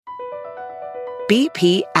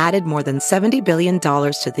BP added more than $70 billion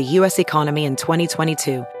to the U.S. economy in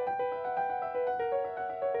 2022.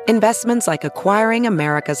 Investments like acquiring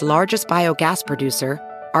America's largest biogas producer,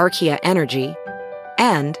 Archaea Energy,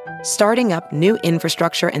 and starting up new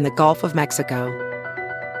infrastructure in the Gulf of Mexico.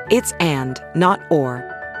 It's and, not or.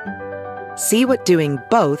 See what doing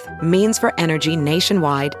both means for energy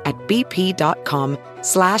nationwide at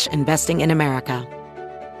bp.com/investing in America.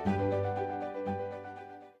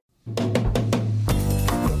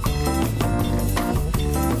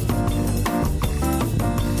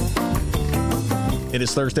 It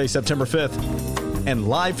is Thursday, September 5th, and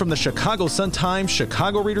live from the Chicago Sun-Times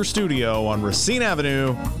Chicago Reader Studio on Racine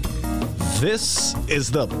Avenue, this is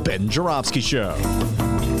the Ben Joravsky Show.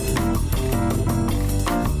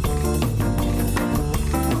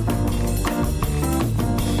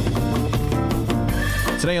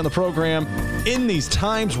 Today on the program, in these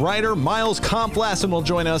times, writer Miles Kampf Lassin will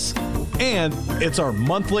join us, and it's our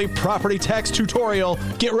monthly property tax tutorial.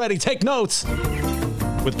 Get ready, take notes,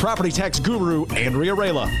 with property tax guru Andrea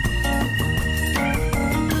Raila.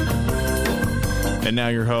 And now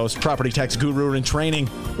your host, property tax guru in training,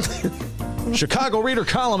 Chicago Reader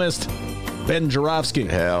columnist, Ben Joravsky.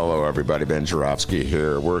 Hello, everybody. Ben Joravsky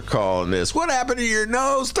here. We're calling this What Happened to Your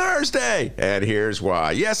Nose Thursday? And here's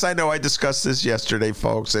why. Yes, I know I discussed this yesterday,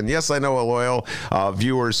 folks. And yes, I know a loyal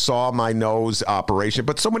viewers saw my nose operation.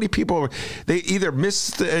 But so many people, they either miss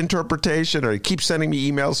the interpretation or they keep sending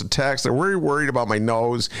me emails and texts. They're very worried about my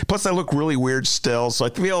nose. Plus, I look really weird still. So I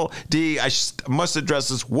feel, I must address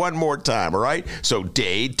this one more time, all right? So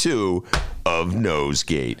day 2 of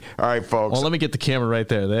Nosegate. All right, folks. Well, let me get the camera right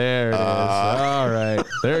there. There it is. All right.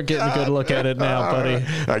 They're getting a good look at it now, buddy. All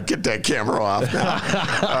right, get that camera off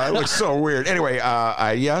now. It looks so weird. Anyway,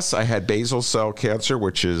 I had basal cell cancer,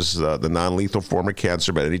 which is the non-lethal form of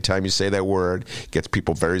cancer. But anytime you say that word, gets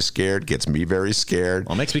people very scared, gets me very scared.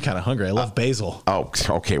 Well, it makes me kind of hungry. I love basil. Oh,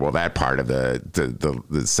 okay. Well, that part of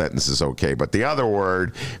the sentence is okay. But the other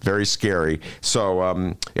word, very scary. So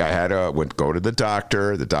I had to go to the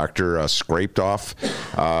doctor. The doctor scraped off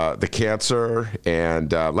the cancer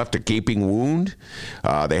and left a gaping wound.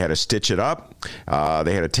 They had to stitch it up.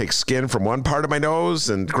 They had to take skin from one part of my nose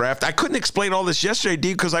and graft. I couldn't explain all this yesterday,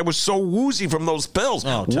 D, because I was so woozy from those pills.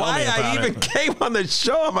 Oh, why I even came on the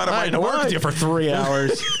show, I'm out of my mind. I worked with you for 3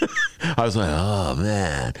 hours. I was like, oh,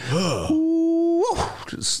 man.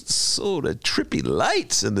 Just so the trippy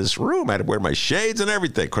lights in this room. I had to wear my shades and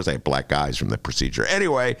everything. Of course, I had black eyes from the procedure.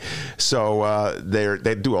 Anyway, so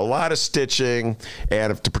they do a lot of stitching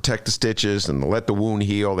and to protect the stitches and to let the wound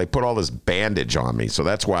heal. They put all this bandage on me. So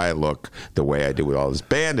that's why I look the way I do with all this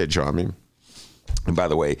bandage on me. And by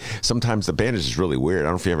the way, sometimes the bandage is really weird. I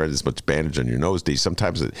don't know if you ever had this much bandage on your nose, D.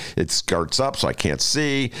 Sometimes it skirts up so I can't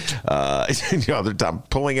see. The other time I'm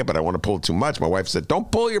pulling it, but I want to pull it too much. My wife said,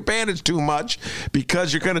 don't pull your bandage too much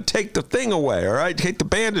because you're going to take the thing away, all right? Take the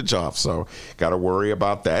bandage off. So got to worry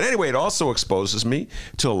about that. Anyway, it also exposes me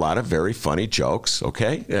to a lot of very funny jokes,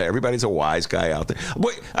 okay? Everybody's a wise guy out there.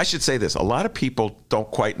 But I should say this. A lot of people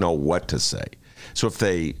don't quite know what to say. So if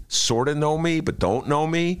they sort of know me but don't know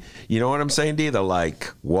me, you know what I'm saying, D? They'll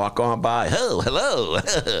like walk on by, oh, hello,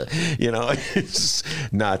 it's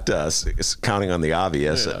not counting on the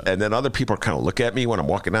obvious. Yeah. And then other people kind of look at me when I'm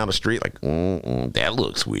walking down the street like, that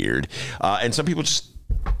looks weird. And some people just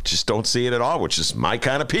don't see it at all, which is my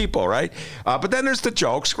kind of people, right? But then there's the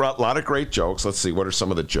jokes, a lot of great jokes. Let's see, what are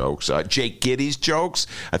some of the jokes? Jake Giddy's jokes.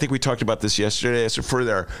 I think we talked about this yesterday. So for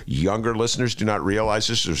their younger listeners do not realize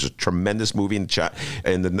this, there's a tremendous movie in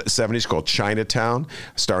the 70s called Chinatown,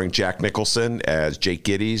 starring Jack Nicholson as Jake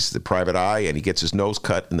Giddy's the private eye, and he gets his nose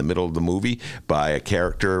cut in the middle of the movie by a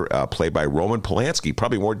character played by Roman Polanski.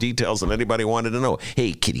 Probably more details than anybody wanted to know.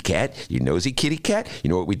 Hey, kitty cat, you nosy kitty cat. You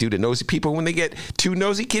know what we do to nosy people when they get too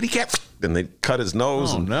nosy, kitty cat? And they cut his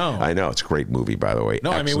nose. Oh, no. I know. It's a great movie, by the way.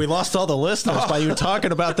 No, excellent. I mean, we lost all the listeners by you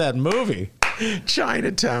talking about that movie.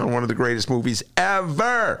 Chinatown, one of the greatest movies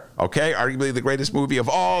ever. Okay? Arguably the greatest movie of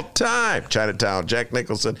all time. Chinatown, Jack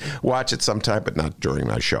Nicholson. Watch it sometime, but not during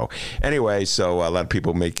my show. Anyway, so a lot of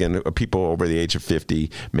people over the age of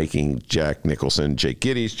 50 making Jack Nicholson, Jake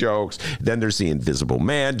Giddy's jokes. Then there's the Invisible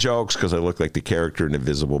Man jokes because I look like the character in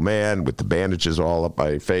Invisible Man with the bandages all up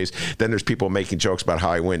my face. Then there's people making jokes about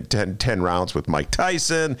how I went 10 rounds with Mike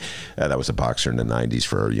Tyson. That was a boxer in the 90s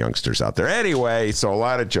for our youngsters out there. Anyway, so a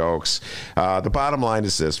lot of jokes. The bottom line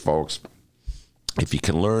is this, folks. If you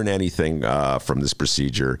can learn anything from this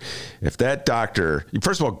procedure, if that doctor,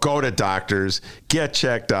 first of all, go to doctors, get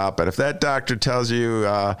checked up. And if that doctor tells you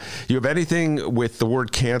you have anything with the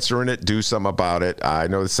word cancer in it, do something about it. I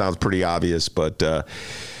know this sounds pretty obvious, but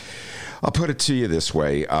I'll put it to you this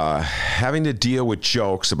way. Having to deal with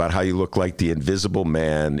jokes about how you look like the Invisible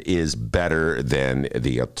Man is better than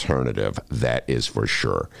the alternative. That is for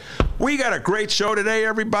sure. We got a great show today,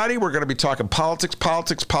 everybody. We're going to be talking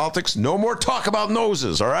politics. No more talk about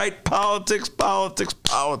noses, all right? Politics.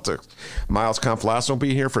 Miles Kampf Lassin will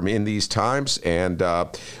be here from In These Times. And,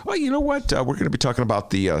 well, you know what? We're going to be talking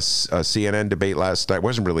about the CNN debate last night. It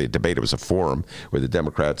wasn't really a debate. It was a forum where the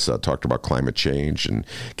Democrats talked about climate change and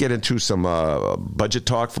get into some budget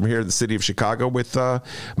talk from here in the city of Chicago with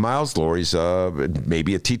Miles. Lori's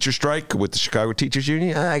maybe a teacher strike with the Chicago Teachers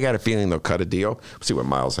Union. I got a feeling they'll cut a deal. We'll see what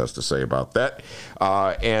Miles has to say about that.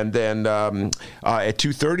 And then at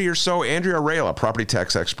 2:30 or so, Andrea Raila, property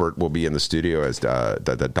tax expert, will be in the studio, as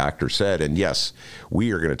the doctor said. And yes,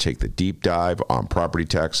 we are going to take the deep dive on property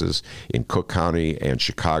taxes in Cook County and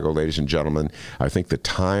Chicago, ladies and gentlemen. I think the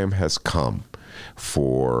time has come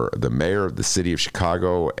for the mayor of the city of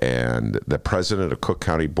Chicago and the president of Cook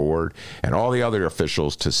County Board and all the other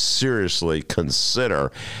officials to seriously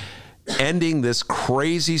consider ending this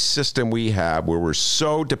crazy system we have where we're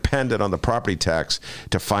so dependent on the property tax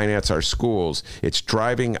to finance our schools. It's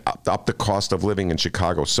driving up the cost of living in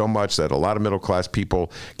Chicago so much that a lot of middle-class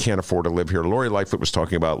people can't afford to live here. Lori Lightfoot was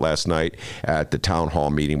talking about last night at the town hall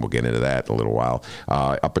meeting. We'll get into that in a little while.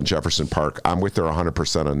 Up in Jefferson Park. I'm with her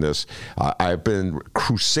 100% on this. I've been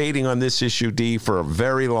crusading on this issue, D, for a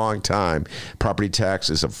very long time. Property tax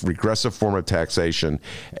is a regressive form of taxation,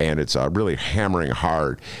 and it's really hammering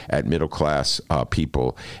hard at middle-class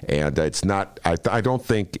people, and it's not. I don't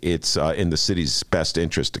think it's in the city's best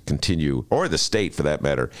interest to continue, or the state for that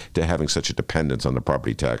matter, to having such a dependence on the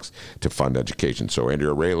property tax to fund education. So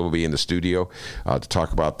Andrea Raila will be in the studio to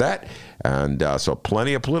talk about that, and so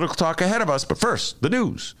plenty of political talk ahead of us. But first, the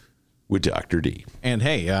news with Dr. D. And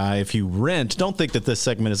hey, if you rent, don't think that this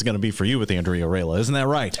segment is going to be for you with Andrea Raila. Isn't that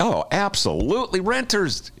right? Oh, absolutely.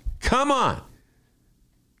 Renters, come on.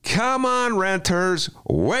 Come on, renters,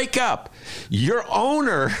 wake up. Your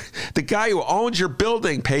owner, the guy who owns your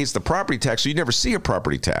building, pays the property tax, so you never see a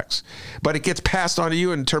property tax. But it gets passed on to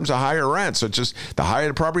you in terms of higher rent. So it's just the higher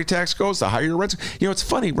the property tax goes, the higher your rent. You know, it's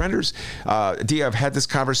funny, renters, Dee, I've had this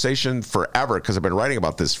conversation forever because I've been writing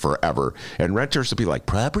about this forever. And renters will be like,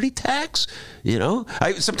 property tax? You know?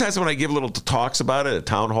 Sometimes when I give little talks about it,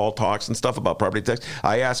 town hall talks and stuff about property tax,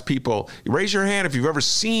 I ask people, raise your hand if you've ever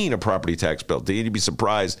seen a property tax bill. Dee, you'd be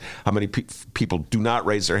surprised how many people do not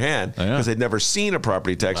raise their hand because they've never seen a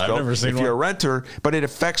property tax bill. Never seen if you're a renter, but it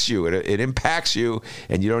affects you, it impacts you,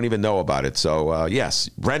 and you don't even know about it. So yes,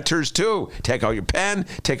 renters too. Take out your pen,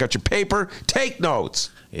 take out your paper, take notes.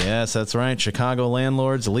 Yes, that's right. Chicago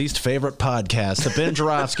landlord's least favorite podcast, The Ben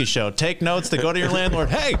Joravsky Show. Take notes to go to your landlord.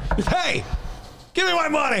 Hey! Give me my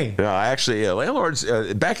money. Yeah, actually, landlords,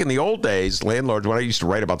 back in the old days, landlords, when I used to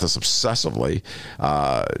write about this obsessively,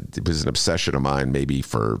 it was an obsession of mine maybe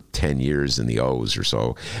for 10 years in the O's or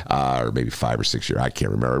so, or maybe 5 or 6 years. I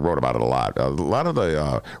can't remember. I wrote about it a lot. A lot of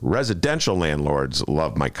the residential landlords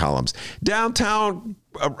loved my columns. Downtown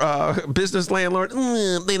business landlord,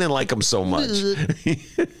 they didn't like them so much.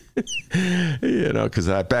 You know, because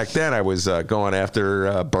back then I was going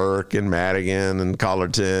after Burke and Madigan and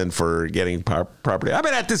Collerton for getting property. I've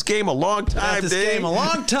been at this game a long time, Dave.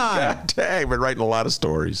 God dang, been writing a lot of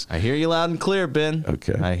stories. I hear you loud and clear, Ben.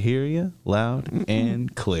 Okay. I hear you loud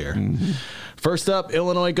and clear. First up,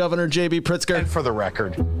 Illinois Governor J.B. Pritzker. And for the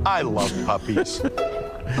record, I love puppies.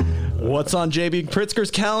 What's on J.B.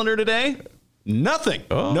 Pritzker's calendar today? Nothing.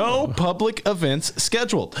 No public events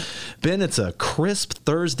scheduled. Ben, it's a crisp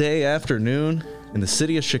Thursday afternoon in the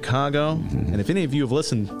city of Chicago. And if any of you have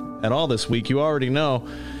listened at all this week, you already know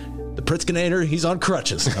the Pritzkinator, he's on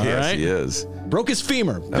crutches. All yes, right? He is. Broke his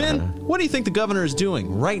femur. Ben, what do you think the governor is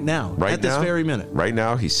doing right now, at this very minute? Right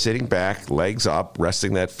now, he's sitting back, legs up,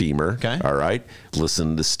 resting that femur. Okay. All right.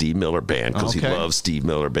 Listening to Steve Miller Band because he loves Steve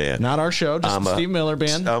Miller Band. Not our show, just Steve Miller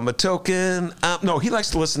Band. A token. No, he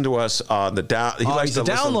likes to listen to us on the down. He likes to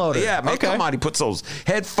download it. Yeah, man, come on. He puts those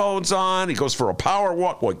headphones on. He goes for a power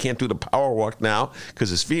walk. Well, he can't do the power walk now because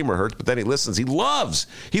his femur hurts, but then he listens. He loves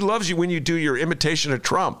you when you do your imitation of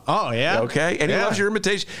Trump. Oh, yeah. Okay. And he loves your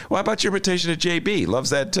imitation. What about your imitation of JB? He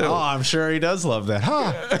loves that too. Oh, I'm sure he does love that.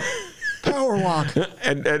 Power walk.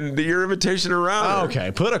 and your imitation around.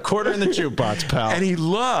 Okay, put a quarter in the jukebox, pal. And he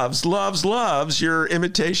loves your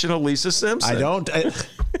imitation of Lisa Simpson.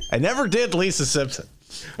 I never did Lisa Simpson.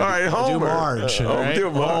 All right, Homer. Do Marge. Do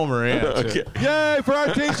Homer, yeah. Okay. Yay for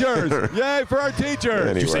our teachers! Yay for our teachers!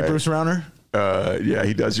 Anyway. Did you say Bruce Rauner? Yeah,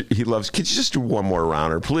 he does. He loves. Could you just do one more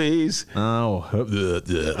rounder, please? Oh,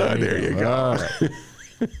 there you go.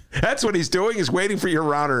 That's what he's doing. He's waiting for your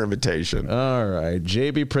Rauner invitation. All right.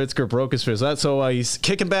 J.B. Pritzker broke his fist. So he's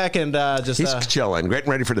kicking back and he's chilling, getting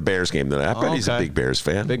ready for the Bears game tonight. I bet he's a big Bears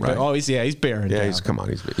fan. Right? He's bearing down.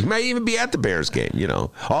 He might even be at the Bears game.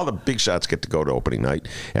 All the big shots get to go to opening night,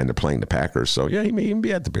 and they're playing the Packers. So, yeah, he may even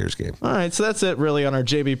be at the Bears game. All right, so that's it really on our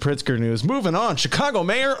J.B. Pritzker news. Moving on, Chicago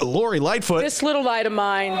Mayor Lori Lightfoot. This little light of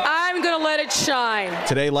mine, I'm going to let it shine.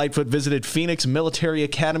 Today, Lightfoot visited Phoenix Military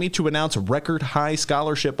Academy to announce record-high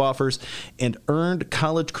scholarship offers and earned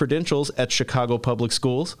college credentials at Chicago Public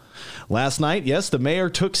Schools. Last night, the mayor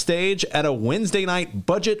took stage at a Wednesday night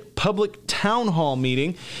budget public town hall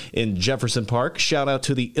meeting in Jefferson Park. Shout out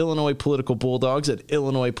to the Illinois Political Bulldogs at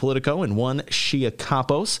Illinois Politico and one Shia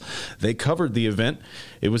Kapos. They covered the event.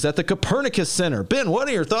 It was at the Copernicus Center. Ben, what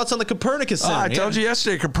are your thoughts on the Copernicus Center? I told you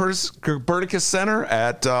yesterday, Copernicus Center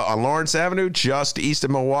on Lawrence Avenue, just east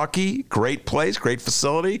of Milwaukee. Great place, great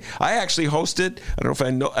facility. I actually hosted, I don't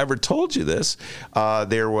know if I ever told you this, I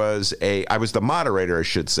was the moderator, I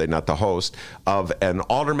should say, not the host, of an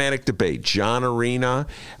aldermanic debate. John Arena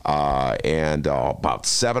and about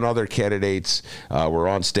 7 other candidates were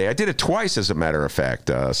on stage. I did it twice, as a matter of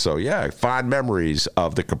fact. Fond memories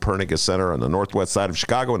of the Copernicus Center on the northwest side of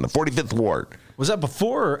Chicago in the 45th Ward. Was that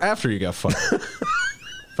before or after you got fired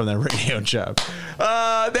from that radio job?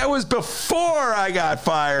 That was before I got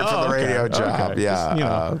fired from the radio job. Okay.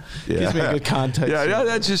 Yeah. Gives me a good context. Yeah,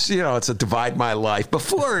 that's just, it's a divide my life.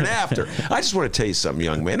 Before and after. I just want to tell you something,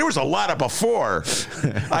 young man. There was a lot of before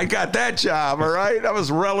I got that job, all right? I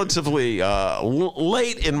was relatively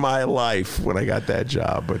late in my life when I got that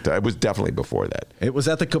job, but it was definitely before that. It was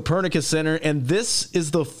at the Copernicus Center, and this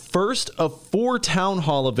is the first of 4 town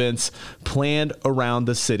hall events planned around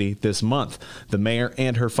the city this month. The mayor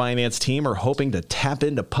and her finance team are hoping to tap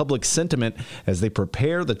into public sentiment as they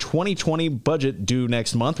prepare the 2020 budget due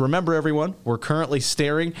next month. Remember, everyone, we're currently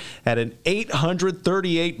staring at an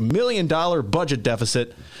 $838 million budget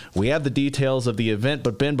deficit. We have the details of the event,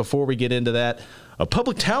 but Ben, before we get into that, a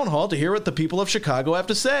public town hall to hear what the people of Chicago have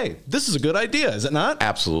to say. This is a good idea, is it not?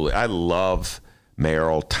 Absolutely. I love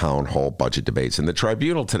mayoral town hall budget debates. And the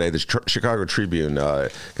Tribunal today, the Chicago Tribune,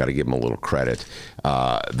 got to give them a little credit.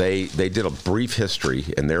 They did a brief history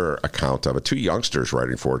in their account of it. 2 youngsters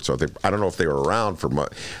writing for it. So I don't know if they were around for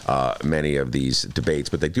many of these debates,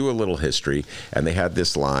 but they do a little history. And they had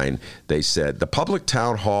this line. They said, the public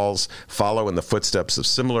town halls follow in the footsteps of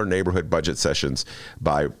similar neighborhood budget sessions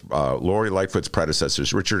by Lori Lightfoot's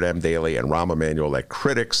predecessors, Richard M. Daley and Rahm Emanuel, that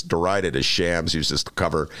critics derided as shams used as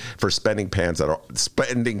cover for spending plans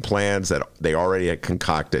that they already had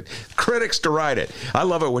concocted. Critics deride it. I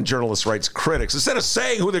love it when journalists write critics instead of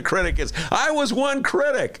saying who the critic is. I was one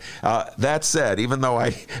critic. That said, even though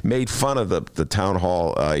I made fun of the town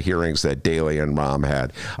hall hearings that Daley and Rahm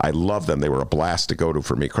had, I love them. They were a blast to go to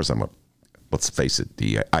for me. Of course, let's face it,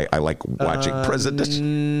 I like watching presidents.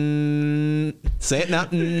 Say it now.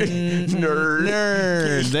 Nerd.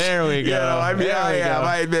 There we go.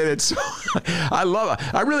 I admit it. So,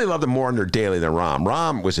 I really love them more under Daley than Rahm.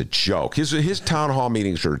 Rahm was a joke. His town hall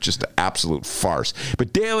meetings were just an absolute farce.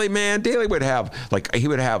 But Daley would have, he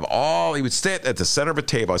would stay at the center of a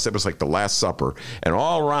table. I said it was like the Last Supper. And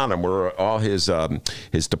all around him were all his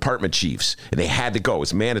department chiefs. And they had to go. It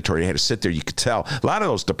was mandatory. They had to sit there. You could tell. A lot of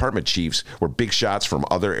those department chiefs were big shots from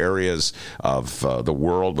other areas of the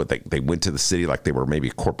world, but they went to the city like they were maybe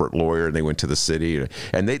a corporate lawyer, and they went to the city,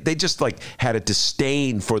 and they just had a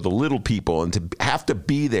disdain for the little people, and to have to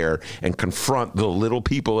be there and confront the little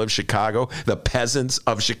people of Chicago, the peasants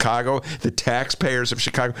of Chicago, the taxpayers of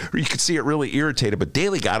Chicago. You could see it really irritated, but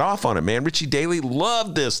Daley got off on it, man. Richie Daley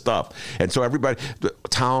loved this stuff, and so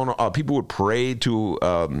people would parade to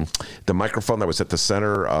the microphone that was at the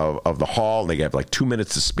center of the hall, and they have 2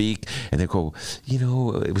 minutes to speak, and they go,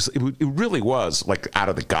 it really was like out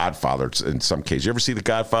of The Godfather in some cases. You ever see The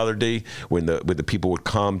Godfather, D? When the people would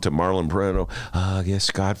come to Marlon Brando, yes,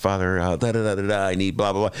 Godfather, I need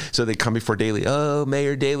blah, blah, blah. So they come before Daley, oh,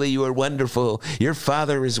 Mayor Daley, you are wonderful. Your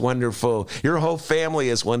father is wonderful. Your whole family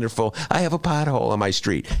is wonderful. I have a pothole on my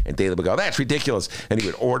street. And Daley would go, that's ridiculous. And he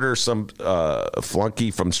would order some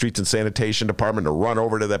flunky from Streets and Sanitation Department to run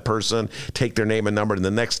over to that person, take their name and number, and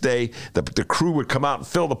the next day the crew would come out and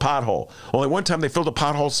fill the pothole. Only one time they filled a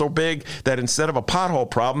pothole so big that instead of a pothole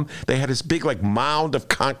problem, they had this big mound of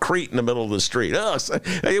concrete in the middle of the street.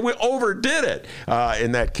 We overdid it.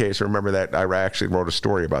 In that case, remember that I actually wrote a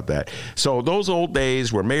story about that. So those old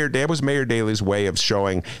days where that was Mayor Daley's way of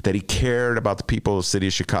showing that he cared about the people of the city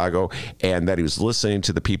of Chicago and that he was listening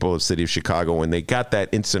to the people of the city of Chicago. When they got that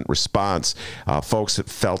instant response, folks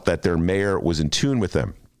felt that their mayor was in tune with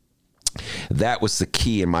them. That was the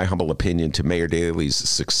key, in my humble opinion, to Mayor Daley's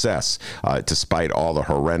success, despite all the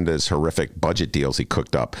horrific budget deals he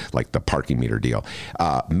cooked up, like the parking meter deal.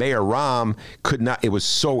 Mayor Rahm could not, it was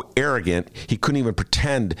so arrogant, he couldn't even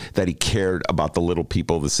pretend that he cared about the little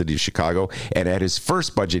people of the city of Chicago. And at his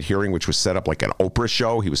first budget hearing, which was set up like an Oprah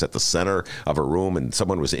show, he was at the center of a room and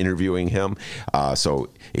someone was interviewing him. So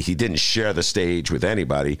he didn't share the stage with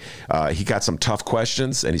anybody. He got some tough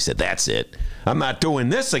questions and he said, "That's it. I'm not doing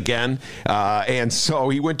this again." And so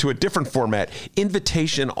he went to a different format,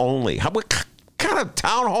 invitation only. What kind of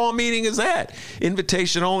town hall meeting is that?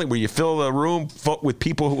 Invitation only, where you fill the room with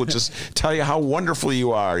people who will just tell you how wonderful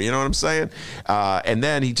you are. You know what I'm saying? And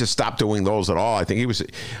then he just stopped doing those at all. I think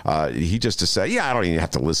he just to say, I don't even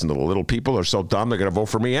have to listen to the little people. They're so dumb, they're going to vote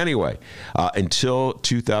for me anyway. Until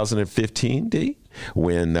 2015, D,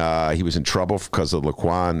 when he was in trouble because of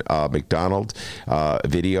Laquan McDonald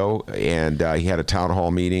video, and he had a town hall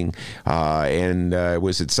meeting, and it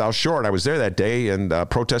was at South Shore, and I was there that day, and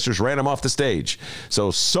protesters ran him off the stage.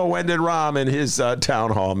 So ended Rahm and his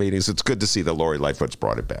town hall meetings. It's good to see that Lori Lightfoot's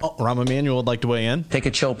brought it back. Oh, Rahm Emanuel would like to weigh in. Take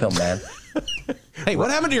a chill pill, man. Hey,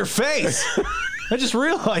 what happened to your face? I just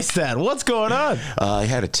realized that. What's going on? I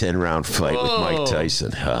had a 10-round fight with Mike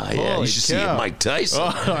Tyson. Yeah, you should see it, Mike Tyson.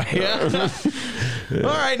 Oh, yeah. All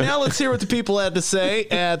right, now let's hear what the people had to say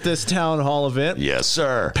at this town hall event. Yes,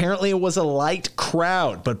 sir. Apparently it was a light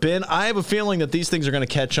crowd, but Ben, I have a feeling that these things are going to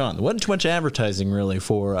catch on. There wasn't too much advertising really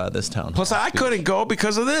for this town hall. Plus, I couldn't go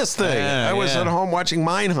because of this thing. I was at home watching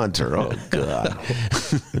Mindhunter. Oh, God.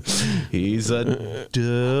 He's a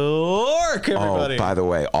dork, everybody. Oh, by the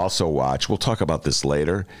way, also watch. We'll talk about this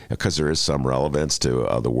later because there is some relevance to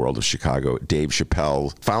the world of Chicago. Dave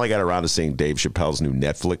Chappelle finally got around to seeing Dave Chappelle's new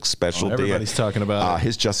Netflix special. Everybody's talking about it.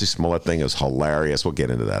 His Jussie Smollett thing is hilarious. We'll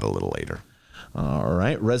get into that a little later. All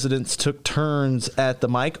right. Residents took turns at the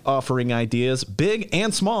mic offering ideas, big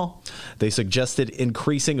and small. They suggested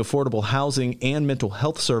increasing affordable housing and mental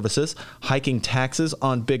health services, hiking taxes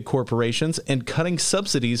on big corporations, and cutting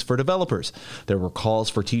subsidies for developers. There were calls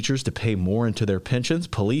for teachers to pay more into their pensions,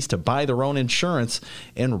 police to buy their own insurance,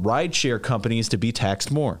 and rideshare companies to be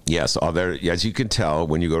taxed more. Yes, as you can tell,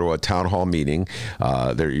 when you go to a town hall meeting,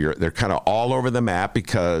 they're kind of all over the map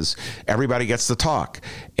because everybody gets to talk.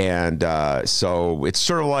 And so it's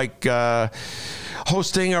sort of like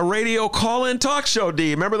hosting a radio call-in talk show,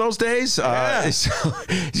 D. Remember those days? Yeah. So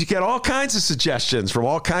you get all kinds of suggestions from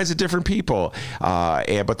all kinds of different people.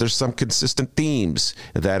 But there's some consistent themes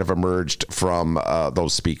that have emerged from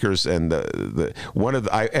those speakers. And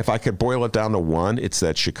if I could boil it down to one, it's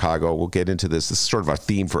that Chicago, we'll get into this. This is sort of our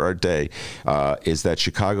theme for our day, is that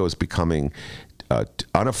Chicago is becoming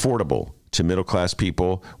unaffordable to middle-class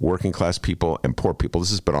people, working-class people, and poor people.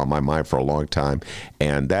 This has been on my mind for a long time,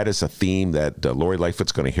 and that is a theme that Lori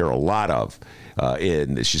Lightfoot's going to hear a lot of.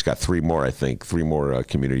 She's got three more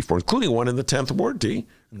community forums, including one in the 10th Ward, D.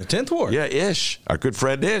 In the 10th Ward? Yeah, Ish, our good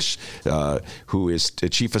friend Ish, who is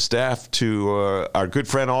chief of staff to our good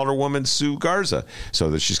friend Alderwoman Sue Garza. So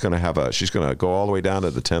that she's going to go all the way down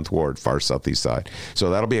to the 10th Ward, far southeast side. So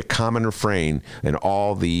that'll be a common refrain in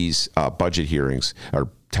all these budget hearings or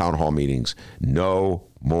town hall meetings. No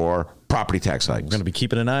more property tax hikes. We're going to be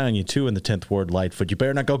keeping an eye on you, too, in the 10th Ward, Lightfoot. You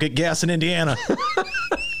better not go get gas in Indiana.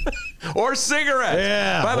 Or cigarettes.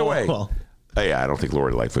 Yeah. By the way, I don't think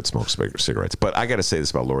Lori Lightfoot smokes cigarettes, but I got to say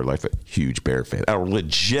this about Lori Lightfoot. Huge Bear fan. A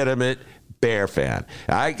legitimate Bear fan.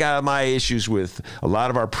 I got my issues with a lot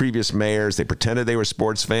of our previous mayors. They pretended they were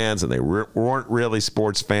sports fans, and they weren't really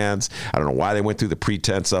sports fans. I don't know why they went through the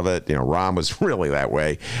pretense of it. Rahm was really that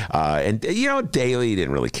way. Daley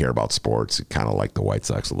didn't really care about sports. He kind of liked the White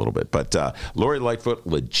Sox a little bit. But Lori Lightfoot,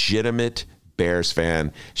 legitimate Bears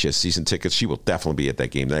fan. She has season tickets. She will definitely be at that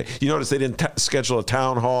game tonight. You notice they didn't schedule a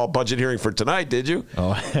town hall budget hearing for tonight, did you?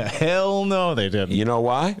 Oh, hell no, they didn't. You know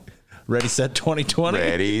why? Ready, set, 2020?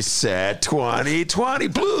 Ready, set, 2020.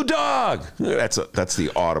 Blue Dog. That's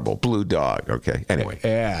the audible. Blue Dog. Okay. Anyway.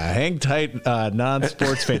 Yeah, hang tight,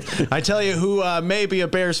 non-sports fans. I tell you who may be a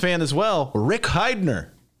Bears fan as well, Rick Heidner.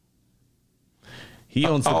 He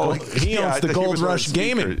owns the Gold Rush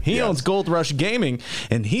Gaming. He owns Gold Rush Gaming,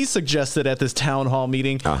 and he suggested at this town hall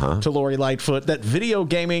meeting to Lori Lightfoot that video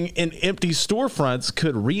gaming in empty storefronts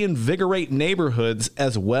could reinvigorate neighborhoods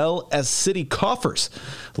as well as city coffers.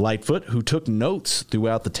 Lightfoot, who took notes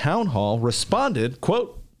throughout the town hall, responded,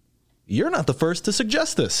 quote, "You're not the first to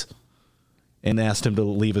suggest this," and asked him to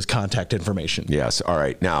leave his contact information. Yes. All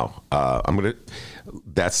right. Now,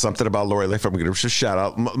 that's something about Lori Lightfoot. I'm going to just shout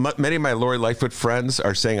out. Many of my Lori Lightfoot friends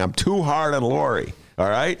are saying I'm too hard on Lori. All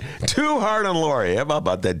right? Too hard on Lori. How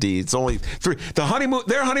about that, D? It's only 3.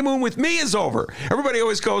 Their honeymoon with me is over. Everybody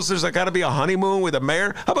always goes, there's got to be a honeymoon with a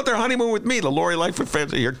mayor. How about their honeymoon with me? The Lori Lightfoot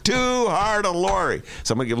fans, you're too hard on Lori.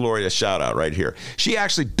 So I'm going to give Lori a shout out right here. She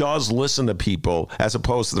actually does listen to people as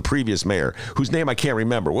opposed to the previous mayor, whose name I can't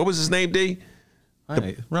remember. What was his name, D?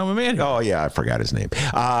 Rahm Emanuel. Oh, yeah, I forgot his name.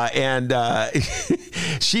 And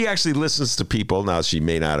she actually listens to people. Now, she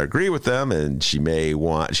may not agree with them, and she may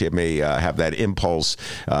have that impulse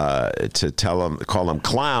to call them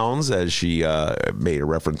clowns, as she made a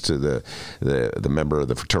reference to the member of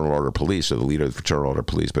the Fraternal Order of Police, or the leader of the Fraternal Order of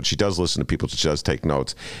Police. But she does listen to people. She does take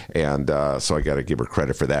notes, and so I got to give her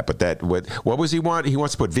credit for that. But what was he want? He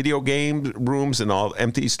wants to put video game rooms in all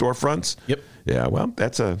empty storefronts? Yep. Yeah, well,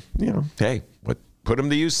 that's hey, put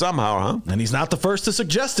him to use somehow, huh? And he's not the first to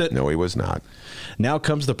suggest it. No, he was not. Now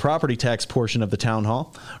comes the property tax portion of the town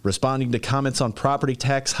hall. Responding to comments on property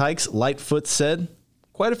tax hikes, Lightfoot said,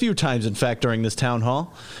 quite a few times, in fact, during this town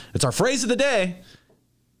hall, it's our phrase of the day,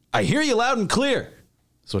 I hear you loud and clear.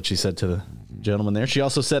 That's what she said to the gentleman there. She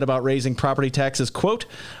also said about raising property taxes, quote,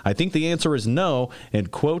 I think the answer is no,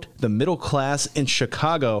 and quote, the middle class in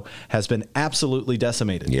Chicago has been absolutely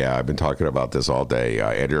decimated. Yeah, I've been talking about this all day.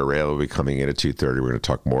 Andrea Raila will be coming in at 2:30. We're going to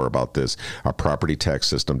talk more about this. Our property tax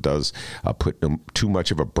system does put too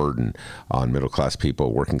much of a burden on middle class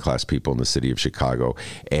people, working class people in the city of Chicago,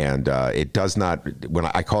 and it does not, when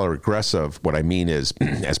I call it regressive, what I mean is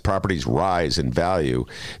as properties rise in value,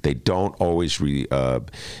 they don't always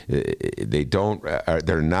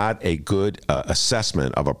they're not a good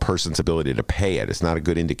assessment of a person's ability to pay it. It's not a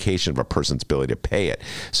good indication of a person's ability to pay it.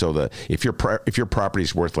 So if your property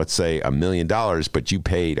is worth, let's say, $1 million, but you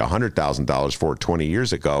paid $100,000 for it 20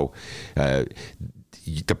 years ago,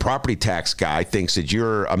 the property tax guy thinks that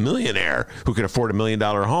you're a millionaire who can afford $1 million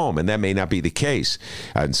home, and that may not be the case.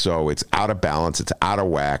 And so it's out of balance, it's out of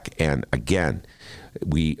whack, and again,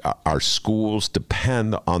 our schools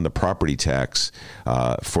depend on the property tax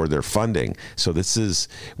for their funding. So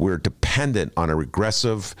we're dependent on a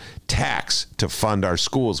regressive tax to fund our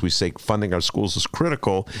schools. We say funding our schools is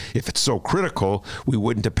critical. If it's so critical, we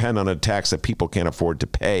wouldn't depend on a tax that people can't afford to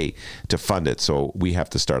pay to fund it. So we have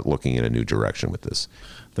to start looking in a new direction with this.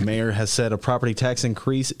 The mayor has said a property tax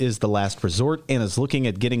increase is the last resort and is looking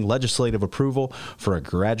at getting legislative approval for a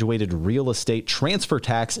graduated real estate transfer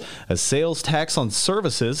tax, a sales tax on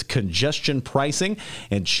services, congestion pricing,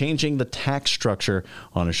 and changing the tax structure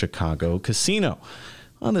on a Chicago casino.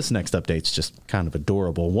 On this next update, it's just kind of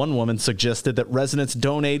adorable. One woman suggested that residents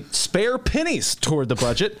donate spare pennies toward the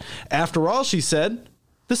budget. After all, she said,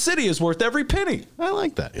 the city is worth every penny. I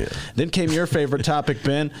like that. Yeah. Then came your favorite topic,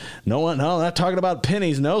 Ben. No, not talking about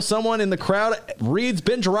pennies. No, someone in the crowd reads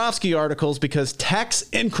Ben Jarofsky articles because tax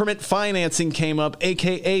increment financing came up,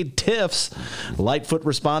 a.k.a. TIFs. Lightfoot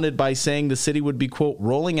responded by saying the city would be, quote,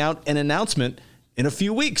 rolling out an announcement in a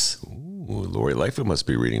few weeks. Ooh, Lori Lightfoot must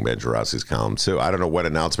be reading Ben Jarofsky's column, too. I don't know what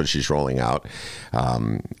announcement she's rolling out.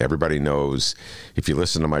 Everybody knows, if you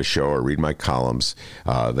listen to my show or read my columns,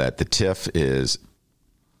 that the TIF is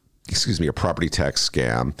a property tax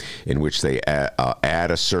scam in which they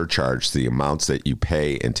add a surcharge to the amounts that you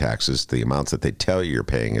pay in taxes, the amounts that they tell you you're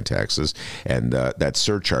paying in taxes, and that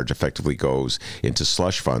surcharge effectively goes into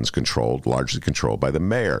slush funds largely controlled by the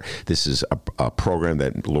mayor. This is a program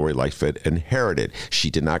that Lori Lightfoot inherited. She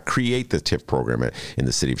did not create the TIF program in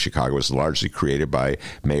the city of Chicago. It was largely created by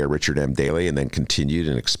Mayor Richard M. Daley and then continued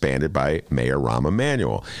and expanded by Mayor Rahm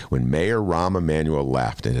Emanuel. When Mayor Rahm Emanuel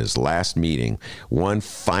left in his last meeting, one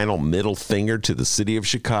final middle finger to the city of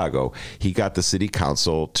Chicago, he got the city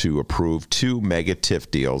council to approve 2 mega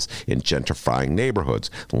TIF deals in gentrifying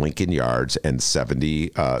neighborhoods, Lincoln Yards and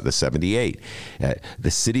the 78.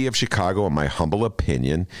 The city of Chicago, in my humble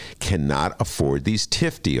opinion, cannot afford these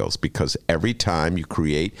TIF deals because every time you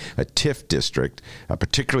create a TIF district,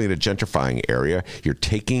 particularly in a gentrifying area, you're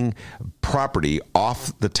taking property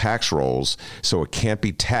off the tax rolls so it can't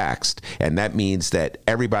be taxed, and that means that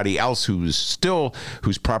everybody else whose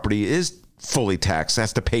property is fully taxed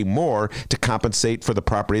has to pay more to compensate for the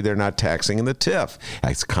property they're not taxing in the TIF.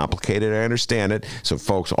 It's complicated, I understand it. So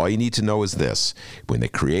folks, all you need to know is this. When they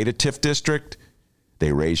create a TIF district,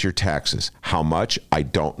 they raise your taxes. How much? I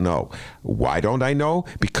don't know. Why don't I know?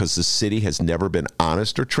 Because the city has never been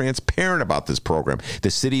honest or transparent about this program. The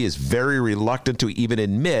city is very reluctant to even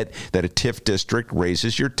admit that a TIF district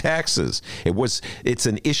raises your taxes. It's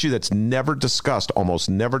an issue that's never discussed, almost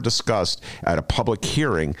never discussed at a public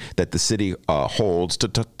hearing that the city holds to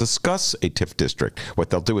discuss a TIF district. What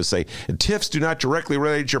they'll do is say, TIFs do not directly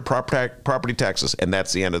raise your property taxes, and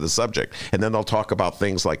that's the end of the subject. And then they'll talk about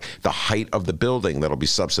things like the height of the building that that'll be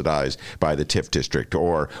subsidized by the TIF district,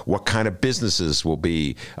 or what kind of businesses will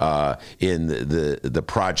be in the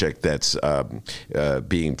project that's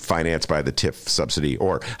being financed by the TIF subsidy,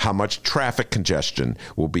 or how much traffic congestion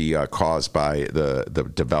will be caused by the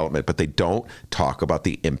development. But they don't talk about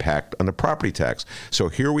the impact on the property tax. So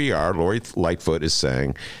here we are. Lori Lightfoot is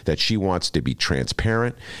saying that she wants to be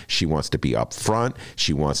transparent. She wants to be upfront.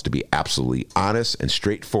 She wants to be absolutely honest and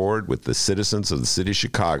straightforward with the citizens of the city of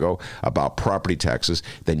Chicago about property taxes.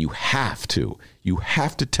 Then you have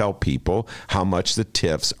to tell people how much the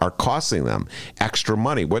TIFs are costing them. Extra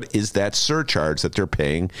money. What is that surcharge that they're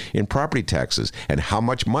paying in property taxes? And how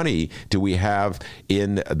much money do we have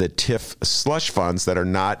in the TIF slush funds that are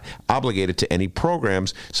not obligated to any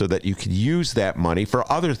programs, so that you could use that money for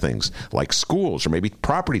other things like schools, or maybe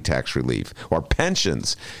property tax relief or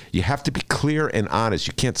pensions? You have to be clear and honest.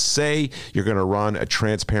 You can't say you're going to run a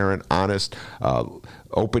transparent, honest,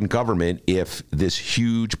 open government if this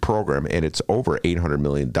huge program, and it's over $800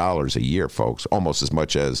 million a year, folks, almost as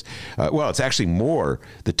much as, it's actually more.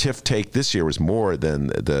 The TIF take this year was more than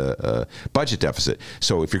the budget deficit.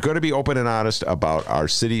 So if you're going to be open and honest about our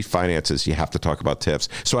city finances, you have to talk about TIFs.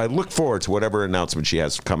 So I look forward to whatever announcement she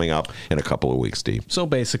has coming up in a couple of weeks, Steve. So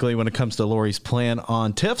basically, when it comes to Lori's plan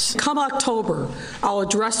on TIFs, Come October, I'll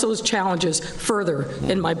address those challenges further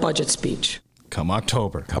in my budget speech. Come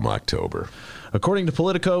October. According to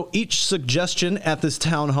Politico, each suggestion at this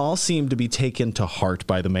town hall seemed to be taken to heart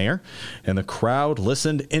by the mayor, and the crowd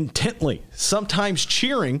listened intently, sometimes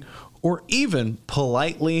cheering or even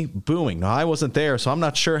politely booing. Now, I wasn't there, so I'm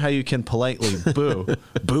not sure how you can politely boo.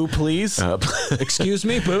 Boo, please? Excuse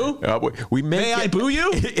me, boo? May I boo you?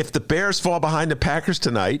 If the Bears fall behind the Packers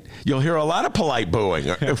tonight, you'll hear a lot of polite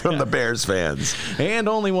booing from the Bears fans. And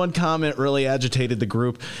only one comment really agitated the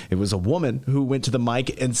group. It was a woman who went to the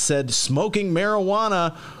mic and said smoking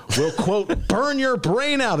marijuana will, quote, burn your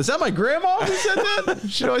brain out. Is that my grandma who said that?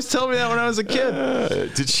 She'd always tell me that when I was a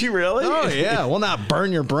kid. Did she really? Oh, yeah. Well, not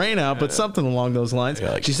burn your brain out, but something along those lines.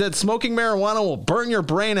 She said smoking marijuana will burn your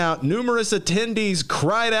brain out. Numerous attendees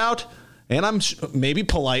cried out, and maybe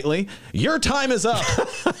politely, your time is up.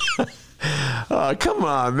 Oh, come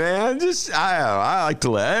on, man. I like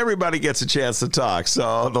to let everybody gets a chance to talk.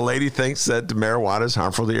 So the lady thinks that marijuana is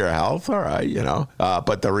harmful to your health. All right,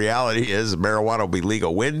 but the reality is marijuana will be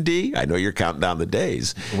legal when, D? I know you're counting down the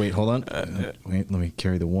days. Wait, hold on. Let me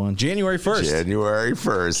carry the one. January 1st. January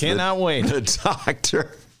 1st. Cannot wait. The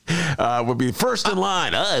doctor will be first in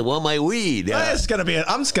line. I want my weed. I'm just going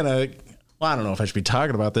to... Well, I don't know if I should be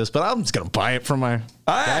talking about this, but I'm just going to buy it from my... keep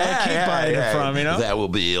buying it from, That will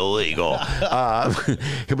be illegal.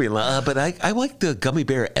 He'll be like, but I like the gummy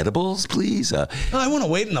bear edibles, please. I want to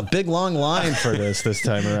wait in a big, long line for this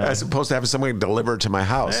time around. As opposed to having someone deliver it to my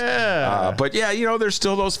house. Yeah. But yeah, there's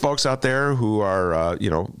still those folks out there who are,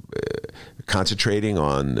 concentrating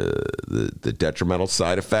on the detrimental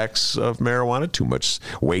side effects of marijuana. Too much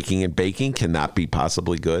waking and baking cannot be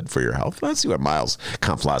possibly good for your health. Let's see what Miles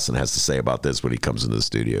Kampf Lassin has to say about this when he comes into the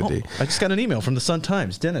studio, D. I just got an email from the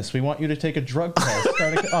Sun-Times. Dennis, we want you to take a drug test.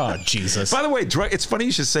 Oh, Jesus. By the way, it's funny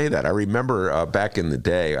you should say that. I remember back in the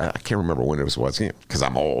day, I can't remember when it was because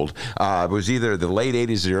I'm old. It was either the late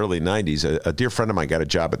 80s or the early 90s. A dear friend of mine got a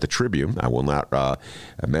job at the Tribune. I will not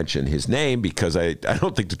mention his name because I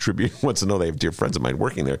don't think the Tribune wants to know they have dear friends of mine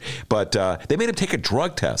working there. But they made him take a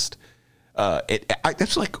drug test.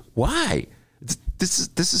 That's like, why?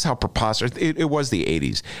 This is how preposterous it was. The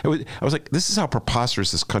 80s. I was like, this is how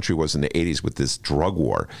preposterous this country was in the 80s with this drug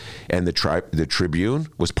war. And the Tribune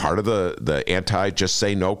was part of the anti just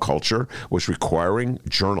say no culture, was requiring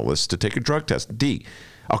journalists to take a drug test. D.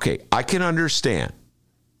 Okay, I can understand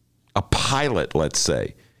a pilot, let's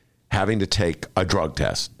say, having to take a drug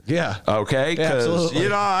test. Yeah. Okay? Because,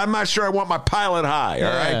 I'm not sure I want my pilot high,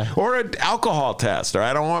 all right? Or an alcohol test, all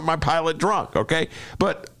right? I don't want my pilot drunk, okay?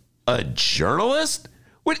 But a journalist?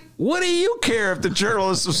 What do you care if the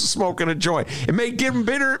journalist is smoking a joint? It may give him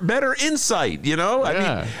better insight,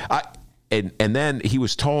 I mean, and then he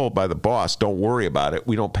was told by the boss, don't worry about it.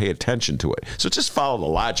 We don't pay attention to it. So just follow the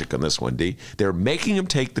logic on this one, D. They're making him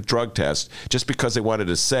take the drug test just because they wanted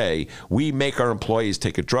to say, we make our employees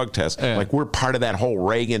take a drug test. Yeah. Like we're part of that whole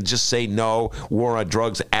Reagan, just say no, war on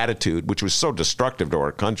drugs attitude, which was so destructive to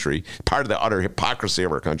our country, part of the utter hypocrisy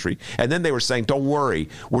of our country. And then they were saying, don't worry,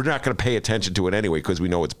 we're not going to pay attention to it anyway because we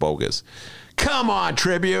know it's bogus. Come on,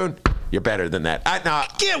 Tribune. You're better than that.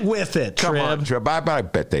 Get with it, Come on, Trib. I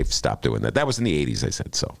bet they've stopped doing that. That was in the 80s, I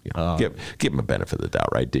said. So give them a benefit of the doubt,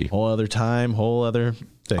 right, D? Whole other time, whole other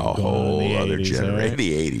A whole other generation.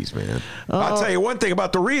 The 80s, man. I'll tell you one thing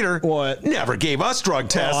about the Reader. What? Never gave us drug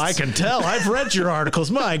tests. Oh, I can tell. I've read your articles.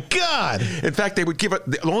 My God. In fact, they would give it,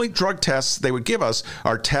 the only drug tests they would give us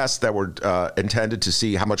are tests that were intended to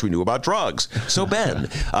see how much we knew about drugs. So, Ben,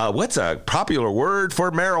 what's a popular word for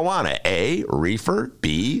marijuana? A, reefer,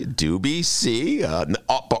 B, doobie, C,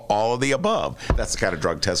 all of the above. That's the kind of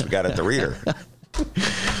drug test we got at the Reader.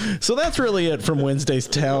 So that's really it from Wednesday's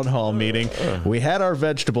town hall meeting. We had our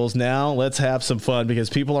vegetables. Now let's have some fun because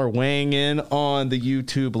people are weighing in on the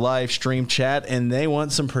YouTube live stream chat and they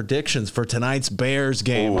want some predictions for tonight's Bears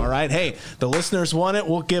game. Ooh. All right. Hey, the listeners want it.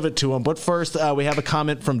 We'll give it to them. But first, we have a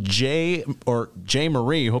comment from Jay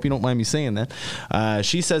Marie. Hope you don't mind me saying that.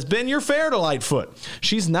 She says, Ben, you're fair to Lightfoot.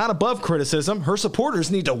 She's not above criticism. Her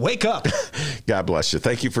supporters need to wake up. God bless you.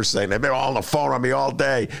 Thank you for saying that. They've been on the phone on me all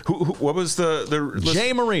day. What was the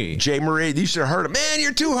Jay Marie. Jay Marie. You should have heard him. Man,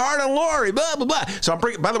 you're too hard on Lori. Blah, blah, blah. So,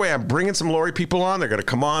 by the way, I'm bringing some Lori people on. They're going to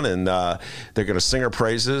come on and they're going to sing her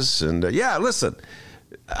praises. And yeah, listen,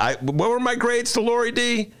 what were my grades to Lori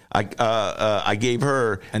D? I gave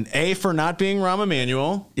her an A for not being Rahm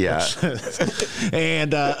Emanuel. Yeah.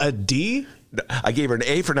 And a D. I gave her an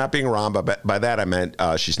A for not being wrong, but by that I meant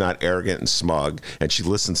she's not arrogant and smug, and she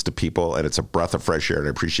listens to people, and it's a breath of fresh air, and I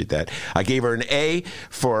appreciate that. I gave her an A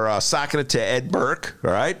for socking it to Ed Burke,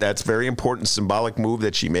 all right? That's a very important symbolic move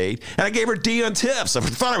that she made. And I gave her D on tiffs. I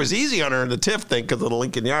thought I was easy on her in the tiff thing because of the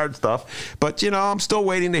Lincoln Yard stuff, but, I'm still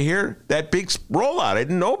waiting to hear that big rollout. I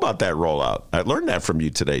didn't know about that rollout. I learned that from you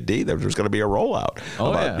today, D. There was going to be a rollout.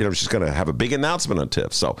 She's going to have a big announcement on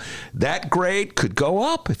tiff. So that grade could go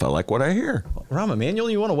up if I like what I hear. Rahm Emanuel,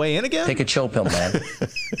 you want to weigh in again? Take a chill pill, man.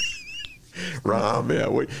 Rahm, yeah.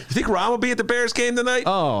 You think Rahm will be at the Bears game tonight?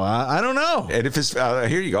 Oh, I don't know. And if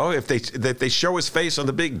here you go. If they show his face on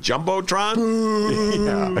the big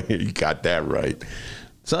jumbotron, yeah, you got that right.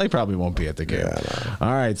 So he probably won't be at the game. Yeah, no.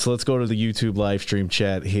 All right, so let's go to the YouTube live stream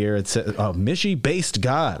chat here. It says, Mishy-based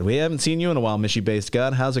God. We haven't seen you in a while, Mishy-based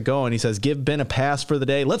God. How's it going? He says, give Ben a pass for the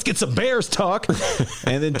day. Let's get some Bears talk.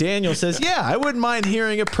 And then Daniel says, yeah, I wouldn't mind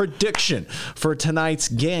hearing a prediction for tonight's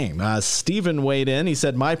game. Steven weighed in. He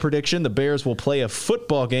said, my prediction, the Bears will play a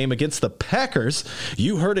football game against the Packers.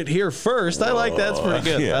 You heard it here first. I like that. That's pretty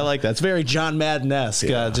good. Yeah. I like that. It's very John Madden-esque,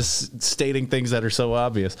 just stating things that are so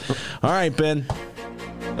obvious. All right, Ben.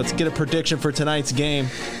 Let's get a prediction for tonight's game.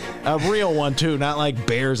 A real one, too. Not like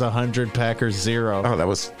Bears 100, Packers 0. Oh, that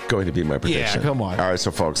was going to be my prediction. Yeah, come on. All right,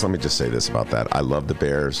 so, folks, let me just say this about that. I love the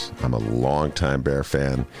Bears. I'm a longtime Bear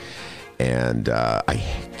fan. And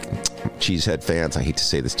Cheesehead fans, I hate to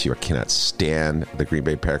say this to you, I cannot stand the Green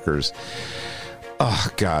Bay Packers. Oh,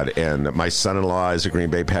 God. And my son-in-law is a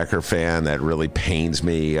Green Bay Packer fan. That really pains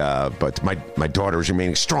me. But my daughter is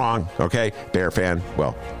remaining strong, okay? Bear fan.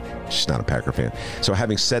 Well, she's not a Packer fan. So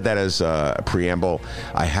having said that as a preamble,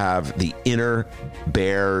 I have the inner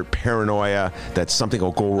Bear paranoia that something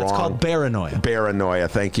will go wrong. It's called paranoia. Paranoia,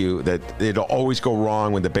 thank you. That it'll always go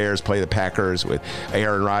wrong when the Bears play the Packers with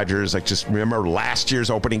Aaron Rodgers. Like, just remember last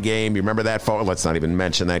year's opening game. You remember that? Let's not even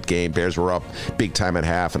mention that game. Bears were up big time at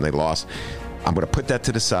half and they lost. I'm going to put that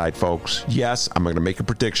to the side, folks. Yes, I'm going to make a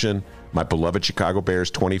prediction. My beloved Chicago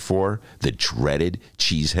Bears 24, the dreaded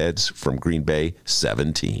Cheeseheads from Green Bay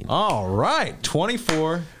 17. All right,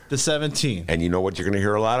 24-17. And you know what you're going to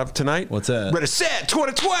hear a lot of tonight? What's that? Ready, set,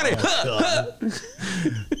 2020.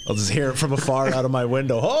 I'll just hear it from afar out of my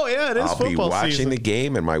window. Oh, yeah, it is football season. I'll be watching the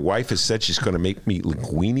game, and my wife has said she's going to make me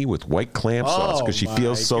linguine with white clam sauce because she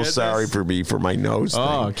feels so sorry for me for my nose thing.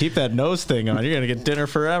 Oh, keep that nose thing on. You're going to get dinner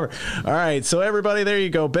forever. All right, so everybody, there you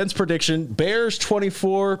go. Ben's prediction, Bears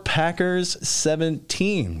 24, Packers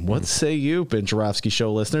 17. What say you, Ben Joravsky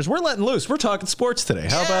Show listeners? We're letting loose. We're talking sports today.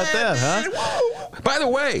 How about that, huh? Whoa. By the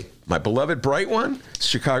way, my beloved bright one,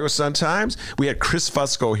 Chicago Sun-Times. We had Chris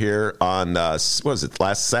Fusco here on, what was it,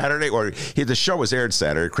 last Saturday? The show was aired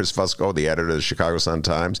Saturday. Chris Fusco, the editor of the Chicago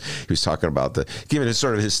Sun-Times, he was talking about giving his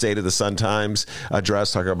sort of his State of the Sun-Times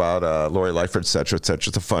address, talking about Lori Lightfoot, et cetera, et cetera.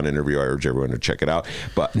 It's a fun interview. I urge everyone to check it out,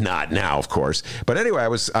 but not now, of course. But anyway, I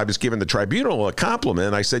was giving the Tribunal a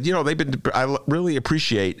compliment. I said, I really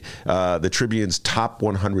appreciate the Tribune's top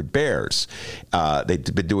 100 Bears. They've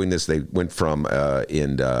been doing this. They went from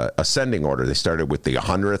in ascending order. They started with the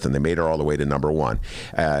 100th, and they made her all the way to number 1.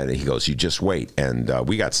 And he goes, you just wait. And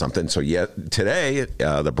we got something. So today,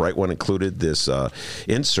 the Bright One included this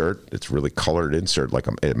insert. It's really colored insert, like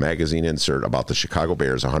a magazine insert about the Chicago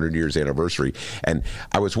Bears 100 years anniversary. And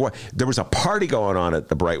there was a party going on at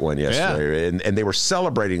the Bright One yesterday, and they were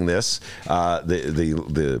celebrating this,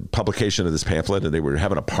 the publication of this pamphlet, and they were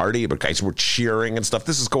having a party, but guys were cheering and stuff.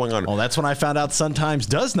 This is going on. Oh, that's when I found out Sun-Times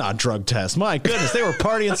does not drug test. My goodness, they were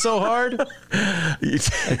partying so hard.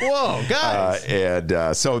 Whoa,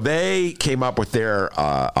 guys. So they came up with their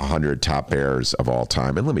 100 top Bears of all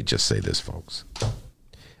time. And let me just say this, folks.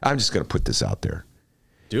 I'm just going to put this out there.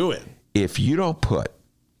 Do it. If you don't put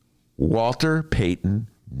Walter Payton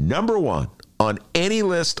number 1 on any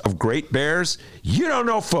list of great Bears, you don't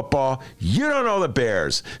know football. You don't know the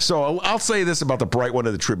Bears. So I'll say this about the Bright One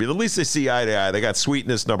of the Tribune. At least they see eye to eye. They got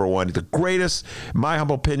Sweetness number 1. The greatest, in my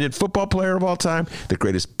humble opinion, football player of all time. The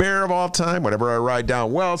greatest Bear of all time. Whenever I ride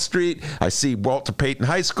down Wells Street, I see Walter Payton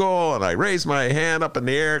High School, and I raise my hand up in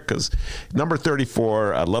the air because number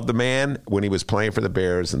 34, I love the man when he was playing for the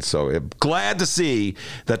Bears. And so I'm glad to see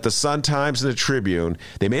that the Sun-Times and the Tribune,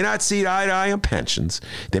 they may not see eye to eye on pensions.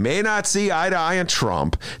 They may not see eye to eye on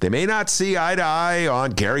Trump. They may not see eye to eye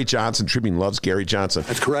on Gary Johnson. Tribune loves Gary Johnson.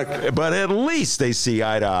 That's correct. But at least they see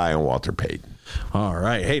eye to eye on Walter Payton. All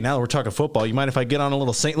right. Hey, now that we're talking football, you mind if I get on a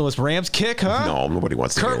little St. Louis Rams kick, huh? No, nobody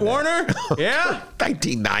wants to Kurt hear Warner? That. Yeah?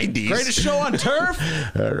 1990s. Greatest show on turf?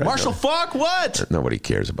 Right, Marshall Faulk? What? Nobody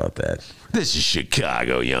cares about that. This is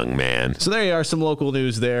Chicago, young man. So there you are, some local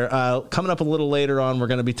news there. Coming up a little later on, we're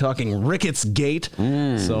going to be talking Ricketts Gate.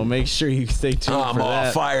 So make sure you stay tuned for that. I'm all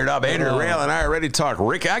fired up. Andrea Raila and I are ready to talk.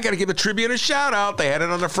 Rick, I got to give the Tribune a shout out. They had it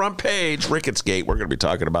on the front page. Ricketts Gate. We're going to be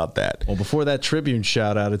talking about that. Well, before that Tribune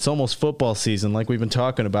shout out, it's almost football season like we've been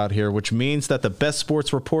talking about here, which means that the best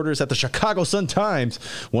sports reporters at the Chicago Sun-Times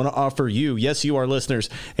want to offer you, yes, you, our listeners,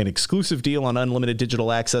 an exclusive deal on unlimited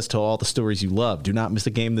digital access to all the stories you love. Do not miss a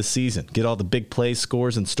game this season. Get all the big plays,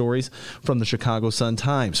 scores, and stories from the Chicago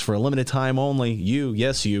Sun-Times. For a limited time only, you,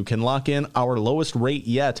 yes, you, can lock in our lowest rate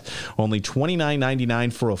yet, only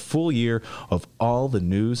 $29.99 for a full year of all the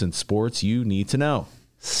news and sports you need to know.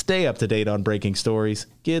 Stay up to date on breaking stories,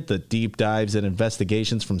 get the deep dives and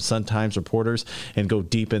investigations from Sun-Times reporters, and go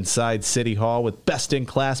deep inside City Hall with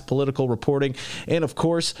best-in-class political reporting. And, of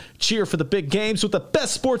course, cheer for the big games with the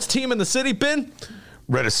best sports team in the city, Ben.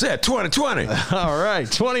 Ready, set, 2020. All right,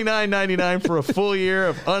 $29.99 for a full year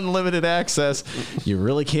of unlimited access. You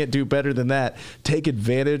really can't do better than that. Take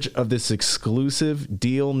advantage of this exclusive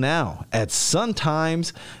deal now at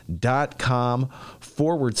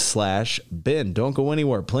suntimes.com/Ben. Don't go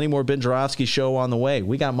anywhere. Plenty more Ben Joravsky Show on the way.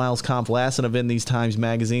 We got Miles Kampf Lassin of In These Times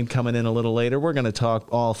magazine coming in a little later. We're going to talk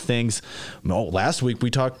all things. Last week we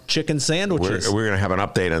talked chicken sandwiches. We're going to have an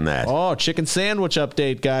update on that. Oh, chicken sandwich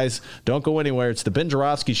update, guys. Don't go anywhere. It's the Ben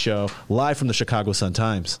Joravsky Show, live from the Chicago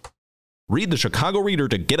Sun-Times. Read the Chicago Reader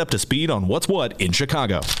to get up to speed on what's what in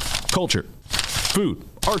Chicago. Culture, food,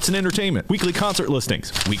 arts and entertainment, weekly concert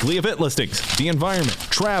listings, weekly event listings, the environment,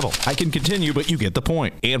 travel. I can continue, but you get the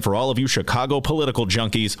point. And for all of you Chicago political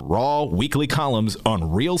junkies, raw weekly columns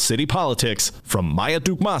on real city politics from Maya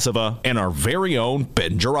Dukmasova and our very own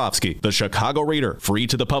Ben Joravsky. The Chicago Reader, free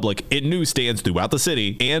to the public in newsstands throughout the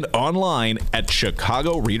city and online at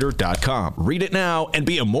chicagoreader.com. Read it now and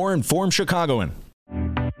be a more informed Chicagoan.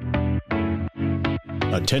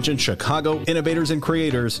 Attention Chicago innovators and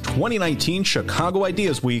creators, 2019 Chicago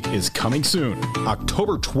Ideas Week is coming soon.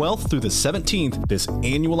 October 12th through the 17th, this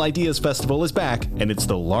annual Ideas Festival is back, and it's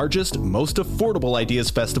the largest, most affordable Ideas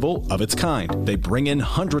Festival of its kind. They bring in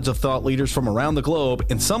hundreds of thought leaders from around the globe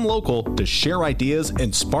and some local to share ideas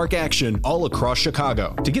and spark action all across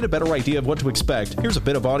Chicago. To get a better idea of what to expect, here's a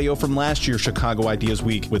bit of audio from last year's Chicago Ideas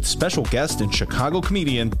Week with special guest and Chicago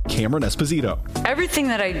comedian Cameron Esposito. Everything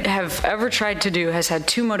that I have ever tried to do has had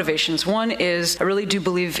two motivations. One is I really do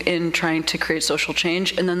believe in trying to create social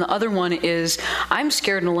change, and then the other one is I'm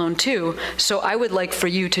scared and alone too, so I would like for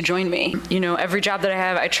you to join me. You know, every job that I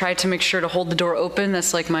have, I try to make sure to hold the door open.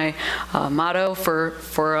 That's like my motto for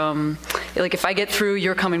like if I get through,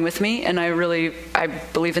 you're coming with me, and I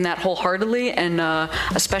believe in that wholeheartedly, and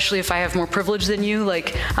especially if I have more privilege than you,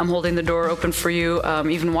 like I'm holding the door open for you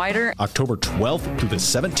even wider. October 12th through the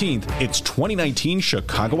 17th, it's 2019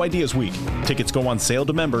 Chicago Ideas Week. Tickets go on sale sale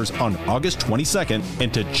to members on August 22nd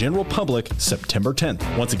and to general public September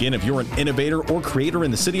 10th. Once again, if you're an innovator or creator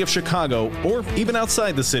in the city of Chicago or even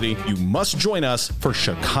outside the city, you must join us for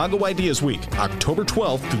Chicago Ideas Week, October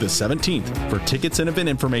 12th through the 17th. For tickets and event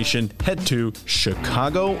information, head to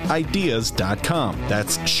chicagoideas.com.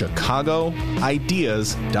 That's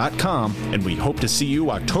chicagoideas.com, and we hope to see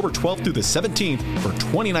you October 12th through the 17th for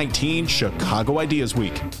 2019 Chicago Ideas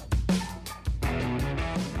Week.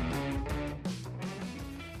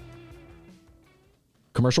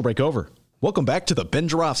 Commercial break over. Welcome back to the Ben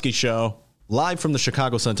Joravsky Show, live from the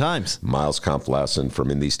Chicago Sun-Times. Miles Kampf Lassin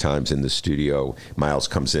from In These Times in the studio. Miles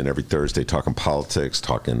comes in every Thursday talking politics,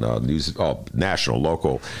 talking news, national,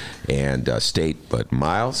 local, and state. But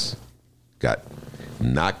Miles,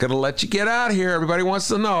 not going to let you get out of here. Everybody wants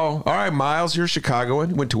to know. All right, Miles, you're a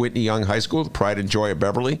Chicagoan. Went to Whitney Young High School, the pride and joy of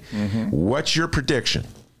Beverly. Mm-hmm. What's your prediction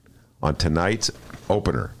on tonight's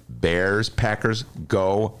opener? Bears, Packers,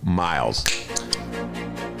 go Miles.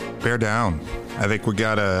 Bear down. I think we're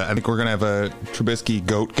gonna have a Trubisky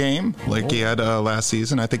GOAT game like he had last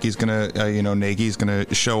season. I think he's gonna, Nagy's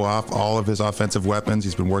gonna show off all of his offensive weapons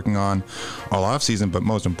he's been working on all offseason. But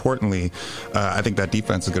most importantly, I think that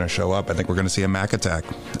defense is gonna show up. I think we're gonna see a Mac attack.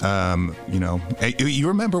 You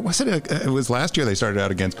remember? It was last year they started out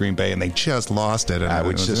against Green Bay and they just lost it.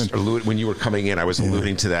 And when you were coming in, I was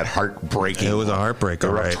alluding to that heartbreaking. It was a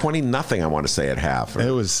heartbreaker. Right? 20-0. I want to say at half.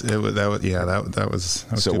 That was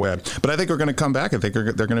so too bad. But I think we're gonna come back. I think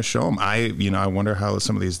they're going to show them. I wonder how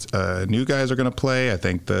some of these new guys are going to play. I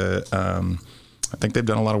think they've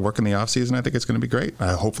done a lot of work in the offseason. I think it's going to be great.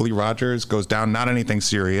 Hopefully Rodgers goes down, not anything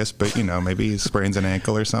serious, but maybe he sprains an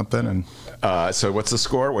ankle or something. And so what's the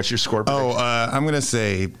score? What's your score prediction? I'm going to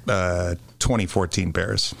say 2014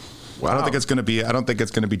 Bears. Wow. I don't think it's going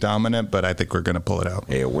to be dominant, but I think we're going to pull it out.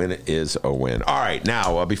 Hey, a win is a win. All right,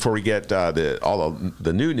 now before we get all of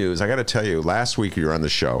the new news, I got to tell you, last week you were on the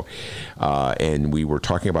show, and we were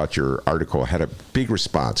talking about your article. I had a big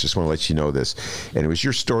response. Just want to let you know this, and it was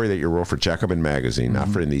your story that you wrote for Jacobin Magazine, mm-hmm. not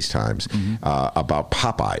for In These Times, mm-hmm. About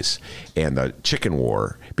Popeyes and the chicken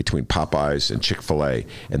war between Popeyes and Chick-fil-A.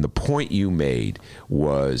 And the point you made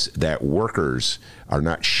was that workers are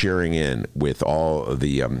not sharing in with all of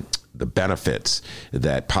the benefits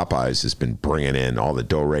that Popeyes has been bringing in, all the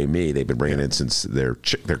do-re-mi they've been bringing in since their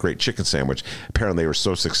great chicken sandwich. Apparently they were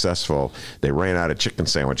so successful, they ran out of chicken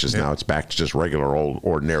sandwiches. Now it's back to just regular old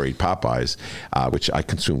ordinary Popeyes, which I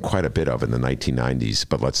consumed quite a bit of in the 1990s,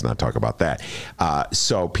 but let's not talk about that.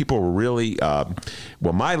 So people were really,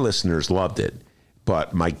 my listeners loved it.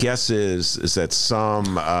 But my guess is that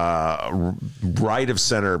some right of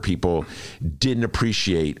center people didn't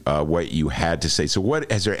appreciate what you had to say. So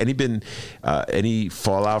has there been any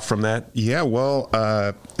fallout from that? Yeah, well,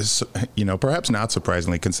 perhaps not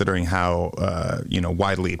surprisingly, considering how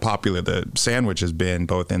widely popular the sandwich has been,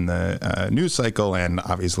 both in the news cycle and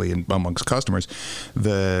obviously amongst customers,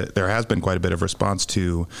 there has been quite a bit of response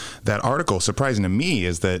to that article. Surprising to me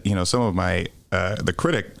is that some of my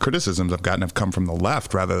the criticisms I've gotten have come from the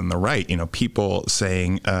left rather than the right. People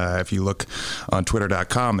saying, if you look on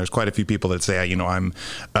twitter.com, there's quite a few people that say, I'm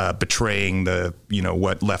betraying the,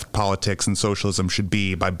 what left politics and socialism should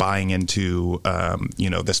be by buying into,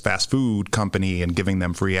 this fast food company and giving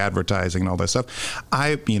them free advertising and all this stuff.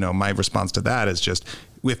 My response to that is just,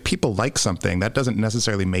 if people like something, that doesn't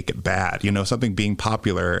necessarily make it bad. Something being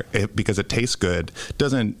popular because it tastes good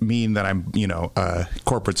doesn't mean that I'm, a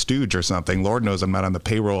corporate stooge or something. Lord knows I'm not on the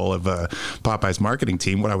payroll of Popeye's marketing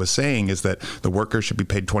team. What I was saying is that the workers should be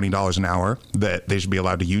paid $20 an hour, that they should be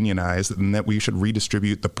allowed to unionize, and that we should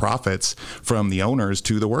redistribute the profits from the owners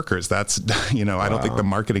to the workers. That's, I don't think the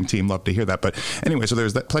marketing team loved to hear that. But anyway, so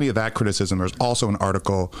there's plenty of that criticism. There's also an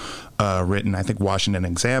article written, I think, Washington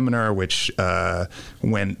Examiner, which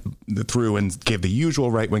went through and gave the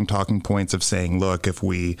usual right-wing talking points of saying, look,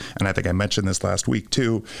 and I think I mentioned this last week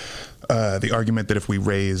too, the argument that if we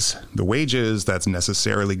raise the wages, that's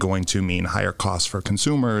necessarily going to mean higher costs for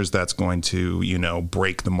consumers. That's going to,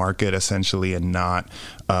 break the market essentially and not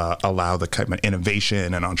allow the kind of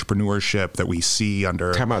innovation and entrepreneurship that we see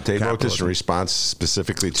under Come out, they wrote this in response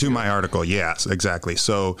specifically to my article. Yes, exactly.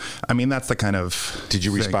 So, that's the kind of Did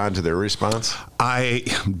you respond to their response?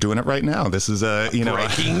 I'm doing it right now. This is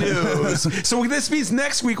breaking news. So this means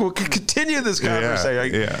next week we'll continue this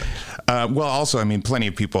conversation. Yeah. Well, also, I mean, plenty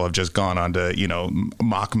of people have just gone on to,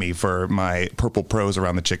 mock me for my purple prose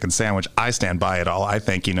around the chicken sandwich. I stand by it all. I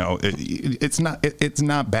think, it's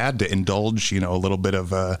not bad to indulge, a little bit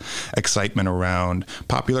of excitement around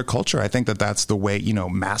popular culture. I think that's the way,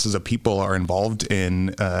 masses of people are involved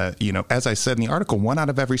in, as I said in the article, 1 out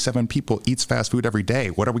of every 7 people eats fast food every day.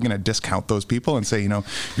 What are we going to discount those people and say,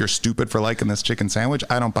 you're stupid for liking this chicken sandwich?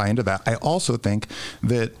 I don't buy into that. I also think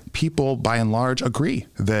that people, by and large, agree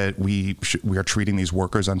that we are treating these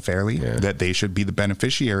workers unfairly, that they should be the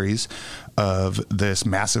beneficiaries of this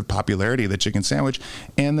massive popularity of the chicken sandwich,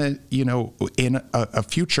 and that, in a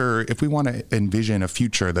future, if we want to envision a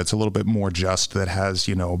future that's a little bit more just, that has,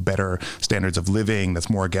 better standards of living, that's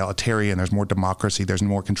more egalitarian, there's more democracy, there's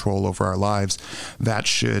more control over our lives, that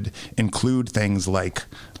should include things like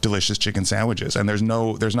delicious chicken sandwiches. And there's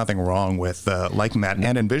nothing wrong with liking that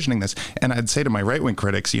and envisioning this. And I'd say to my right-wing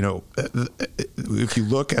critics, if you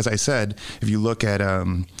look, as I said, if you look at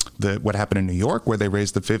what happened in New York, where they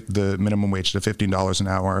raised the minimum wage to $15 an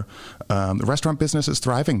hour, the restaurant business is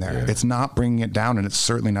thriving there. Yeah. It's not bringing it down, and it's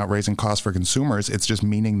certainly not raising costs for consumers. It's just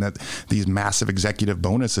meaning that these massive executive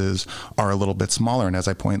bonuses are a little bit smaller. And as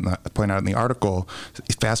I point out in the article,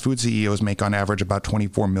 fast food CEOs make on average about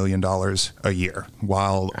 $24 million a year,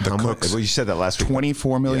 while the cooks, well, you said that last week.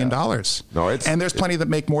 $24 million. No, and there's plenty that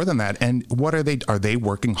make more than that. And what are they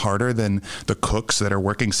working harder than the cooks that are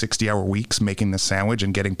working 60-hour weeks making the sandwich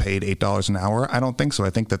and getting paid $8 an hour? I don't think so. I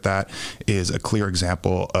think that is a clear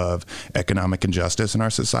example of economic injustice in our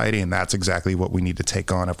society, and that's exactly what we need to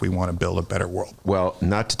take on if we want to build a better world. Well,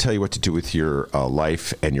 not to tell you what to do with your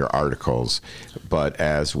life and your articles, but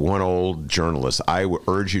as one old journalist, I would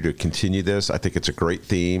urge you to continue this. I think it's a great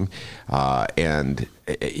theme, and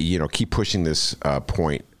keep pushing this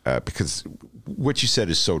point because what you said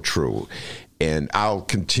is so true. And I'll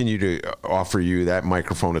continue to offer you that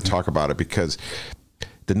microphone to talk about it, because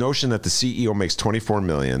the notion that the CEO makes $24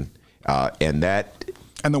 million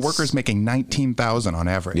and the workers making $19,000 on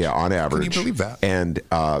average. Yeah, on average. Can you believe that? And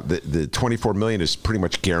the $24 million is pretty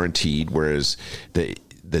much guaranteed, whereas the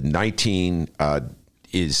 19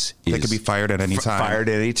 is they could be fired at any time. Fired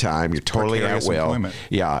at any time. You're totally at will.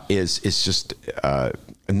 Yeah, is just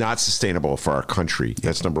not sustainable for our country.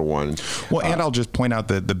 That's number one. Well, and I'll just point out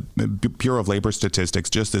that the Bureau of Labor Statistics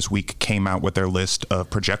just this week came out with their list of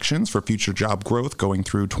projections for future job growth going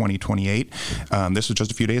through 2028. This was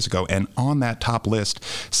just a few days ago. And on that top list,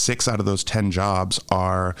 6 out of those 10 jobs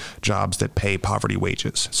are jobs that pay poverty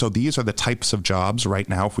wages. So these are the types of jobs right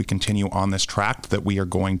now, if we continue on this track, that are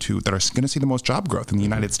going to see the most job growth in the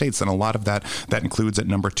United States. And a lot of that includes at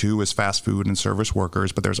number 2 is fast food and service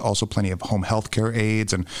workers, but there's also plenty of home health care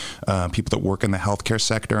aides and people that work in the healthcare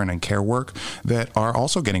sector and in care work that are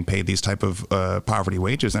also getting paid these type of poverty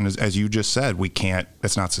wages. And as you just said,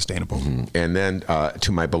 it's not sustainable. Mm-hmm. And then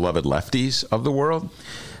to my beloved lefties of the world,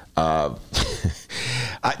 I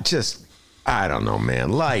don't know,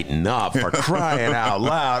 man. Lighten up, for crying out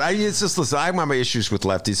loud. Listen, I have my issues with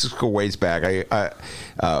lefties. This go ways back.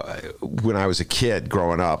 When I was a kid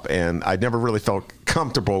growing up, and I never really felt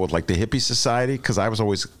comfortable with like the hippie society, because I was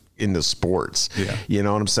always into sports. Yeah. You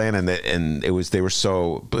know what I'm saying? And they were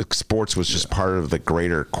so, sports was just part of the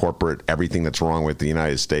greater corporate everything that's wrong with the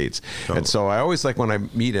United States. Totally. And so I always like when I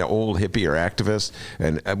meet an old hippie or activist,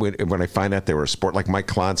 and when I find out they were a sport, like Mike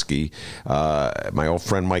Klonsky, my old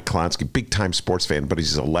friend Mike Klonsky, big time sports fan, but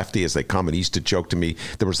he's a lefty as they come, and he used to joke to me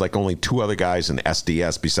there was like only 2 other guys in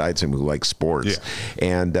SDS besides him who like sports. Yeah.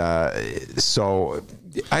 And so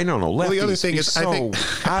I don't know. Well, the other thing is, I think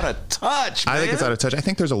out of touch. Man. I think it's out of touch. I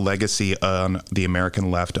think there's a legacy on the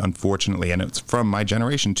American left, unfortunately, and it's from my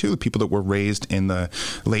generation too. People that were raised in the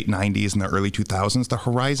late '90s and the early 2000s. The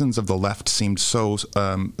horizons of the left seemed so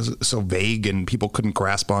vague, and people couldn't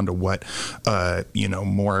grasp onto what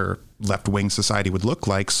more left-wing society would look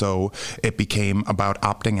like. So it became about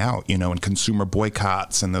opting out, and consumer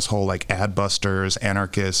boycotts and this whole like ad busters,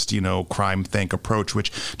 anarchist, crime think approach,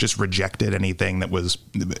 which just rejected anything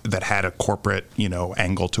that had a corporate,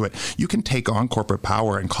 angle to it. You can take on corporate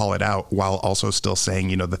power and call it out while also still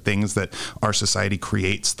saying, the things that our society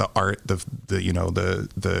creates, the art,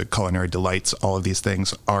 the culinary delights, all of these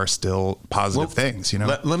things are still positive things,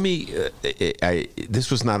 Let me, this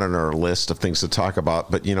was not on our list of things to talk about,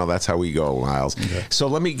 but that's how we go, Miles. Okay. So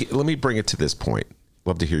let me bring it to this point.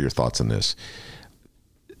 Love to hear your thoughts on this.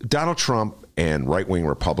 Donald Trump and right-wing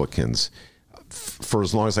Republicans, for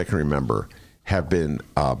as long as I can remember, have been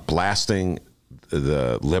blasting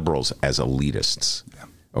the liberals as elitists. Yeah.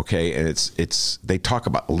 Okay, and it's they talk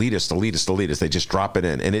about elitist. They just drop it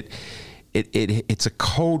in, and it's a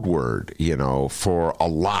code word, for a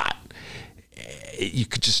lot. you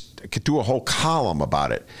could do a whole column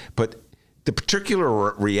about it. But the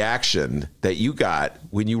particular reaction that you got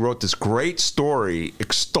when you wrote this great story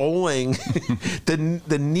extolling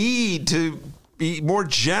the need to be more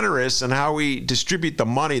generous in how we distribute the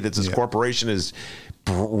money that this corporation is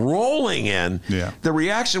rolling in, the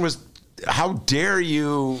reaction was, how dare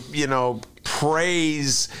you,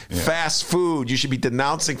 praise fast food? You should be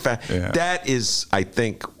denouncing That is, I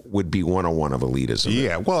think, would be 101 of elitism.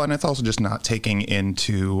 Yeah, well, and it's also just not taking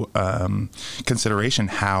into consideration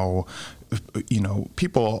how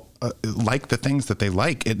people like the things that they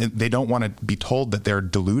like. They don't want to be told that they're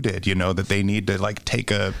deluded, that they need to like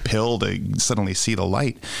take a pill to suddenly see the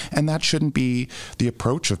light. And that shouldn't be the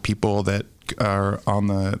approach of people that are on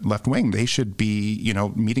the left wing. They should be,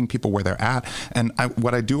 meeting people where they're at. And I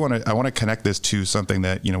want to connect this to something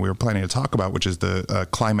that, we were planning to talk about, which is the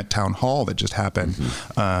climate town hall that just happened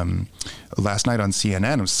last night on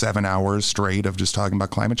CNN. It was 7 hours straight of just talking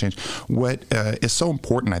about climate change. What is so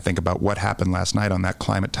important, I think, about what happened last night on that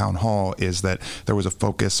climate town hall is that there was a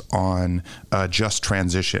focus on just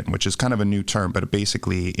transition, which is kind of a new term, but it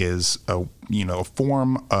basically is a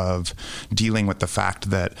form of dealing with the fact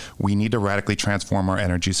that we need to radically transform our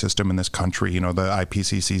energy system in this country. The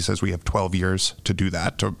IPCC says we have 12 years to do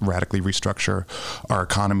that, to radically restructure our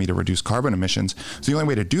economy to reduce carbon emissions. So the only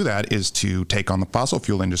way to do that is to take on the fossil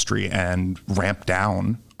fuel industry and ramp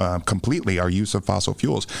down completely our use of fossil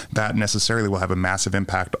fuels. That necessarily will have a massive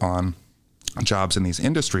impact on jobs in these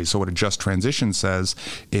industries. So what a just transition says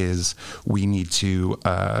is we need to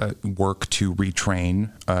work to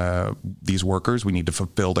retrain these workers. We need to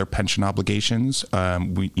fulfill their pension obligations.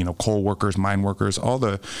 Coal workers, mine workers, all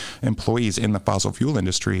the employees in the fossil fuel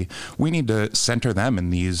industry, we need to center them in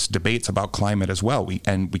these debates about climate as well. We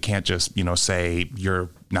can't just, say you're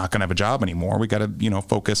not going to have a job anymore. We got to,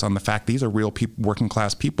 focus on the fact these are real working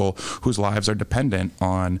class people whose lives are dependent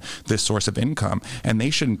on this source of income. And they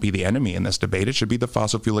shouldn't be the enemy in this debate. It should be the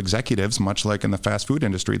fossil fuel executives, much like in the fast food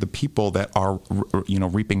industry, the people that are,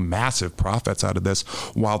 reaping massive profits out of this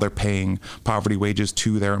while they're paying poverty wages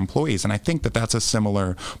to their employees. And I think that that's a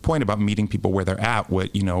similar point about meeting people where they're at.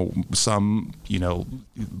 What, some,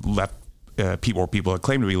 left people that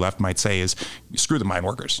claim to be left might say is, screw the mine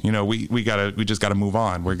workers. We just gotta move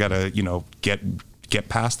on. We gotta, get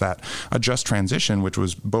past that. A just transition, which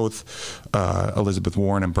was both Elizabeth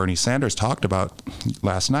Warren and Bernie Sanders talked about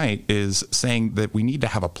last night, is saying that we need to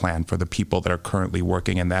have a plan for the people that are currently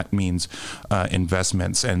working, and that means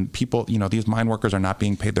investments. And people, these mine workers are not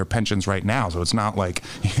being paid their pensions right now, so it's not like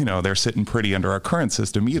they're sitting pretty under our current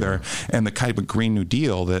system either. And the kind of Green New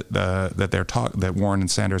Deal that Warren and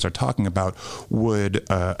Sanders are talking about would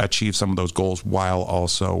achieve some of those goals while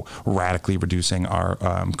also radically reducing our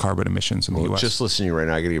carbon emissions in the U.S. Just listen to you right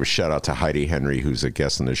now. I got to give a shout out to Heidi Henry, who's a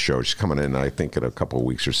guest on this show. She's coming in, I think, in a couple of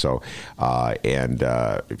weeks or so. And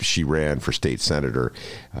she ran for state senator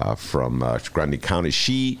from Grundy County.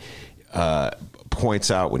 She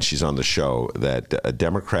points out when she's on the show that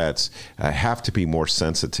Democrats have to be more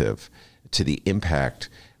sensitive to the impact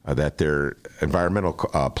that their environmental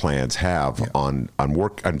plans have on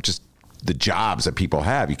work, on just the jobs that people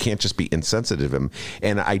have. You can't just be insensitive.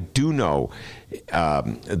 And I do know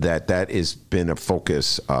that has been a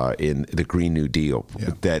focus in the Green New Deal.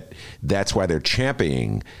 That's why they're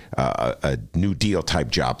championing a New Deal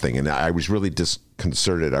type job thing. And I was really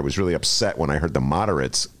disconcerted. I was really upset when I heard the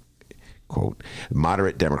moderates, quote,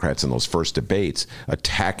 moderate Democrats in those first debates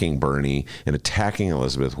attacking Bernie and attacking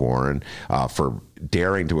Elizabeth Warren for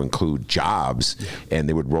daring to include jobs, and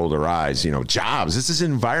they would roll their eyes. Jobs, this is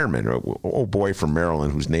environment. Old boy from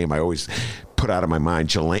Maryland, whose name I always put out of my mind,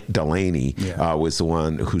 Delaney, was the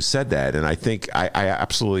one who said that. And I think I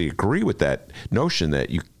absolutely agree with that notion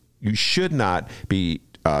that you should not be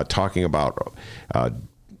talking about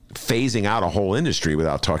phasing out a whole industry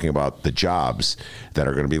without talking about the jobs that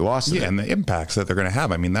are going to be lost. And the impacts that they're going to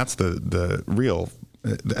have. I mean, that's the real.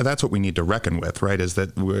 That's what we need to reckon with, right? Is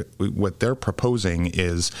that what they're proposing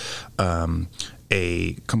is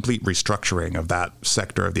a complete restructuring of that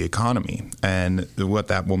sector of the economy. And what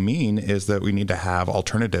that will mean is that we need to have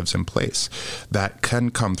alternatives in place that can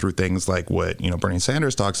come through things like what, Bernie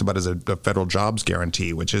Sanders talks about as a federal jobs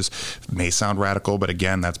guarantee, which may sound radical, but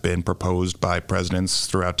again, that's been proposed by presidents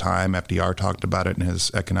throughout time. FDR talked about it in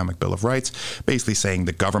his Economic Bill of Rights, basically saying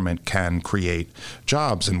the government can create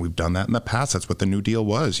jobs. And we've done that in the past. That's what the New Deal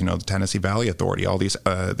was, the Tennessee Valley Authority, all these,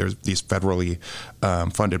 there's these federally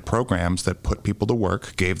funded programs that put people people to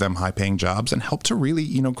work, gave them high-paying jobs, and helped to really,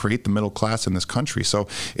 create the middle class in this country. So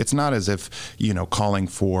it's not as if, calling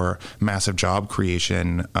for massive job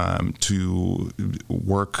creation to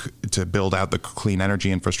work to build out the clean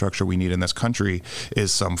energy infrastructure we need in this country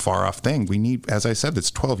is some far-off thing. We need, as I said, it's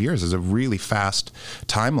 12 years is a really fast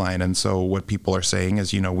timeline. And so what people are saying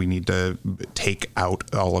is, we need to take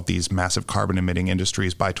out all of these massive carbon-emitting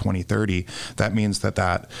industries by 2030. That means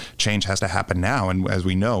that change has to happen now. And as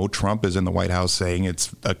we know, Trump is in the White House saying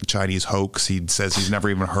it's a Chinese hoax. He says he's never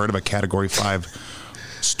even heard of a Category 5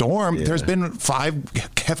 storm. Yeah. There's been 5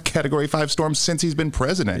 Category 5 storms since he's been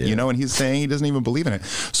president, and he's saying he doesn't even believe in it.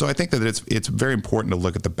 So I think that it's very important to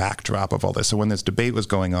look at the backdrop of all this. So when this debate was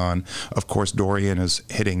going on, of course, Dorian is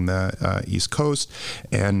hitting the East Coast.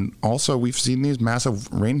 And also we've seen these massive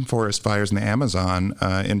rainforest fires in the Amazon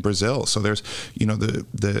in Brazil. So there's,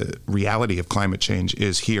 the reality of climate change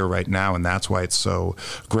is here right now. And that's why it's so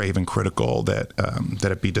grave and critical that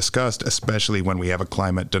it be discussed, especially when we have a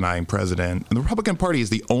climate denying president. And the Republican Party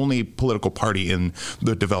is the only political party in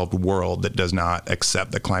the developed world that does not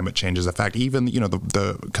accept that climate change is a fact. Even,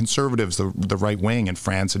 the conservatives, the right wing in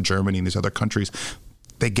France and Germany and these other countries,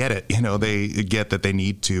 they get it. They get that they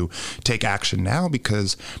need to take action now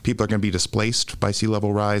because people are going to be displaced by sea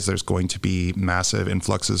level rise. There's going to be massive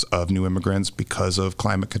influxes of new immigrants because of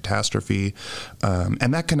climate catastrophe.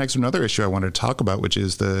 And that connects to another issue I wanted to talk about, which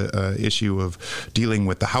is the issue of dealing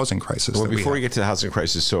with the housing crisis. Well, before we get to the housing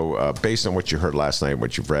crisis, so based on what you heard last night and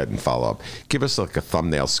what you've read and follow up, give us like a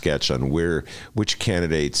thumbnail sketch on which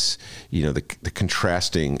candidates, the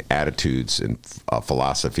contrasting attitudes and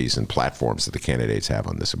philosophies and platforms that the candidates have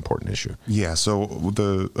on this important issue. Yeah, so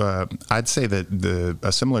I'd say that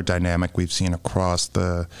a similar dynamic we've seen across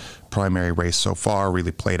the primary race so far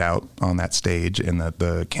really played out on that stage, in that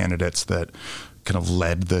the candidates that kind of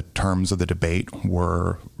led the terms of the debate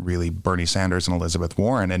were really Bernie Sanders and Elizabeth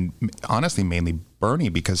Warren, and honestly mainly Bernie,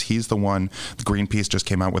 because he's the one. Greenpeace just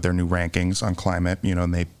came out with their new rankings on climate,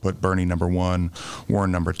 and they put Bernie number 1,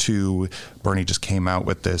 Warren number 2. Bernie just came out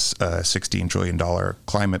with this $16 trillion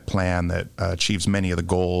climate plan that achieves many of the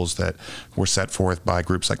goals that were set forth by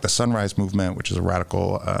groups like the Sunrise Movement, which is a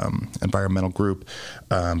radical environmental group.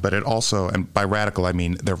 But it also, and by radical, I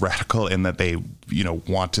mean they're radical in that they,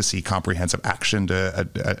 want to see comprehensive action to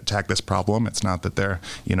attack this problem. It's not that they're,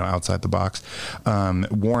 outside the box.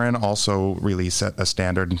 Warren also really set a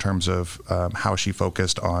standard in terms of how she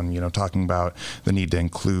focused on, talking about the need to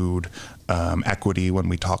include equity when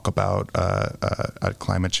we talk about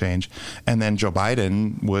climate change. And then Joe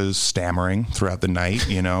Biden was stammering throughout the night,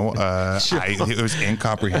 it was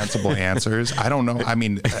incomprehensible answers. I don't know. I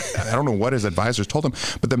mean, I don't know what his advisors told him,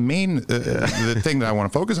 but the main, the thing that I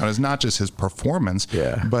want to focus on is not just his performance,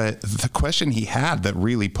 but the question he had that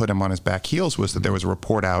really put him on his back heels was that there was a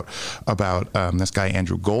report out about this guy,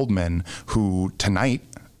 Andrew Goldman, who tonight,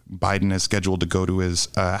 Biden is scheduled to go to his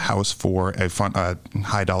house for a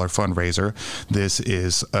high-dollar fundraiser. This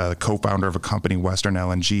is a co-founder of a company, Western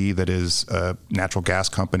LNG, that is a natural gas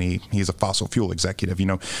company. He's a fossil fuel executive.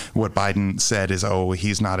 What Biden said is,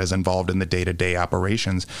 he's not as involved in the day-to-day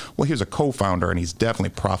operations. Well, he's a co-founder, and he's definitely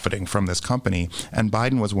profiting from this company. And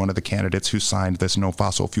Biden was one of the candidates who signed this no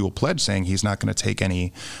fossil fuel pledge, saying he's not going to take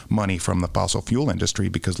any money from the fossil fuel industry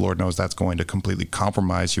because Lord knows that's going to completely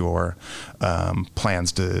compromise your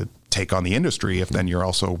plans to take on the industry if then you're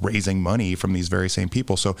also raising money from these very same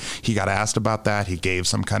people. So he got asked about that. He gave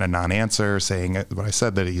some kind of non-answer saying what I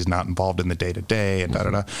said, that he's not involved in the day-to-day and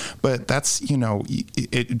da-da-da. But that's,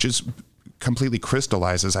 it just completely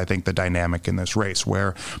crystallizes, I think, the dynamic in this race,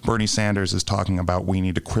 where Bernie Sanders is talking about we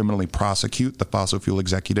need to criminally prosecute the fossil fuel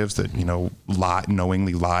executives that,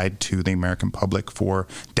 knowingly lied to the American public for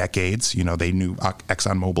decades. They knew,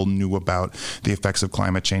 ExxonMobil knew about the effects of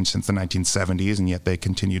climate change since the 1970s, and yet they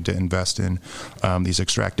continued to invest in these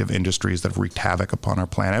extractive industries that have wreaked havoc upon our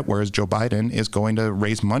planet, whereas Joe Biden is going to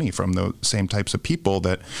raise money from the same types of people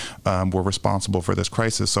that were responsible for this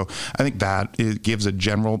crisis. So I think that it gives a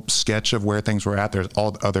general sketch of where things were at. There's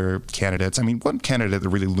all other candidates. I mean, one candidate that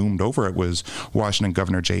really loomed over it was Washington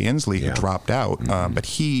Governor Jay Inslee, who dropped out. But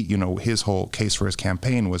he, his whole case for his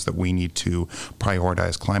campaign was that we need to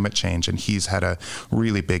prioritize climate change, and he's had a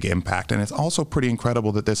really big impact. And it's also pretty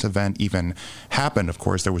incredible that this event even happened. Of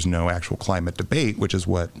course, there was no actual climate debate, which is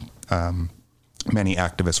what many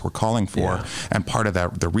activists were calling for. And part of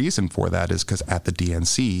that, the reason for that is because at the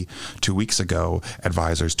DNC 2 weeks ago,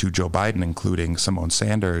 advisors to Joe Biden, including Simone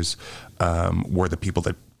Sanders, were the people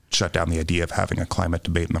that shut down the idea of having a climate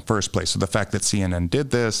debate in the first place. So the fact that CNN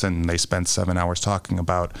did this and they spent 7 hours talking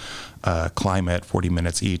about climate, 40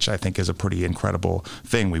 minutes each, I think is a pretty incredible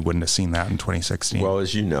thing. We wouldn't have seen that in 2016. Well,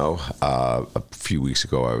 as you know, a few weeks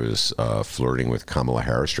ago, I was flirting with Kamala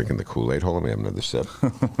Harris, drinking the Kool-Aid. Hold on, let me have another sip.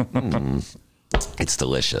 It's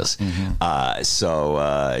delicious. So,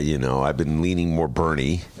 I've been leaning more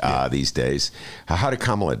Bernie these days. How did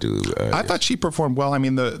Kamala do? I thought she performed well. I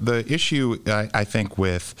mean, the issue, I think,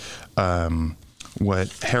 with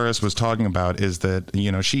what Harris was talking about is that,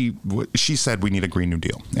 she said we need a Green New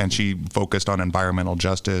Deal, and she focused on environmental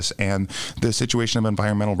justice and the situation of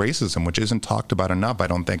environmental racism, which isn't talked about enough, I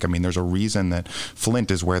don't think. I mean, there's a reason that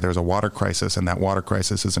Flint is where there's a water crisis, and that water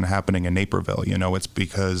crisis isn't happening in Naperville. It's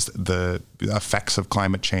because the effects of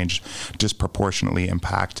climate change disproportionately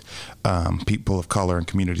impact people of color and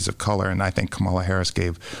communities of color. And I think Kamala Harris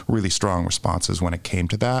gave really strong responses when it came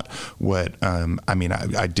to that. What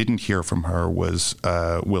I didn't hear from her was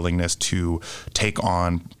willingness to take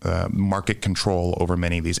on market control over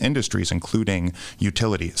many of these industries, including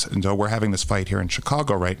utilities. And so we're having this fight here in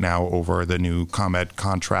Chicago right now over the new ComEd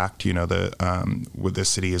contract, what the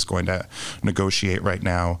city is going to negotiate right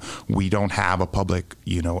now. We don't have a public,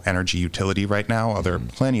 energy utility right now.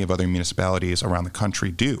 Plenty of other municipalities around the country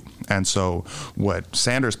do. And so what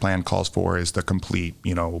Sanders' plan calls for is the complete,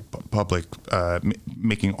 public,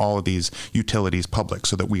 making all of these utilities public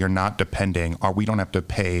so that we are not depending, or we don't have to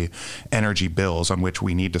pay energy bills on which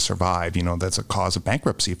we need to survive. That's a cause of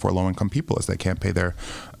bankruptcy for low-income people, as they can't pay their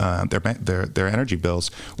energy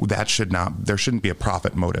bills. There shouldn't be a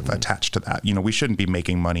profit motive attached to that. We shouldn't be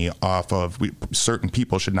making money off of, certain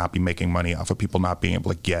people should not be making money off of people not being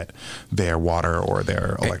able to get their water or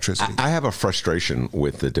their electricity. I have a frustration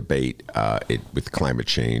with the debate with climate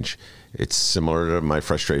change. It's similar to my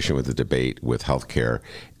frustration with the debate with healthcare,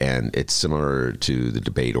 and it's similar to the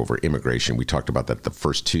debate over immigration. We talked about that the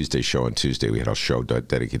first Tuesday show on Tuesday. We had a show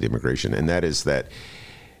dedicated to immigration, and that is that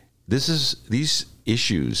these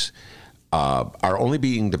issues are only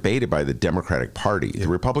being debated by the Democratic Party. The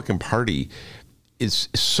Republican Party is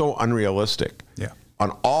so unrealistic.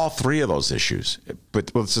 On all three of those issues, but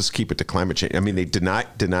let's just keep it to climate change. I mean, they deny,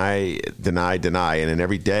 and then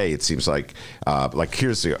every day it seems like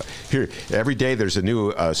every day there's a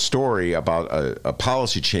new story about a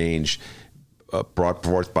policy change brought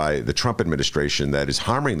forth by the Trump administration that is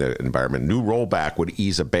harming the environment. New rollback would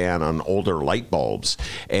ease a ban on older light bulbs.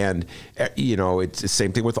 And, it's the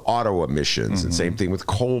same thing with auto emissions and same thing with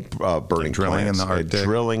coal burning drilling plants. In the Arctic.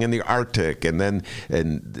 Drilling in the Arctic.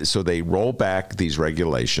 And so they roll back these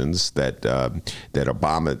regulations that the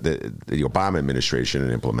Obama administration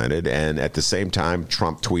had implemented. And at the same time,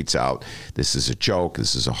 Trump tweets out, this is a joke,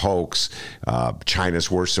 this is a hoax, China's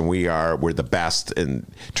worse than we are, we're the best in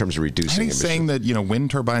terms of reducing emissions. Saying that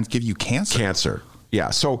wind turbines give you cancer.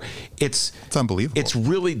 Yeah, so it's unbelievable. It's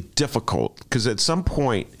really difficult because at some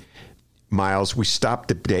point, Miles, we stop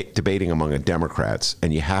debating among the Democrats,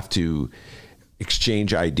 and you have to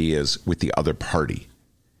exchange ideas with the other party.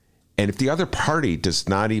 And if the other party is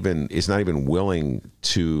not even willing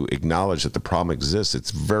to acknowledge that the problem exists,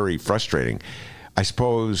 it's very frustrating. I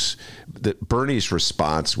suppose that Bernie's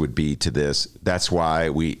response would be to this, that's why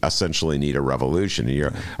we essentially need a revolution.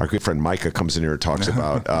 Our good friend Micah comes in here and talks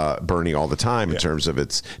about Bernie all the time in terms of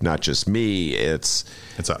it's not just me, it's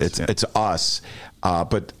us. It's us.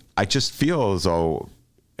 But I just feel as though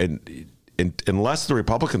unless the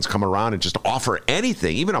Republicans come around and just offer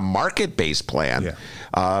anything, even a market-based plan,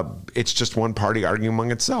 it's just one party arguing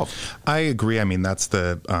among itself. I agree. I mean, that's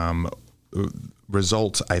the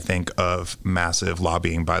result, I think, of massive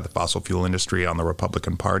lobbying by the fossil fuel industry on the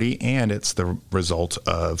Republican Party, and it's the result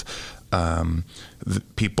of the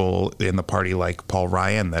people in the party like Paul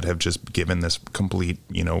Ryan that have just given this complete,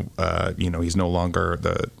 he's no longer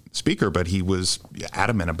the speaker, but he was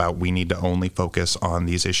adamant about we need to only focus on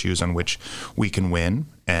these issues on which we can win,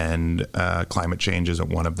 and climate change isn't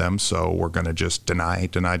one of them. So we're going to just deny,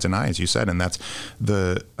 as you said, and that's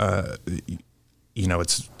the.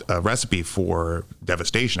 It's a recipe for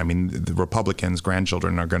devastation. I mean, the Republicans'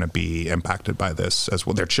 grandchildren are going to be impacted by this as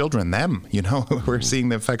well. Their children, them, we're seeing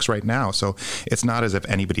the effects right now. So it's not as if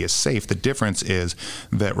anybody is safe. The difference is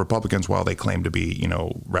that Republicans, while they claim to be,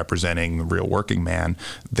 representing the real working man,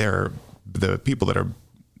 they're the people that are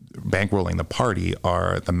bankrolling the party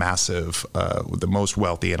are the massive, the most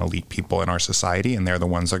wealthy and elite people in our society, and they're the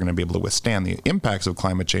ones that are going to be able to withstand the impacts of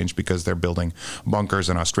climate change because they're building bunkers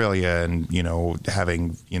in Australia and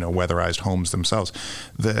having weatherized homes themselves.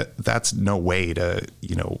 That's no way to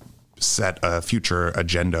set a future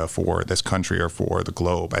agenda for this country or for the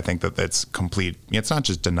globe. I think that that's complete. It's not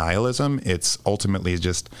just denialism. It's ultimately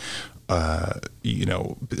just,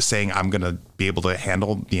 saying I'm going to be able to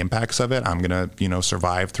handle the impacts of it. I'm going to,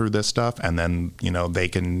 survive through this stuff. And then, they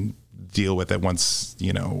can deal with it once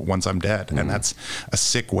I'm dead. Mm-hmm. And that's a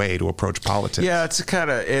sick way to approach politics. Yeah, it's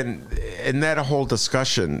kind of, and that whole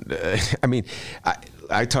discussion,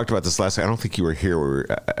 I talked about this last night. I don't think you were here.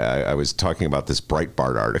 I was talking about this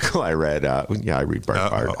Breitbart article I read. I read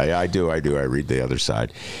Breitbart. I do. I read the other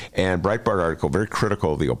side. And Breitbart article, very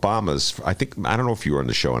critical of the Obamas. I don't know if you were on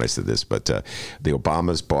the show when I said this, but the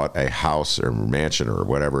Obamas bought a house or mansion or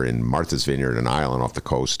whatever in Martha's Vineyard, an island off the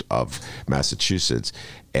coast of Massachusetts.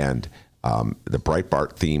 And the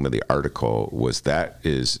Breitbart theme of the article was I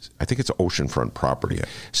think it's oceanfront property. Yeah.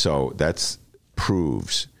 So that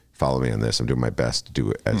proves, follow me on this, I'm doing my best to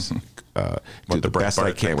do it as do the best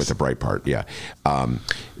I can with the Breitbart. Yeah.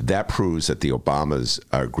 That proves that the Obamas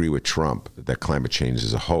agree with Trump that climate change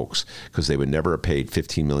is a hoax, because they would never have paid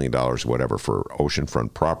 $15 million or whatever for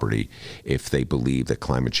oceanfront property if they believe that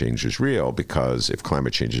climate change is real, because if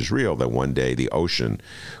climate change is real, then one day the ocean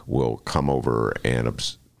will come over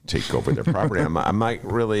and take over their property. I might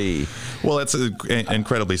really... Well, it's an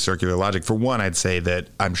incredibly circular logic. For one, I'd say that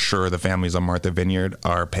I'm sure the families on Martha Vineyard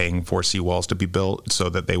are paying for seawalls to be built so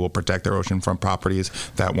that they will protect their oceanfront properties.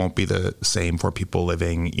 That won't be the same for people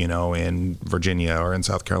living, in Virginia or in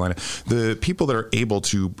South Carolina. The people that are able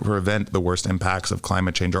to prevent the worst impacts of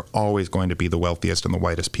climate change are always going to be the wealthiest and the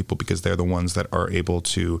whitest people, because they're the ones that are able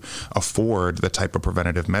to afford the type of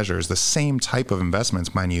preventative measures, the same type of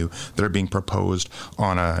investments, mind you, that are being proposed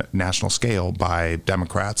on a national scale by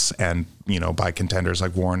Democrats and by contenders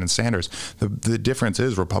like Warren and Sanders. The difference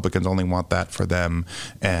is Republicans only want that for them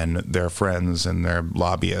and their friends and their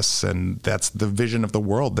lobbyists, and that's the vision of the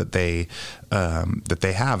world that they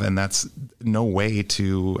have, and that's no way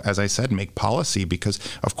to, as I said, make policy, because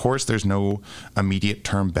of course there's no immediate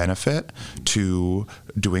term benefit to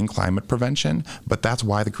doing climate prevention, but that's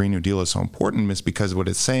why the Green New Deal is so important, is because what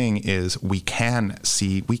it's saying is we can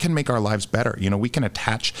make our lives better. We can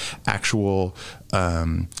attach actual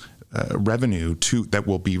revenue that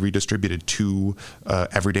will be redistributed to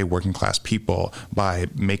everyday working class people by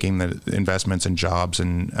making the investments in jobs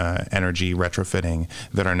and energy retrofitting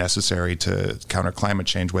that are necessary to counter climate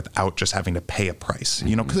change without just having to pay a price.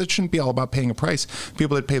 Because it shouldn't be all about paying a price.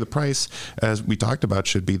 People that pay the price, as we talked about,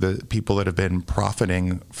 should be the people that have been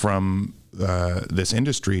profiting from this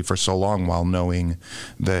industry for so long, while knowing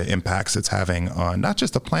the impacts it's having on not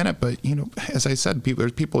just the planet, but as I said,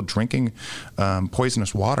 there's people drinking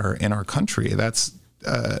poisonous water in our country. That's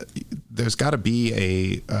there's got to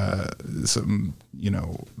be some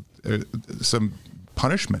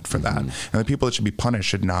punishment for that. And the people that should be punished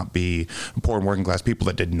should not be poor and working class people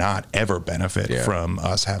that did not ever benefit from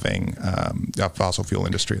us having a fossil fuel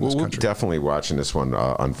industry in this country. We're definitely watching this one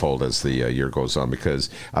unfold as the year goes on, because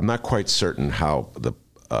I'm not quite certain how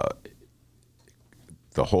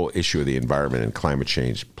the whole issue of the environment and climate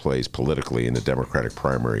change plays politically in the Democratic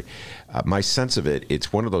primary. My sense of it,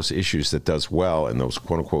 it's one of those issues that does well in those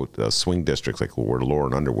quote-unquote swing districts, like where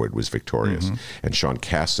Lauren Underwood was victorious and Sean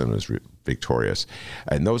Casten was victorious.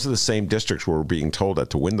 And those are the same districts where we're being told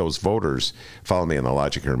that to win those voters, follow me on the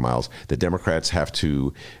logic here, Miles, the Democrats have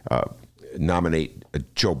to nominate a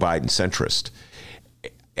Joe Biden centrist.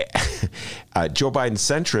 Joe Biden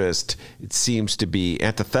centrist, it seems to be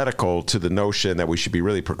antithetical to the notion that we should be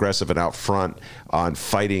really progressive and out front on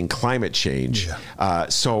fighting climate change.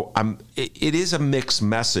 So it is a mixed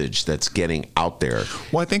message that's getting out there.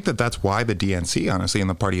 Well, I think that's why the DNC, honestly, and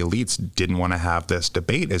the party elites didn't want to have this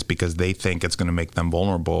debate, is because they think it's going to make them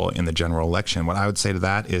vulnerable in the general election. What I would say to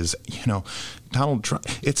that is, Donald Trump,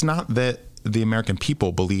 it's not that the American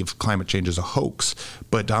people believe climate change is a hoax,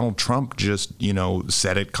 but Donald Trump just,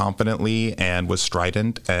 said it confidently and was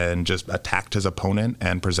strident and just attacked his opponent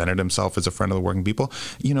and presented himself as a friend of the working people.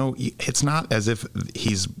 It's not as if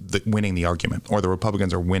he's winning the argument or the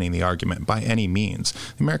Republicans are winning the argument by any means.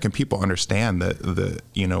 The American people understand that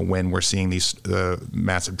when we're seeing these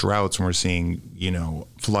massive droughts, when we're seeing,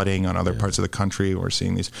 flooding on other parts of the country, we're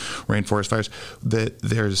seeing these rainforest fires, that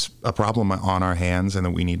there's a problem on our hands and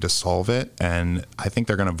that we need to solve it. it. And I think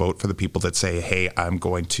they're going to vote for the people that say, hey, I'm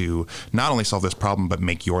going to not only solve this problem, but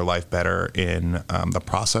make your life better in the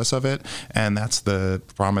process of it. And that's the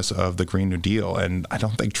promise of the Green New Deal. And I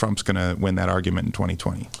don't think Trump's going to win that argument in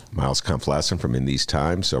 2020. Miles Kampf Lassin from In These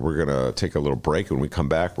Times. So we're going to take a little break. When we come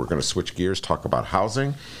back, we're going to switch gears, talk about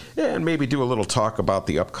housing, and maybe do a little talk about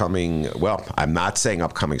the upcoming, well, I'm not saying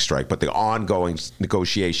upcoming strike, but the ongoing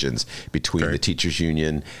negotiations between the teachers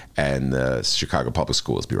union and the Chicago Public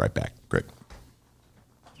Schools. Be right back. Great.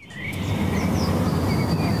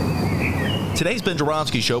 Today's Ben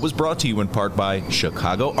Joravsky Show was brought to you in part by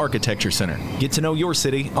Chicago Architecture Center. Get to know your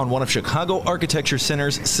city on one of Chicago Architecture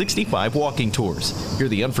Center's 65 walking tours. Hear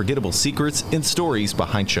the unforgettable secrets and stories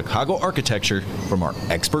behind Chicago architecture from our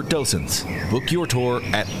expert docents. Book your tour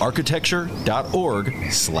at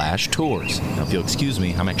architecture.org/tours. Now, if you'll excuse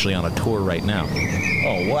me, I'm actually on a tour right now.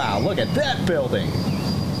 Oh, wow, look at that building.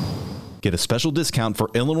 Get a special discount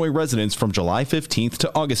for Illinois residents from July 15th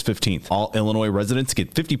to August 15th. All Illinois residents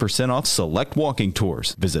get 50% off select walking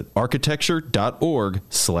tours. Visit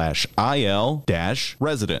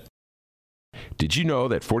architecture.org/IL-resident. Did you know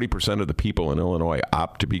that 40% of the people in Illinois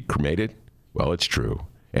opt to be cremated? Well, it's true.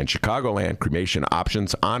 And Chicagoland Cremation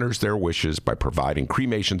Options honors their wishes by providing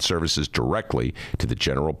cremation services directly to the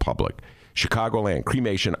general public. Chicagoland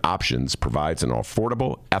Cremation Options provides an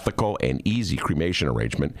affordable, ethical, and easy cremation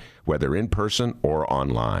arrangement, whether in person or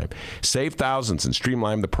online. Save thousands and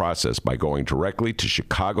streamline the process by going directly to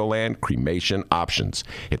Chicagoland Cremation Options.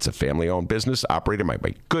 It's a family-owned business operated by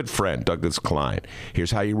my good friend, Douglas Klein.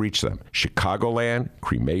 Here's how you reach them.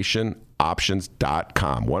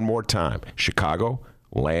 ChicagolandCremationOptions.com. One more time,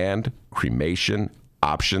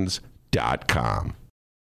 ChicagolandCremationOptions.com.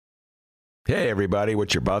 Hey everybody,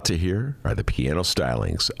 what you're about to hear are the piano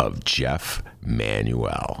stylings of Jeff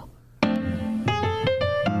Manuel.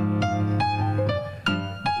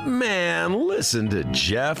 Man, listen to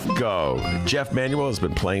Jeff go. Jeff Manuel has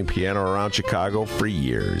been playing piano around Chicago for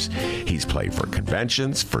years. He's played for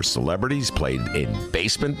conventions, for celebrities, played in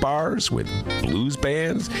basement bars with blues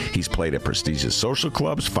bands. He's played at prestigious social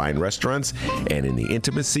clubs, fine restaurants, and in the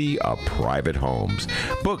intimacy of private homes.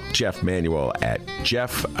 Book Jeff Manuel at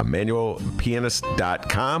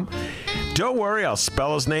jeffemanuelpianist.com. Don't worry, I'll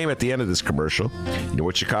spell his name at the end of this commercial. You know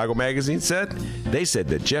what Chicago Magazine said? They said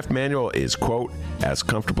that Jeff Manuel is, quote, as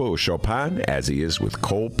comfortable with Chopin as he is with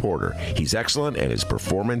Cole Porter. He's excellent and his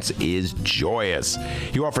performance is joyous.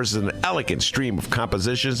 He offers an elegant stream of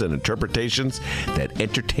compositions and interpretations that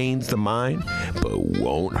entertains the mind but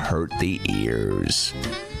won't hurt the ears.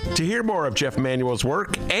 To hear more of Jeff Manuel's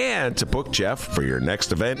work and to book Jeff for your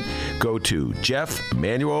next event, go to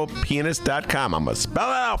jeffmanuelpianist.com. I'm going to spell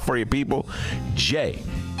it out for you, people. Jeff.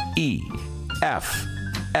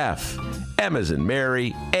 M as in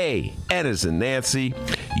Mary, A, N as in Nancy,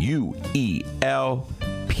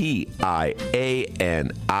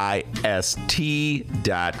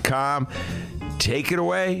 UELPIANIST.com. Take it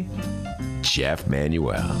away, Jeff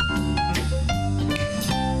Manuel.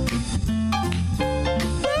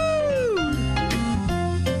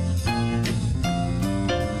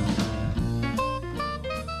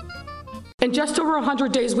 In just over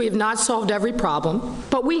 100 days, we have not solved every problem,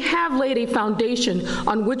 but we have laid a foundation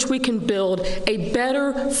on which we can build a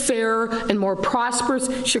better, fairer, and more prosperous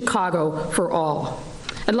Chicago for all.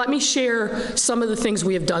 And let me share some of the things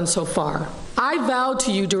we have done so far. I vowed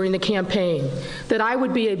to you during the campaign that I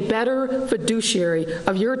would be a better fiduciary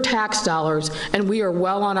of your tax dollars, and we are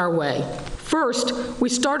well on our way. First, we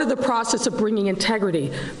started the process of bringing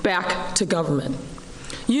integrity back to government.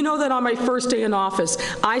 You know that on my first day in office,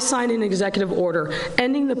 I signed an executive order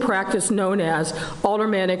ending the practice known as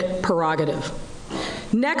aldermanic prerogative.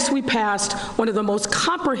 Next, we passed one of the most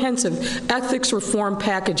comprehensive ethics reform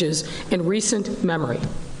packages in recent memory.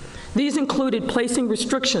 These included placing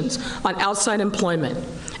restrictions on outside employment,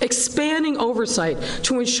 expanding oversight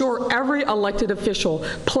to ensure every elected official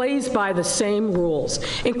plays by the same rules,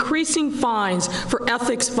 increasing fines for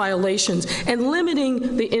ethics violations, and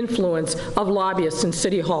limiting the influence of lobbyists in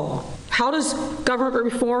City Hall. How does government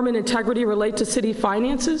reform and integrity relate to city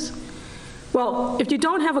finances? Well, if you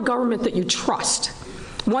don't have a government that you trust,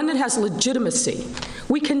 one that has legitimacy,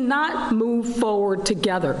 we cannot move forward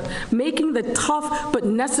together, making the tough but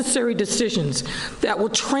necessary decisions that will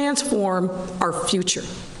transform our future.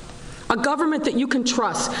 A government that you can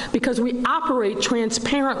trust because we operate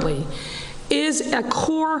transparently is a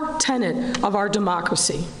core tenet of our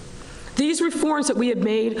democracy. These reforms that we have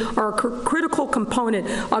made are a critical component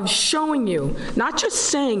of showing you, not just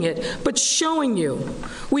saying it, but showing you,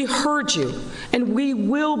 we heard you, and we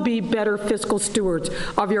will be better fiscal stewards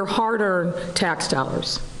of your hard-earned tax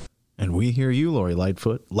dollars. And We hear you, Lori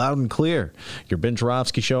Lightfoot, loud and clear. Your Ben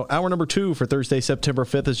Joravsky Show, hour number 2 for Thursday, September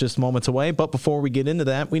 5th is just moments away. But before we get into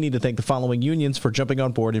that, we need to thank the following unions for jumping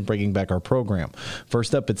on board and bringing back our program.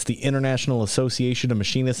 First up, it's the International Association of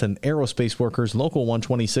Machinists and Aerospace Workers, Local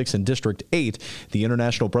 126 in District 8, the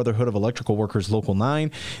International Brotherhood of Electrical Workers, Local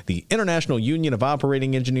 9, the International Union of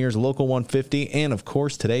Operating Engineers, Local 150, and of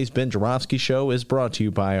course, today's Ben Joravsky Show is brought to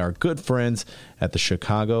you by our good friends at the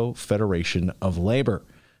Chicago Federation of Labor.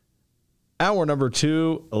 Hour number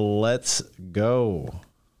 2, let's go.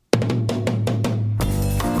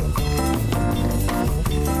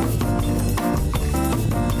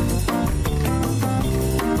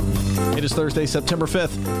 It is Thursday, September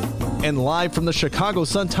 5th, and live from the Chicago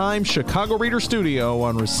Sun-Times Chicago Reader Studio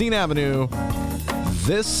on Racine Avenue,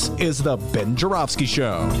 this is the Ben Joravsky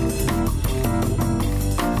Show.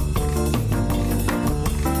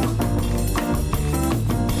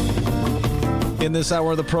 In this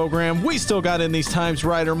hour of the program, we still got In These Times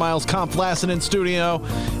writer Miles Kampf Lassin in studio,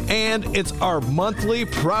 and it's our monthly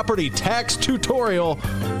property tax tutorial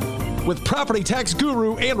with property tax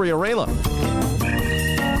guru Andrea Raila.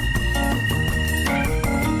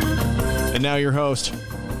 And now your host,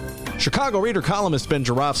 Chicago Reader columnist Ben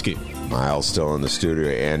Joravsky. Miles still in the studio.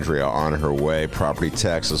 Andrea on her way. Property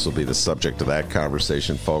taxes will be the subject of that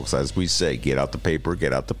conversation, folks. As we say, get out the paper,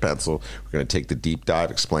 get out the pencil. We're going to take the deep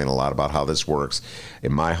dive, explain a lot about how this works.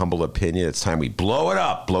 In my humble opinion, it's time we blow it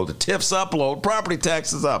up, blow the TIFs up, blow property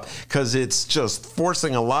taxes up, because it's just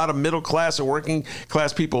forcing a lot of middle class and working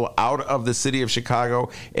class people out of the city of Chicago,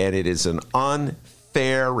 and it is an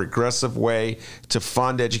unfair, regressive way to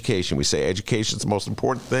fund education. We say education is the most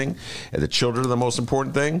important thing, and the children are the most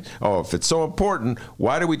important thing. Oh, if it's so important,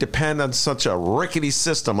 why do we depend on such a rickety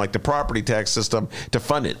system like the property tax system to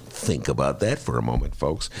fund it? Think about that for a moment,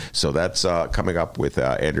 folks. So that's coming up with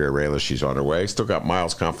Andrea Raila. She's on her way. Still got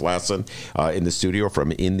Miles Kampf Lassin in the studio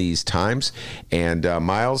from In These Times. And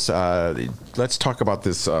Miles, let's talk about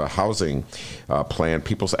this housing plan,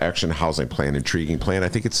 People's Action Housing Plan, intriguing plan. I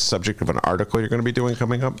think it's the subject of an article you're going to be doing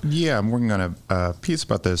coming up. Yeah, I'm working on a piece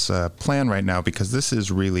about this plan right now because this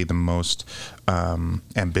is really the most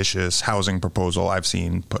ambitious housing proposal I've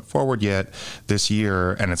seen put forward yet this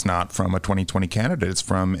year, and it's not from a 2020 candidate. It's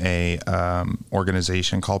from a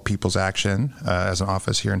organization called People's Action as an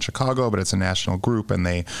office here in Chicago, but it's a national group, and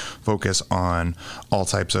they focus on all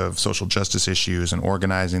types of social justice issues and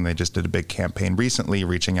organizing. They just did a big campaign recently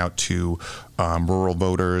reaching out to rural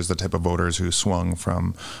voters, the type of voters who swung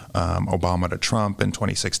from Obama to Trump in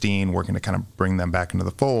 2016, working to kind of bring them back into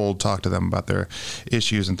the fold, talk to them about their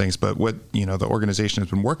issues and things. But what the organization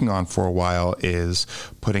has been working on for a while is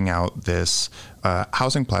putting out this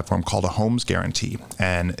housing platform called a Homes Guarantee,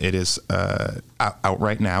 and it is out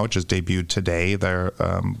right now. It just debuted today. Their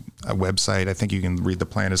website, I think you can read the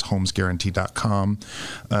plan, is homesguarantee.com,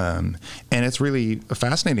 and it's really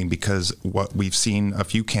fascinating because what we've seen a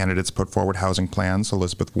few candidates put forward housing plans.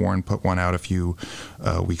 Elizabeth Warren put one out a few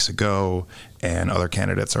weeks ago, and other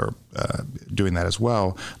candidates are doing that as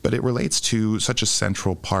well. But it relates to such a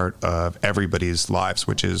central part of everybody's lives,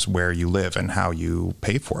 which is where you live and how you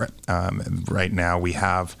pay for it. Right now we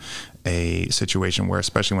have a situation where,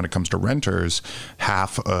 especially when it comes to renters,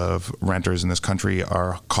 half of renters in this country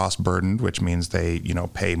are cost burdened, which means they,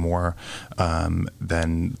 pay more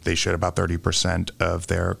than they should, about 30% of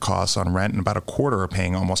their costs on rent, and about a quarter are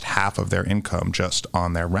paying almost half of their income just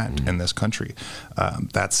on their rent in this country.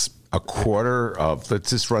 That's a quarter of,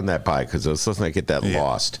 let's just run that by, because let's not get that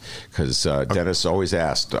lost, because Dennis always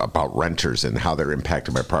asked about renters and how they're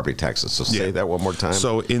impacted by property taxes. So say that one more time.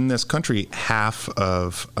 So in this country,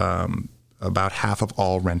 about half of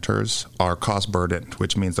all renters are cost burdened,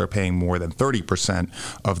 which means they're paying more than 30%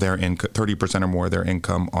 of their income, 30% or more of their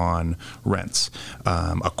income on rents.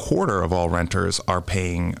 A quarter of all renters are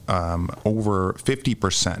paying over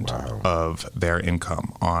 50% of their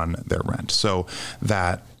income on their rent. So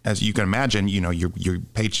that, as you can imagine, your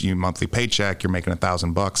monthly paycheck, you're making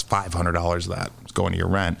 $1,000, $500 of that is going to your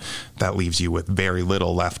rent. That leaves you with very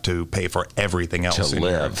little left to pay for everything else in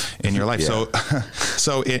your life.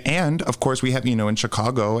 Yeah. And of course we have, in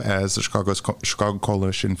Chicago, as the Chicago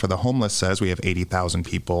Coalition for the Homeless says, we have 80,000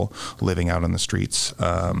 people living out on the streets.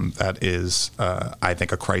 That is, I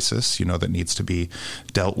think, a crisis, that needs to be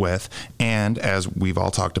dealt with. And as we've all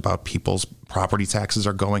talked about, people's property taxes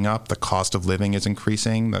are going up, the cost of living is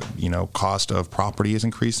increasing, the cost of property is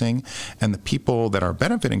increasing, and the people that are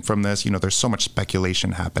benefiting from this, there's so much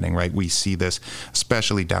speculation happening, right? We see this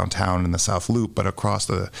especially downtown in the South Loop, but across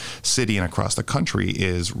the city and across the country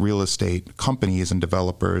is real estate companies and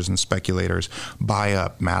developers and speculators buy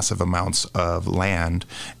up massive amounts of land,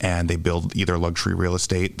 and they build either luxury real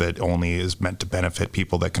estate that only is meant to benefit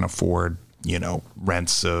people that can afford,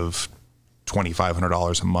 rents of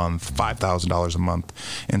 $2,500 a month, $5,000 a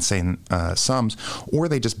month, insane sums, or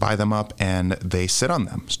they just buy them up and they sit on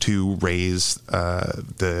them to raise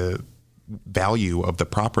the value of the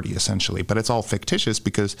property, essentially. But it's all fictitious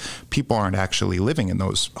because people aren't actually living in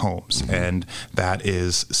those homes. Mm-hmm. And that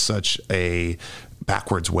is such a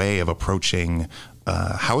backwards way of approaching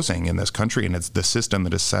housing in this country, and it's the system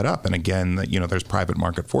that is set up. And again, there's private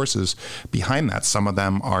market forces behind that. Some of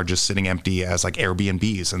them are just sitting empty as like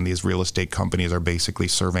Airbnbs, and these real estate companies are basically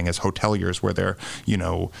serving as hoteliers where they're,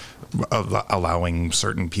 allowing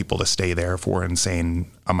certain people to stay there for insane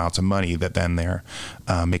amounts of money that then they're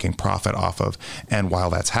making profit off of. And while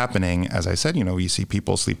that's happening, as I said, you see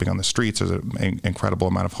people sleeping on the streets. There's an incredible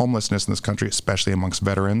amount of homelessness in this country, especially amongst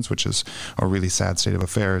veterans, which is a really sad state of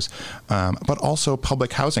affairs. But also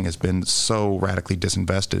public housing has been so radically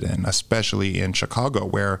disinvested in, especially in Chicago,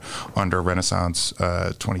 where under Renaissance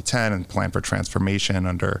 2010 and Plan for Transformation,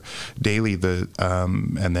 under Daley,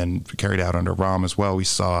 and then carried out under Rahm as well, we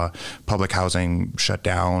saw public housing shut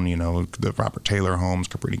down, the Robert Taylor homes,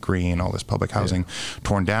 Cabrini Green, all this public housing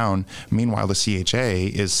torn down. Meanwhile, the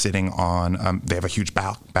CHA is sitting on, they have a huge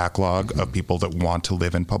backlog of people that want to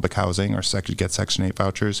live in public housing or get Section 8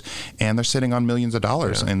 vouchers, and they're sitting on millions of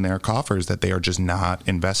dollars in their coffers that they are just not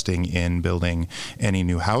investing in building any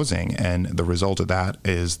new housing. And the result of that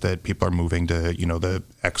is that people are moving to, the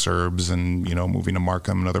exurbs and, moving to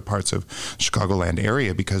Markham and other parts of Chicagoland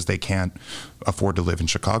area because they can't afford to live in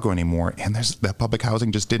Chicago anymore. And that public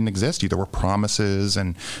housing just didn't exist. There were promises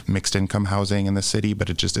and mixed income housing in the city, but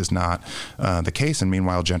it just is not the case. And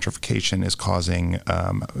meanwhile, gentrification is causing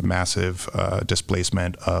massive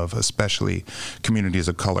displacement of especially communities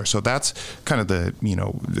of color. So that's kind of a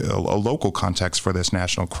local context for this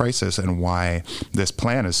national crisis and why this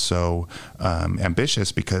plan is so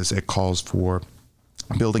ambitious, because it calls for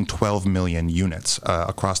building 12 million units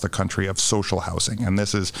across the country of social housing. And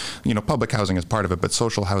this is, public housing is part of it, but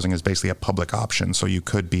social housing is basically a public option. So you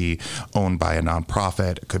could be owned by a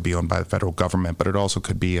nonprofit, it could be owned by the federal government, but it also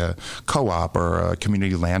could be a co-op or a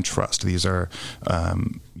community land trust. These are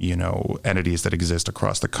entities that exist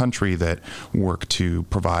across the country that work to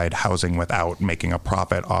provide housing without making a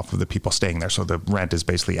profit off of the people staying there. So the rent is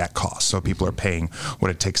basically at cost. So people are paying what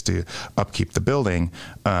it takes to upkeep the building.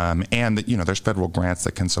 And there's federal grants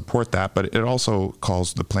that can support that, but it also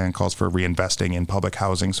the plan calls for reinvesting in public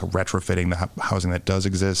housing. So retrofitting the housing that does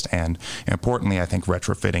exist. And importantly, I think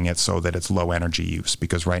retrofitting it so that it's low energy use,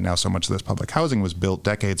 because right now so much of this public housing was built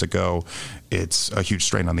decades ago. It's a huge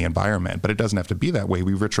strain on the environment, but it doesn't have to be that way.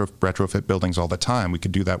 We retrofit buildings all the time. We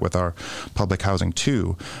could do that with our public housing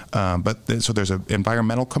too. So there's an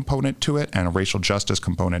environmental component to it and a racial justice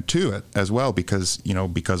component to it as well, because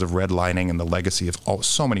of redlining and the legacy of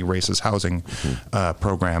so many racist housing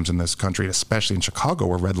programs in this country, especially in Chicago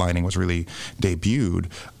where redlining was really debuted.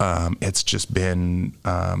 It's just been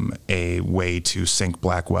a way to sink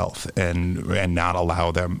black wealth and not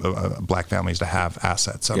allow them black families to have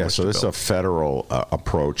assets. So this is a federal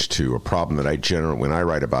approach to a problem that when I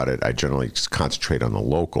write about it, I generally concentrate on the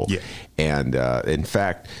local. Yeah. And in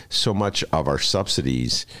fact, so much of our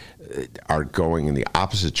subsidies are going in the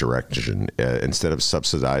opposite direction. Instead of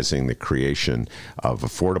subsidizing the creation of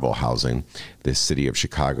affordable housing, the city of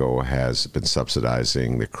Chicago has been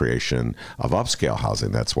subsidizing the creation of upscale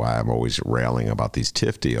housing. That's why I'm always railing about these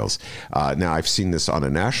TIF deals. Now, I've seen this on a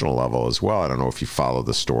national level as well. I don't know if you follow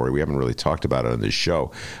the story. We haven't really talked about it on this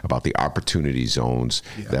show, about the opportunity zones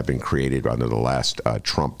that have been created under the last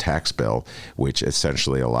Trump tax bill, which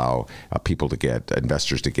essentially allow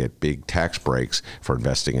investors to get big tax breaks for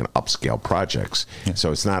investing in upscale projects. Yeah.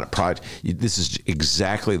 So it's not a project. This is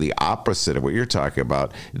exactly the opposite of what you're talking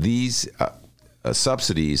about. These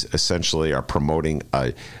subsidies essentially are promoting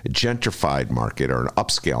a gentrified market or an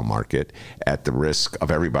upscale market at the risk of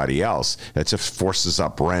everybody else. That just forces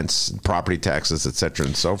up rents, property taxes, et cetera,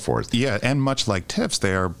 and so forth. Yeah, and much like TIFs,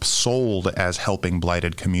 they are sold as helping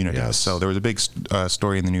blighted communities. Yes. So there was a big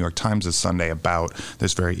story in the New York Times this Sunday about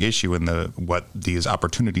this very issue and what these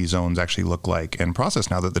opportunity zones actually look like in process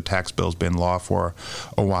now that the tax bill's been law for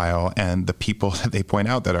a while. And the people that they point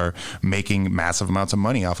out that are making massive amounts of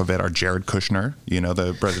money off of it are Jared Kushner, Kainer,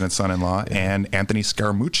 the president's son-in-law, and Anthony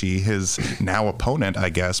Scaramucci, his now opponent, I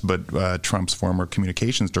guess, but Trump's former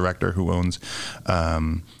communications director who owns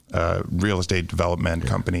real estate development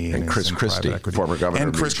company. And Chris Christie, former governor.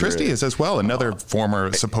 And Chris Christie is as well, another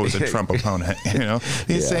former supposed Trump opponent.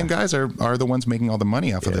 These same guys are the ones making all the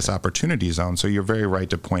money off of this opportunity zone. So you're very right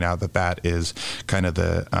to point out that is kind of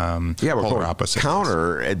the polar opposite.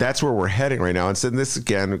 Counter, that's where we're heading right now. And so this,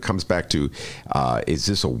 again, comes back to, is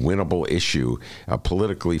this a winnable issue, a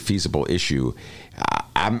politically feasible issue?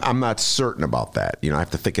 I'm not certain about that. I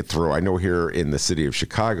have to think it through. I know here in the city of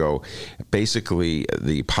Chicago, basically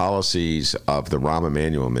the policies of the Rahm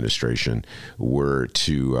Emanuel administration were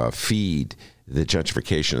to feed the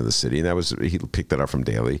gentrification of the city, and he picked that up from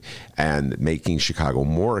Daley, and making Chicago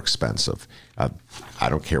more expensive. I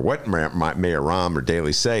don't care what Mayor Rahm or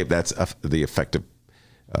Daley say, that's the effective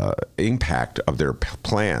impact of their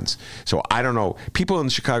plans. So I don't know. People in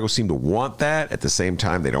Chicago seem to want that. At the same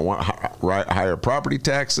time, they don't want higher property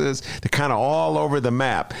taxes. They're kind of all over the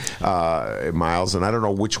map, Miles, and I don't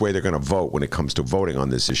know which way they're going to vote when it comes to voting on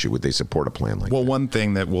this issue. Would they support a plan like that? Well, one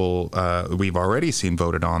thing that we've already seen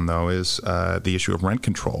voted on, though, is the issue of rent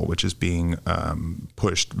control, which is being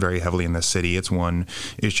pushed very heavily in the city. It's one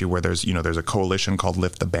issue where there's a coalition called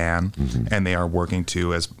Lift the Ban, and they are working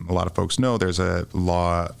to, as a lot of folks know, there's a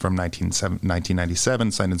law from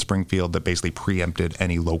 1997 signed in Springfield that basically preempted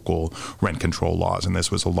any local rent control laws. And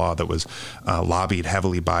this was a law that was lobbied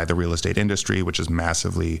heavily by the real estate industry, which is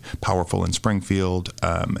massively powerful in Springfield.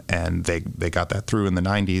 And they got that through in the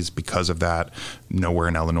 90s. Because of that, nowhere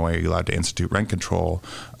in Illinois are you allowed to institute rent control.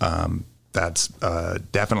 That's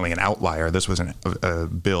definitely an outlier. This was a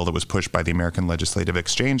bill that was pushed by the American Legislative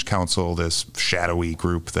Exchange Council, this shadowy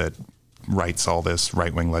group that writes all this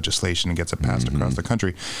right-wing legislation and gets it passed across the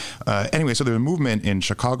country. Anyway, so there's a movement in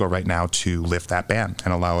Chicago right now to lift that ban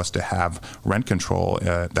and allow us to have rent control.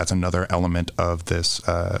 That's another element of this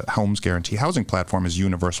Homes Guarantee housing platform is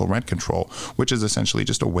universal rent control, which is essentially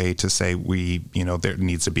just a way to say there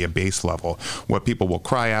needs to be a base level. What people will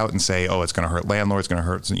cry out and say, oh, it's going to hurt landlords, it's going to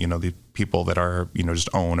hurt, the people that are, just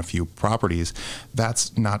own a few properties.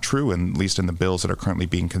 That's not true, and at least in the bills that are currently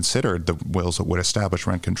being considered, the bills that would establish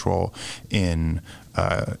rent control in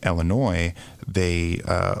Illinois, they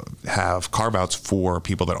have carve-outs for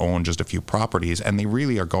people that own just a few properties, and they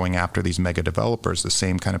really are going after these mega developers, the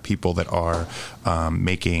same kind of people that are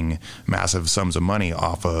making massive sums of money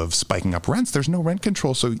off of spiking up rents. There's no rent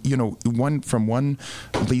control, so from one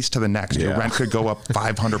lease to the next, your rent could go up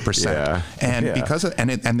 500%, and because of,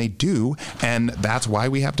 and they do, and that's why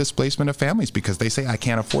we have displacement of families, because they say I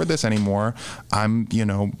can't afford this anymore. I'm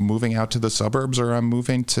moving out to the suburbs, or I'm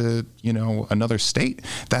moving to another state.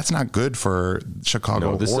 That's not good for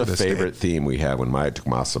Chicago. No, this is a favorite theme we have when Maya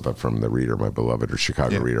Tukmasova from the Reader, my beloved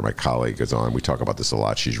Chicago Reader, my colleague, is on. We talk about this a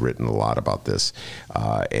lot. She's written a lot about this.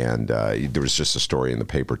 And there was just a story in the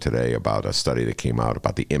paper today about a study that came out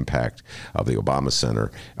about the impact of the Obama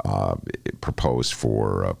Center proposed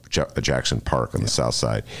for Jackson Park on the south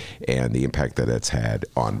side, and the impact that it's had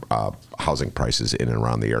on housing prices in and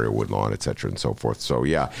around the area, Woodlawn, et cetera, and so forth. So,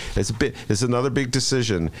 it's another big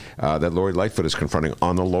decision that Lori Lightfoot is confronting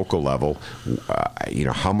on the local level.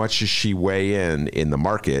 How much does she weigh in the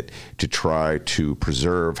market to try to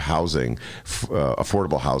preserve housing,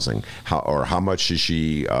 affordable housing, or how much does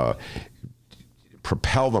she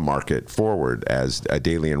propel the market forward, as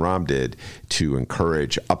Daley and Rahm did, to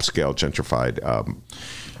encourage upscale gentrified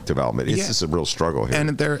development? It's just a real struggle here,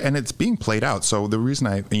 and it's being played out. So the reason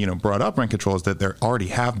I brought up rent control is that there already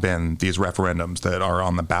have been these referendums that are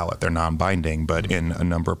on the ballot. They're non-binding, but in a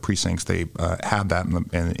number of precincts they had that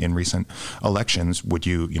in recent elections. Would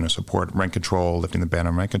you support rent control, lifting the ban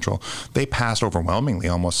on rent control? They passed overwhelmingly,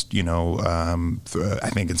 almost I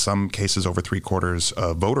think in some cases over 3/4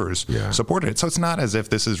 of voters supported it. So it's not as if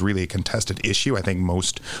this is really a contested issue. I think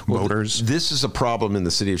most voters. This is a problem in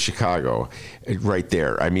the city of Chicago, right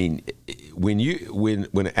there. I mean, when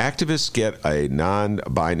activists get a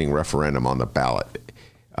non-binding referendum on the ballot,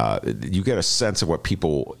 you get a sense of what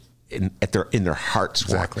people in their hearts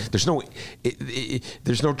want. There's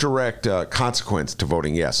no direct consequence to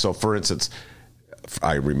voting yes. So, for instance,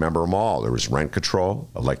 I remember them all. There was rent control,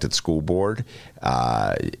 elected school board,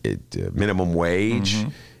 minimum wage,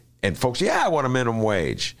 and folks, I want a minimum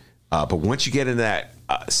wage. But once you get into that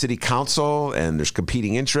city council, and there's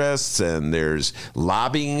competing interests, and there's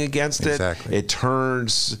lobbying against it. It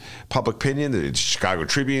turns public opinion. The Chicago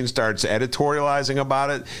Tribune starts editorializing about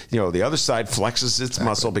it. The other side flexes its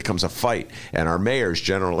muscle, becomes a fight, and our mayors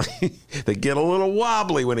generally they get a little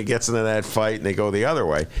wobbly when it gets into that fight, and they go the other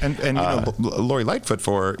way. And Lori Lightfoot,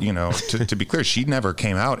 to be clear, she never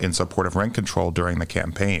came out in support of rent control during the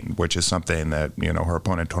campaign, which is something that her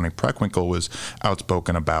opponent Tony Preckwinkle was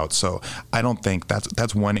outspoken about. So I don't think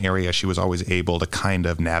that's one area she was always able to kind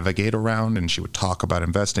of navigate around, and she would talk about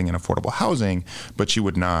investing in affordable housing, but she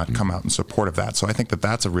would not come out in support of that. So I think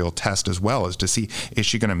that's a real test as well, is to see, is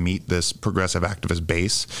she going to meet this progressive activist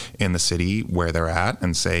base in the city where they're at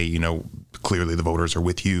and say, clearly the voters are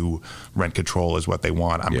with you, rent control is what they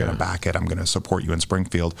want, I'm going to back it, I'm going to support you in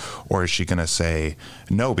Springfield? Or is she going to say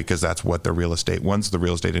no, because that's what once the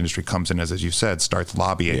real estate industry comes in, as you said, starts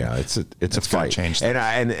lobbying, it's a fight. Change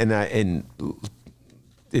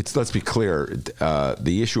and let's be clear,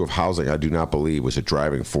 the issue of housing, I do not believe, was a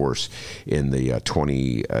driving force in the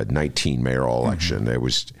 2019 mayoral election. It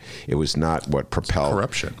was not what propelled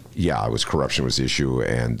corruption. Yeah, it was corruption was the issue,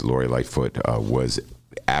 and Lori Lightfoot was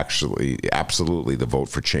absolutely the vote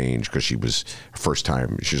for change, because she was first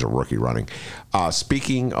time, she's a rookie running.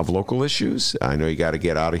 Speaking of local issues, I know you got to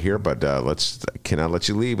get out of here, but cannot let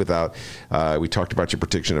you leave without, we talked about your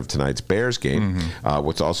prediction of tonight's Bears game.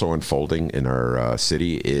 What's also unfolding in our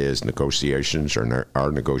city is negotiations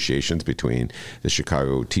between the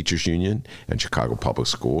Chicago Teachers Union and Chicago Public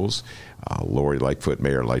Schools. Lori Lightfoot,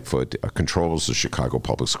 Mayor Lightfoot, controls the Chicago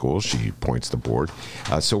Public Schools. She appoints the board.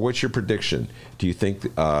 So what's your prediction? Do you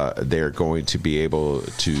think they're going to be able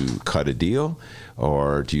to cut a deal,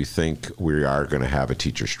 or do you think we are going to have a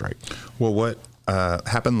teacher strike? Well, what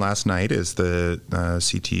happened last night is the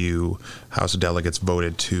CTU House delegates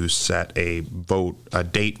voted to set a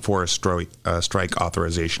date for a strike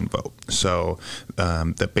authorization vote. So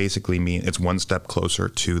that basically means it's one step closer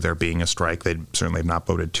to there being a strike. They certainly have not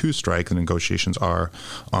voted to strike. The negotiations are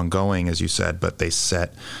ongoing, as you said, but they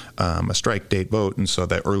set a strike date vote, and so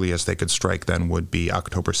the earliest they could strike then would be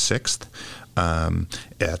October 6th.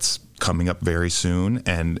 It's coming up very soon,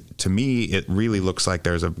 and to me it really looks like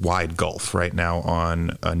there's a wide gulf right now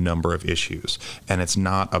on a number of issues, and it's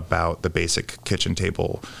not about the basic kitchen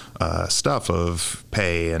table stuff of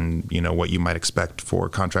pay and what you might expect for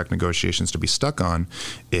contract negotiations to be stuck on.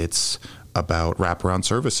 It's about wraparound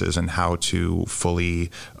services and how to fully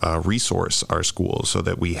resource our schools so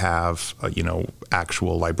that we have,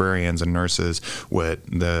 actual librarians and nurses. What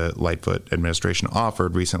the Lightfoot administration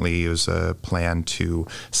offered recently was a plan to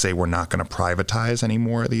say we're not going to privatize any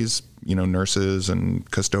more of these nurses and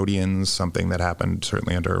custodians, something that happened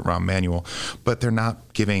certainly under Rahm Emanuel, but they're not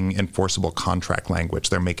giving enforceable contract language.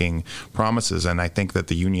 They're making promises, and I think that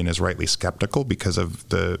the union is rightly skeptical because of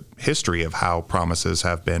the history of how promises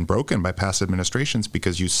have been broken by past administrations,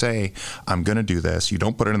 because you say, I'm going to do this, you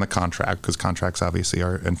don't put it in the contract, because contracts obviously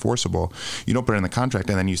are enforceable. You don't put it in the contract,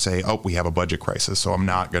 and then you say, oh, we have a budget crisis, so I'm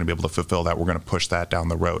not going to be able to fulfill that. We're going to push that down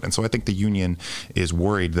the road. And so I think the union is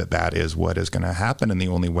worried that that is what is going to happen, and the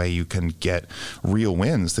only way you can get real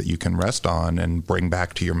wins that you can rest on and bring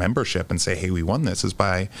back to your membership and say, hey, we won this, is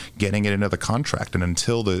by getting it into the contract. And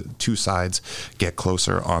until the two sides get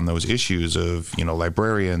closer on those issues of,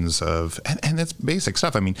 librarians, and it's basic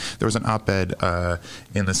stuff. I mean, there was an op-ed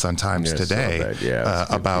in the Sun-Times today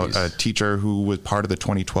about a teacher who was part of the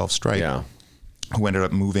 2012 strike. Who ended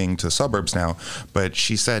up moving to suburbs now. But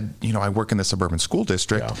she said, I work in the suburban school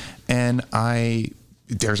district, and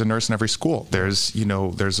there's a nurse in every school. There's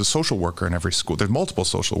a social worker in every school. There's multiple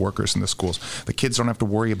social workers in the schools. The kids don't have to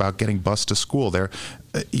worry about getting bused to school.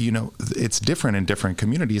 It's different in different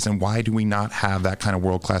communities. And why do we not have that kind of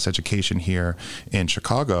world-class education here in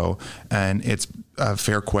Chicago? And it's a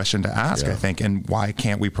fair question to ask, I think. And why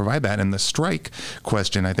can't we provide that? And the strike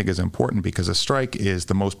question, I think, is important, because a strike is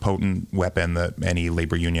the most potent weapon that any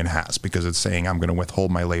labor union has, because it's saying, I'm going to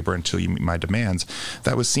withhold my labor until you meet my demands.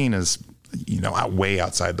 That was seen as way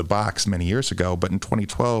outside the box many years ago. But in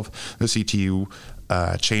 2012, the CTU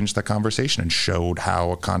changed the conversation and showed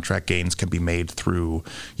how contract gains can be made through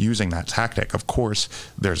using that tactic. Of course,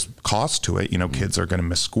 there's cost to it. Kids are going to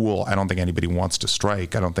miss school. I don't think anybody wants to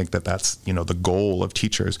strike. I don't think that that's, the goal of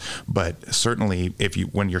teachers. But certainly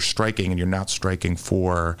when you're striking and you're not striking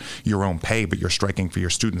for your own pay, but you're striking for your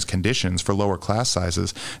students' conditions, for lower class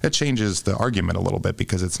sizes, that changes the argument a little bit,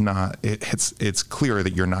 because it's clear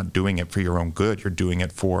that you're not doing it for your own good. You're doing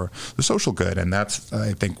it for the social good. And that's,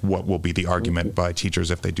 I think, what will be the argument by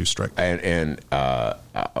teachers if they do strike. And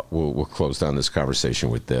we'll close down this conversation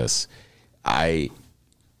with this. I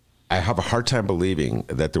I have a hard time believing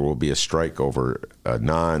that there will be a strike over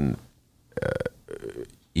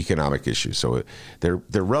non-economic issues. So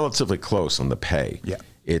they're relatively close on the pay. Yeah.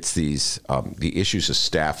 It's these the issues of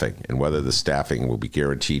staffing and whether the staffing will be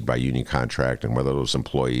guaranteed by union contract and whether those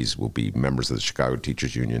employees will be members of the Chicago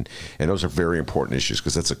Teachers Union. And those are very important issues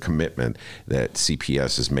because that's a commitment that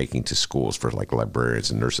CPS is making to schools for like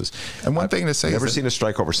librarians and nurses. And one thing to say, I've never seen a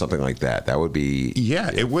strike over something like that. That would be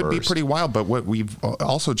it would be pretty wild. But what we've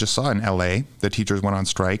also just saw in LA, the teachers went on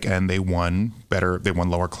strike and they won better. They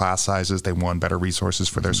won lower class sizes. They won better resources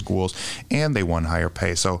for their schools, and they won higher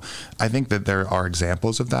pay. So I think that there are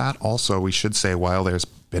examples of that. Also, we should say, while there's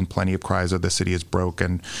been plenty of cries of the city is broke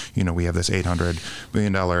and we have this $800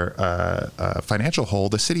 million financial hole,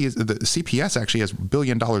 the CPS actually has $1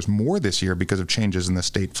 billion more this year because of changes in the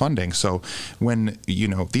state funding. So when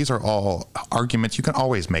these are all arguments, you can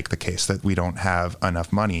always make the case that we don't have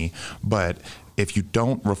enough money, but if you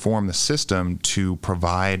don't reform the system to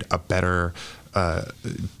provide a better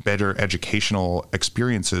educational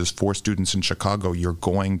experiences for students in Chicago, you're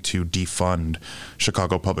going to defund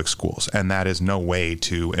Chicago public schools, and that is no way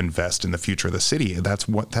to invest in the future of the city. That's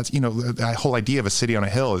the whole idea of a city on a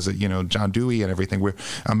hill is that John Dewey and everything.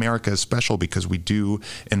 America is special because we do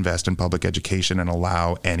invest in public education and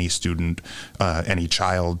allow any student, any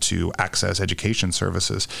child to access education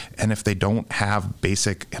services. And if they don't have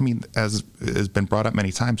basic, as has been brought up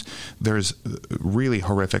many times, there's really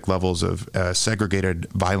horrific levels of segregated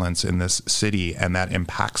violence in this city, and that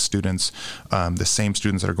impacts students, the same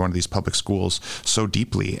students that are going to these public schools, so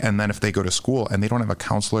deeply. And then if they go to school and they don't have a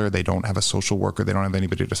counselor, they don't have a social worker, they don't have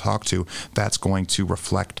anybody to talk to, that's going to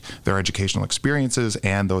reflect their educational experiences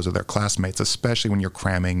and those of their classmates, especially when you're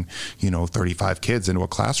cramming 35 kids into a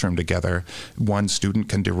classroom together. One student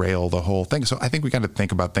can derail the whole thing. So I think we got to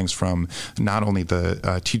think about things from not only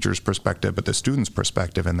the teacher's perspective but the student's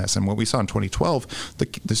perspective in this. And what we saw in 2012,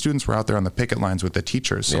 the students were out there on the picket lines with the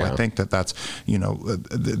teachers. So I think that's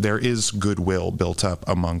there is goodwill built up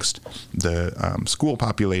amongst the school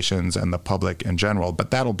populations and the public in general.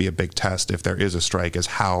 But that'll be a big test if there is a strike, is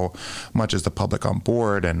how much is the public on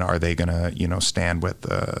board, and are they going to stand with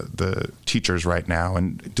the teachers right now?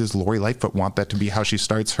 And does Lori Lightfoot want that to be how she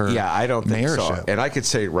starts her I don't think mayorship? So. And I could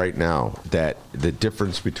say right now that the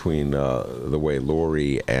difference between the way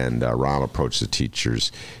Lori and Rahm approach the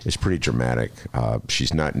teachers is pretty dramatic.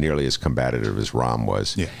 She's not nearly as combative as Rahm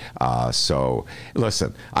was. So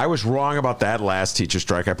listen, I was wrong about that last teacher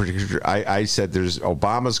strike. I said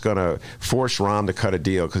Obama's going to force Rahm to cut a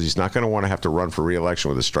deal because he's not going to want to have to run for re-election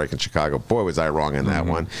with a strike in Chicago. Boy, was I wrong in that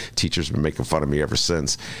one. Teachers have been making fun of me ever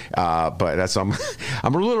since. But I'm a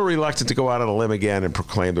little reluctant to go out on a limb again and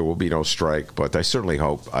proclaim there will be no strike. But I certainly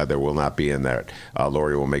hope there will not be, in that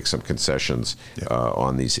Lori will make some concessions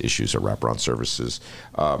on these issues of wraparound services.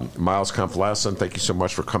 Miles Kampf Lassin, thank you so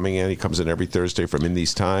much for coming in. He comes in every Thursday from In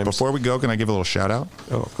These Times. Before we go, can I give a little shout out?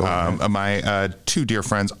 Oh, go ahead. My two dear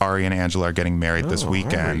friends, Ari and Angela, are getting married this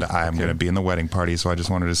weekend. I'm going to be in the wedding party, so I just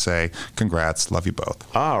wanted to say congrats. Love you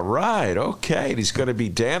both. All right. Okay. And he's going to be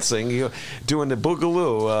dancing, doing the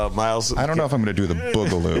boogaloo, Miles. I don't know if I'm going to do the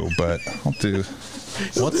boogaloo, but I'll do...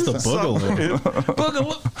 What's the boogaloo?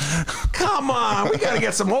 Boogaloo? Come on, we got to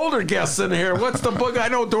get some older guests in here. What's the boogaloo? I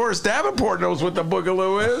know Doris Davenport knows what the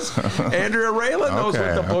boogaloo is. Andrea Raila knows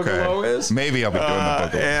what the boogaloo is. Maybe I'll be doing the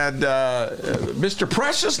boogaloo. And Mr.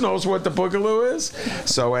 Precious knows what the boogaloo is.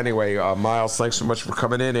 So anyway, Miles, thanks so much for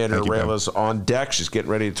coming in. Andrea Raila's on deck. She's getting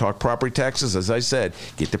ready to talk property taxes. As I said,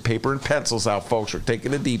 get the paper and pencils out, folks. We're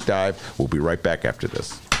taking a deep dive. We'll be right back after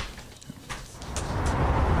this.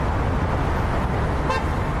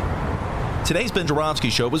 Today's Ben Joravsky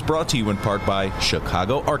Show was brought to you in part by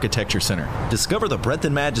Chicago Architecture Center. Discover the breadth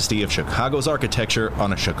and majesty of Chicago's architecture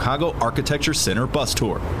on a Chicago Architecture Center bus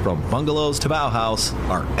tour. From bungalows to Bauhaus,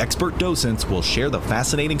 our expert docents will share the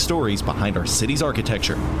fascinating stories behind our city's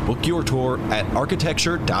architecture. Book your tour at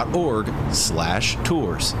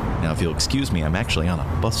architecture.org/tours. Now, if you'll excuse me, I'm actually on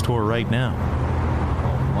a bus tour right now.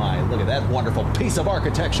 Oh my, look at that wonderful piece of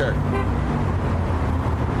architecture.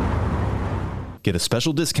 Get a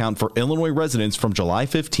special discount for Illinois residents from July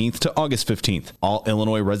 15th to August 15th. All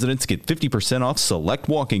Illinois residents get 50% off select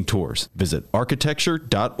walking tours. Visit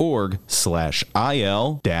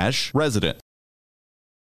architecture.org/IL-resident.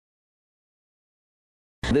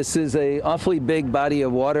 This is an awfully big body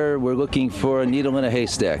of water. We're looking for a needle in a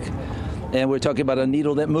haystack. And we're talking about a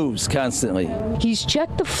needle that moves constantly. He's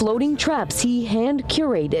checked the floating traps he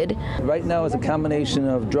hand-curated. Right now it's a combination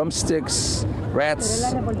of drumsticks,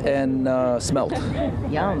 rats, and smelt.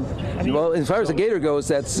 Yum. Well, as far as the gator goes,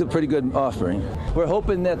 that's a pretty good offering. We're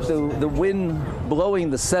hoping that the wind blowing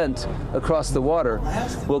the scent across the water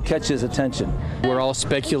will catch his attention. We're all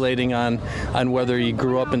speculating on whether he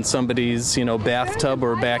grew up in somebody's, bathtub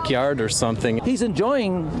or backyard or something. He's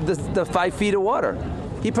enjoying the 5 feet of water.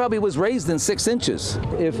 He probably was raised in 6 inches.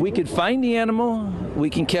 If we could find the animal,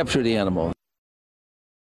 we can capture the animal.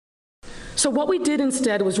 So what we did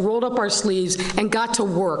instead was rolled up our sleeves and got to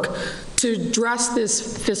work to address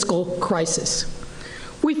this fiscal crisis.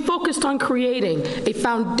 We focused on creating a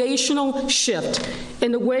foundational shift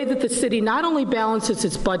in the way that the city not only balances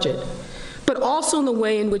its budget, but also in the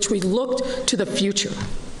way in which we looked to the future.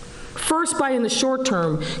 First, by in the short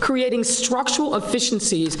term, creating structural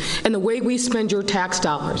efficiencies in the way we spend your tax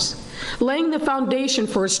dollars, laying the foundation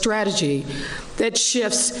for a strategy that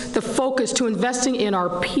shifts the focus to investing in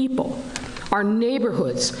our people, our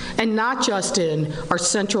neighborhoods, and not just in our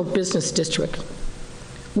central business district.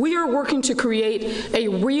 We are working to create a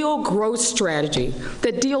real growth strategy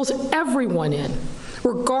that deals everyone in,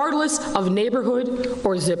 regardless of neighborhood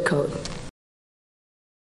or zip code.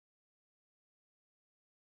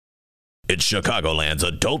 It's Chicagoland's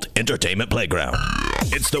adult entertainment playground.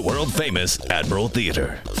 It's the world-famous Admiral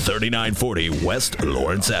Theater, 3940 West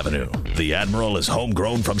Lawrence Avenue. The Admiral is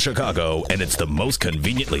homegrown from Chicago, and it's the most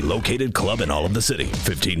conveniently located club in all of the city.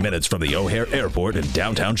 15 minutes from the O'Hare Airport in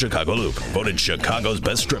downtown Chicago Loop. Voted Chicago's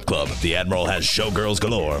best strip club, the Admiral has showgirls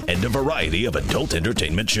galore and a variety of adult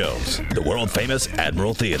entertainment shows. The world-famous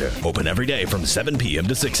Admiral Theater, open every day from 7 p.m.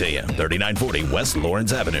 to 6 a.m., 3940 West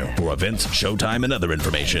Lawrence Avenue. For events, showtime, and other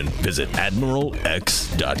information, visit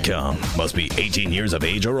AdmiralX.com. Must be 18 years of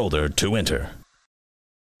age or older to enter.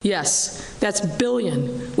 Yes, that's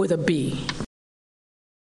billion with a B.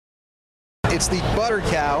 It's the butter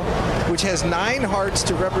cow, which has 9 hearts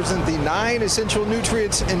to represent the 9 essential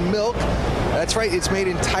nutrients in milk. That's right, it's made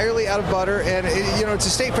entirely out of butter, and it's a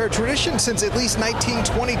state fair tradition since at least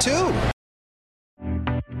 1922.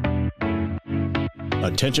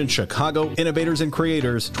 Attention Chicago innovators and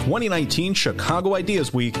creators, 2019 Chicago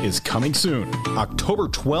Ideas Week is coming soon. October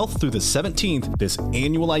 12th through the 17th, this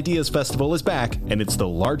annual Ideas Festival is back, and it's the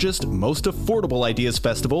largest, most affordable Ideas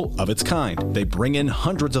Festival of its kind. They bring in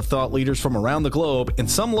hundreds of thought leaders from around the globe and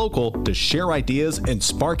some local to share ideas and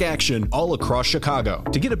spark action all across Chicago.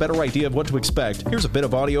 To get a better idea of what to expect, here's a bit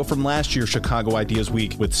of audio from last year's Chicago Ideas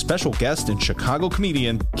Week with special guest and Chicago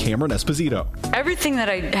comedian Cameron Esposito. Everything that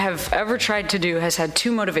I have ever tried to do has had 2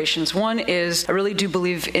 motivations. One is I really do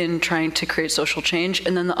believe in trying to create social change,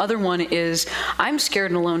 and then the other one is I'm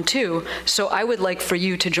scared and alone too, so I would like for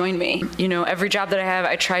you to join me. Every job that I have,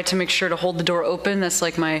 I try to make sure to hold the door open. That's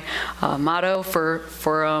like my motto for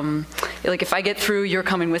like if I get through, you're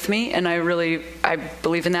coming with me, and I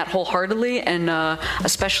believe in that wholeheartedly, and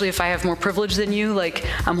especially if I have more privilege than you, like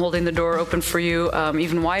I'm holding the door open for you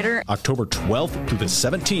even wider. October 12th through the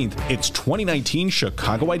 17th, it's 2019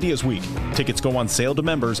 Chicago Ideas Week. Tickets go on sale to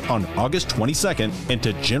members on August 22nd and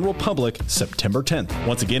to general public September 10th.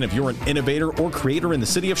 Once again, if you're an innovator or creator in the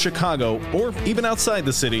city of Chicago or even outside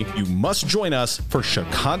the city, you must join us for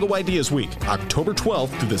Chicago Ideas Week, October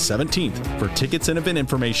 12th through the 17th. For tickets and event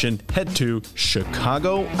information, head to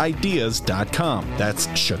chicagoideas.com. That's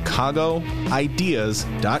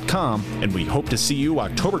chicagoideas.com, and we hope to see you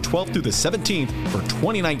October 12th through the 17th for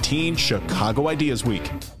 2019 Chicago Ideas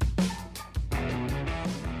Week.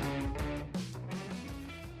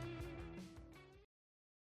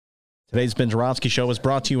 Today's Ben Jarofsky Show is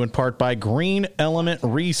brought to you in part by Green Element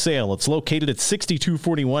Resale. It's located at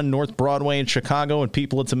 6241 North Broadway in Chicago, and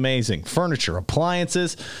people, it's amazing. Furniture,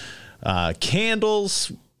 appliances,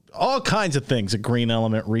 candles, all kinds of things at Green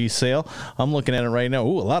Element Resale. I'm looking at it right now.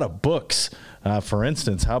 Ooh, a lot of books. For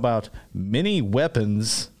instance, how about Mini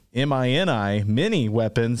Weapons, M-I-N-I, Mini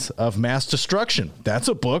Weapons of Mass Destruction? That's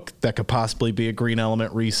a book that could possibly be a Green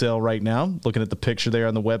Element resale right now. Looking at the picture there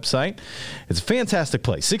on the website. It's a fantastic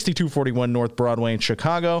place. 6241 North Broadway in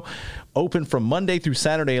Chicago. Open from Monday through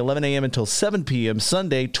Saturday, 11 a.m. until 7 p.m.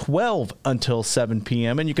 Sunday, 12 until 7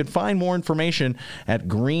 p.m. And you can find more information at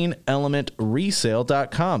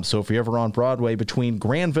greenelementresale.com. So if you're ever on Broadway between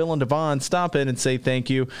Granville and Devon, stop in and say thank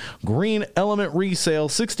you. Green Element Resale,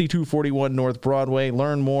 6241 North Broadway.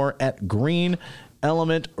 Learn more at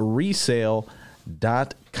greenelementresale.com.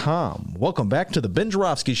 Welcome back to the Ben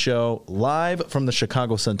Joravsky Show, live from the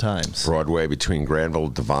Chicago Sun-Times. Broadway between Granville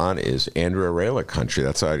and Devon is Andrea Raila country.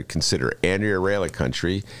 That's what I consider Andrea Raila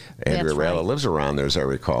country. Andrea Raila lives around there, as I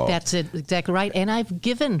recall. That's it, exactly right. And I've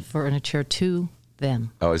given furniture to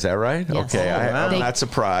them. Oh, is that right? Yes. Okay, I'm not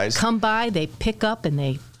surprised. Come by, they pick up, and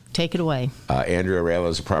they take it away. Andrea Raila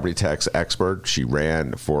is a property tax expert. She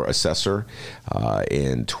ran for assessor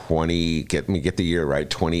in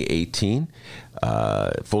 2018.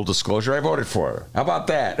 Full disclosure, I voted for her. How about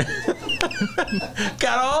that?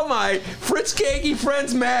 Got all my Fritz Kagi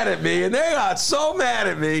friends mad at me, and they got so mad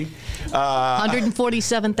at me.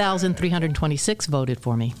 147,326 voted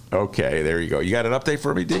for me. Okay, there you go. You got an update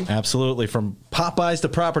for me, D? Absolutely. From Popeyes to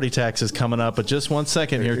property taxes coming up. But just 1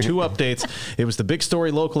 second here. 2 updates. It was the big story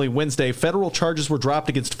locally Wednesday. Federal charges were dropped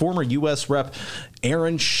against former U.S. Rep.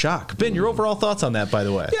 Aaron Schock. Ben, your overall thoughts on that, by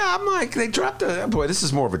the way? Yeah, I'm like, they dropped this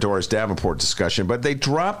is more of a Doris Davenport discussion, but they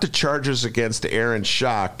dropped the charges against Aaron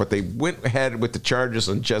Schock, but they went ahead with the charges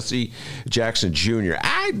on Jesse Jackson Jr.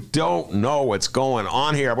 I don't know what's going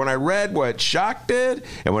on here. When I read what Schock did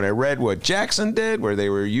and when I read what Jackson did, where they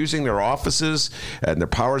were using their offices and the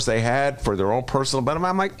powers they had for their own personal benefit,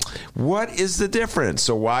 I'm like, what is the difference?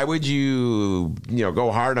 So why would you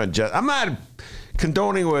go hard on Jesse? I'm not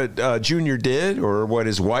condoning what Junior did or what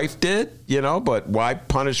his wife did, but why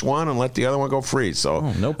punish one and let the other one go free? So,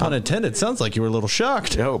 no pun intended. Sounds like you were a little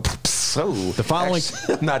shocked. No, so the following,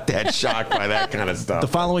 not that shocked by that kind of stuff. The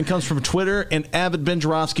following comes from Twitter and avid Ben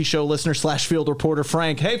Joravsky Show listener / field reporter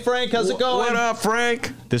Frank. Hey Frank, how's it going? What up,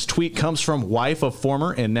 Frank? This tweet comes from wife of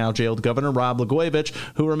former and now jailed Governor Rod Blagojevich,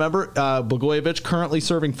 who, remember, Blagojevich currently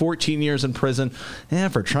serving 14 years in prison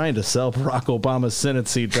for trying to sell Barack Obama's Senate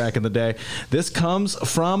seat back in the day. This comes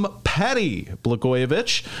from Patty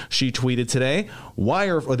Blagojevich. She tweeted today,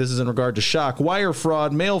 this is in regard to Schock, wire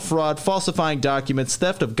fraud, mail fraud, falsifying documents,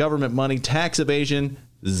 theft of government money, tax evasion,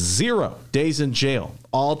 0 days in jail.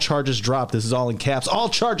 All charges dropped. This is all in caps. All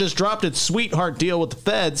charges dropped. It's sweetheart deal with the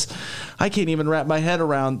feds. I can't even wrap my head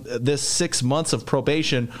around this 6 months of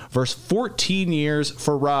probation versus 14 years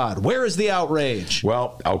for Rod. Where is the outrage?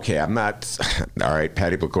 Well, okay, I'm not. All right,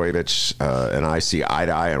 Patty Blagojevich and I see eye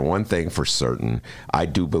to eye on one thing for certain. I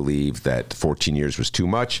do believe that 14 years was too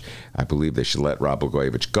much. I believe they should let Rod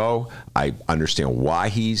Blagojevich go. I understand why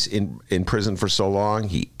he's in prison for so long.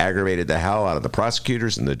 He aggravated the hell out of the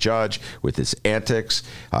prosecutors and the judge with his antics.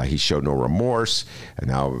 He showed no remorse. And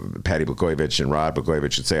now Patty Blagojevich and Rod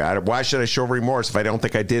Blagojevich should say, why should I show remorse if I don't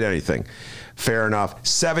think I did anything? Fair enough.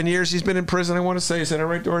 7 years he's been in prison, I want to say. Is that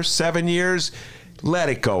right, Doris? 7 years? Let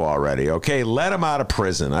it go already, okay? Let him out of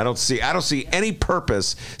prison. I don't see any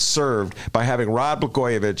purpose served by having Rod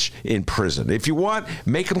Blagojevich in prison. If you want,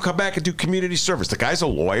 make him come back and do community service. The guy's a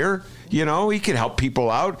lawyer. He can help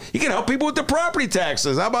people out. He can help people with the property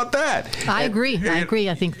taxes. How about that? I agree.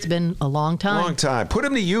 I think it's been a long time. Put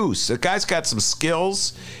him to use. The guy's got some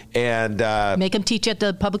skills. And make him teach at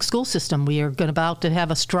the public school system. We are about to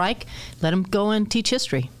have a strike. Let him go and teach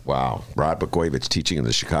history. Wow, Rod Blagojevich teaching in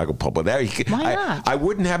the Chicago public. Why not? I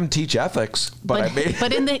wouldn't have him teach ethics, but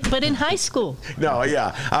in high school. No,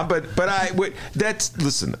 yeah, but I would.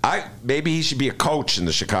 Listen. Maybe he should be a coach in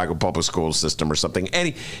the Chicago public school system or something. And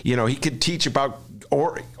he could teach about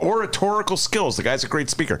oratorical skills. The guy's a great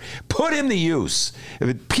speaker. Put him to use.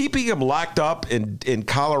 Keeping him locked up in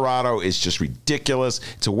Colorado is just ridiculous.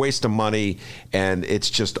 It's a waste of money, and it's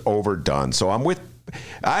just overdone. So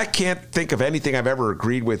I can't think of anything I've ever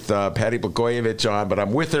agreed with Patty Blagojevich on, but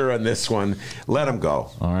I'm with her on this one. Let him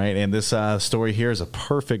go. All right, and this story here is a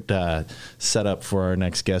perfect setup for our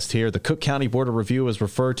next guest here. The Cook County Board of Review has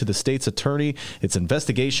referred to the state's attorney its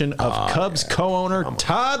investigation of Cubs co-owner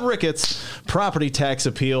Todd Ricketts' property tax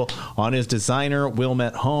appeal on his designer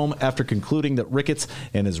Wilmette home after concluding that Ricketts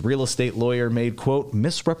and his real estate lawyer made, quote,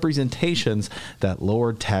 misrepresentations that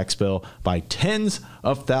lowered tax bill by tens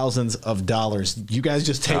of thousands of dollars. You guys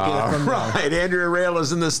just take it from there. Right. Andrea Raila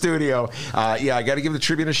is in the studio. I got to give the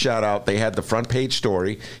Tribune a shout out. They had the front page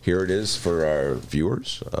story. Here it is for our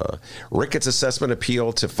viewers. Ricketts' assessment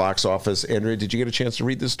appeal to Fox office. Andrea, did you get a chance to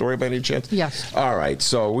read this story by any chance? Yes. All right.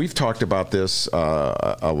 So we've talked about this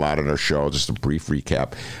a lot on our show. Just a brief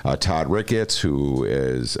recap. Todd Ricketts, who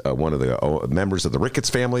is one of the members of the Ricketts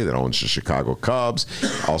family that owns the Chicago Cubs,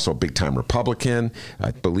 also a big-time Republican. I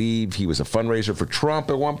believe he was a fundraiser for Trump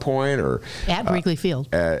at one point, or at Wrigley Field.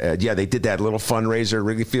 Yeah, they did that little fundraiser at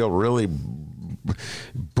Wrigley Field. Really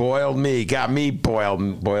got me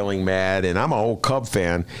boiling mad, and I'm an old Cub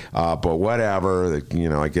fan, but whatever.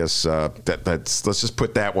 I guess that's let's just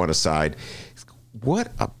put that one aside.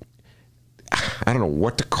 I don't know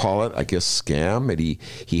what to call it. I guess scam. And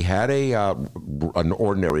he had an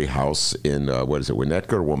ordinary house in what is it,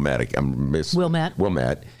 Winnetka or Wilmette?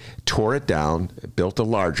 Wilmette. Tore it down, built a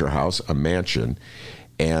larger house, a mansion,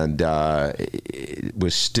 and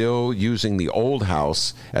was still using the old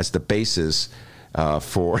house as the basis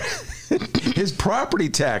for his property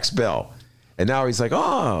tax bill. And now he's like,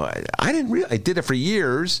 oh, I did it for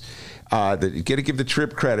years. Got to give the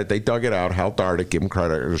Trib credit. They dug it out. Hal Dardick, give him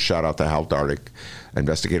credit. Shout out to Hal Dardick,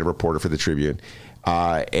 investigative reporter for the Tribune.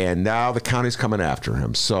 And now the county's coming after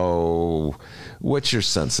him. So what's your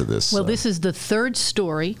sense of this? Well, this is the third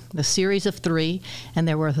story, the series of 3, and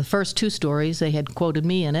there were the first 2 stories. They had quoted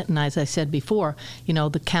me in it, and as I said before,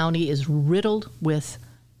 the county is riddled with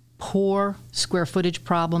poor square footage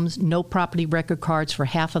problems, no property record cards for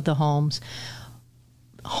half of the homes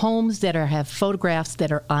that have photographs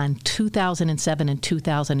that are on 2007 and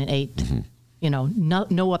 2008. Mm-hmm.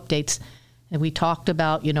 No updates. And we talked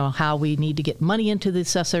about, how we need to get money into the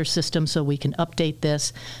assessor system so we can update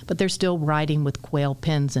this, but they're still riding with quail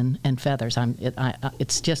pins and feathers.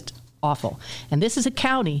 It's just awful. And this is a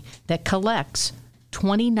county that collects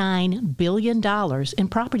 $29 billion in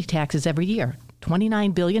property taxes every year.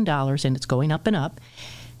 $29 billion, and it's going up and up.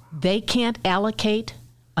 They can't allocate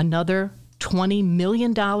another $20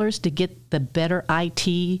 million to get the better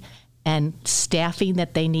IT and staffing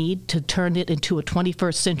that they need to turn it into a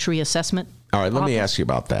 21st century assessment. All right, let me ask you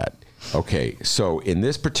about that. Okay, so in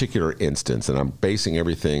this particular instance, and I'm basing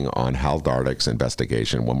everything on Hal Dardick's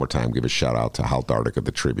investigation. One more time, give a shout out to Hal Dardick of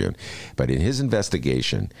the Tribune. But in his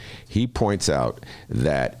investigation, he points out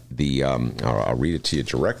that I'll read it to you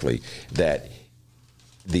directly, that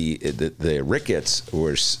the Ricketts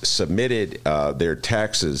were submitted their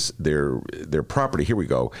taxes, their property. Here we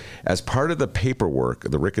go. As part of the paperwork,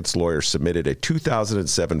 the Ricketts lawyer submitted a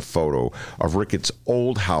 2007 photo of Ricketts'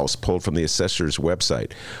 old house pulled from the assessor's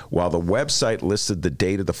website. While the website listed the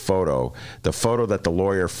date of the photo that the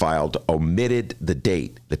lawyer filed omitted the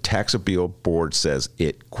date. The tax appeal board says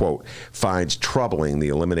it, quote, finds troubling the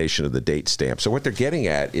elimination of the date stamp. So what they're getting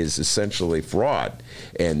at is essentially fraud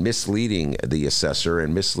and misleading the assessor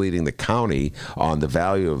and misleading the county on the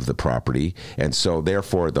value of the property, and so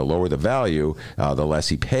therefore the lower the value, the less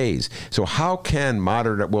he pays. So how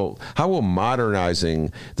will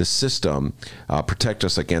modernizing the system protect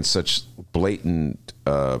us against such blatant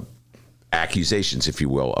accusations, if you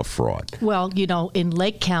will, of fraud? Well, in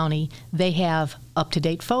Lake County, they have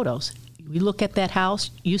up-to-date photos. You look at that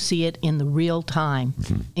house, you see it in the real time,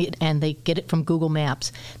 and they get it from Google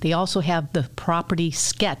Maps. They also have the property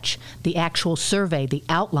sketch, the actual survey, the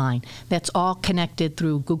outline. That's all connected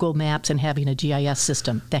through Google Maps and having a GIS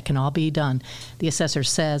system. That can all be done. The assessor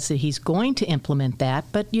says that he's going to implement that,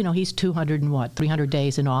 but he's 300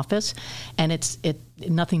 days in office, and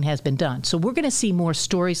nothing has been done. So we're going to see more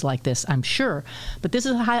stories like this, I'm sure. But this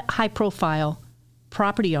is a high-profile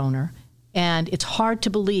property owner. And it's hard to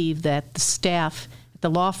believe that the staff at the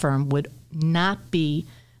law firm would not be,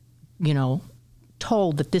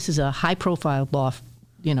 told that this is a high-profile law,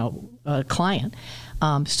 client.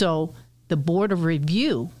 So the Board of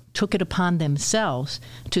Review took it upon themselves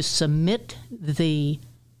to submit the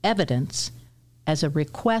evidence as a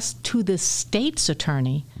request to the state's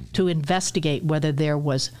attorney to investigate whether there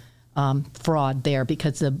was fraud there,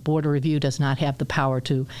 because the Board of Review does not have the power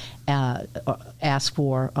to ask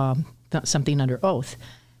for something under oath.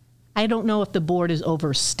 I don't know if the board is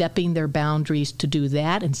overstepping their boundaries to do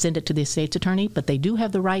that and send it to the state's attorney, but they do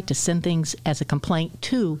have the right to send things as a complaint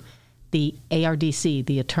to the ARDC,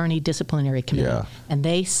 the Attorney Disciplinary Committee. Yeah. And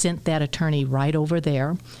they sent that attorney right over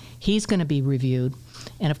there. He's going to be reviewed.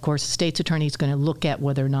 And, of course, the state's attorney is going to look at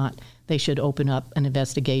whether or not they should open up an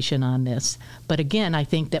investigation on this. But, again, I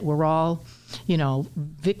think that we're all,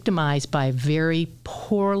 victimized by a very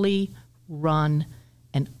poorly run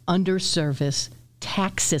an underserviced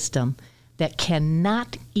tax system that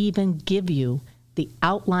cannot even give you the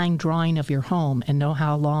outline drawing of your home and know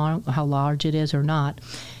how large it is or not.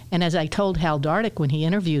 And as I told Hal Dardick when he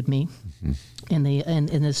interviewed me in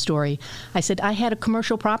this story, I said I had a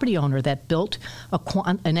commercial property owner that built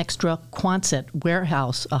an extra Quonset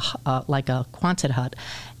warehouse, like a Quonset hut,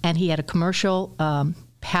 and he had a commercial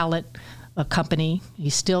pallet company.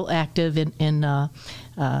 He's still active in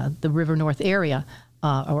the River North area.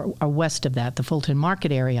 Or west of that, the Fulton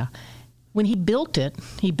Market area. When he built it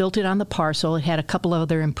on the parcel. It had a couple of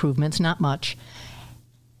other improvements, not much.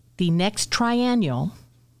 The next triennial,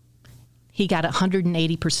 he got a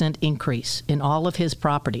 180% increase in all of his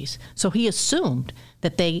properties. So he assumed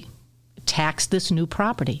that they taxed this new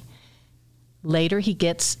property. Later, he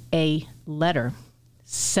gets a letter,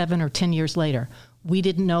 7 or 10 years later. we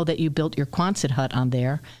didn't know that you built your Quonset hut on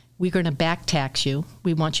there. We're going to back tax you.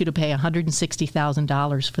 We want you to pay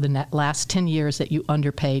 $160,000 for the last 10 years that you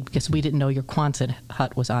underpaid because we didn't know your Quonset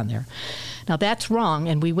hut was on there. Now, that's wrong,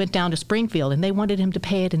 and we went down to Springfield, and they wanted him to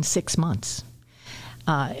pay it in 6 months.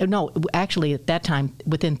 No, actually, at that time,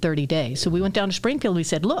 within 30 days. So we went down to Springfield, and we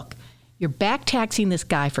said, look, you're back taxing this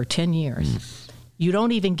guy for 10 years. You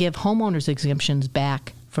don't even give homeowners exemptions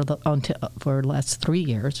back for the last 3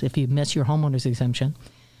 years if you miss your homeowner's exemption.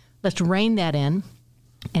 Let's rein that in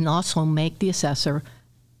and also make the assessor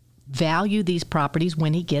value these properties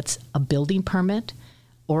when he gets a building permit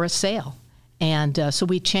or a sale. And so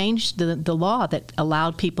we changed the law that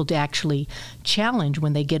allowed people to actually challenge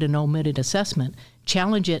when they get an omitted assessment,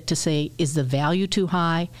 challenge it to say, is the value too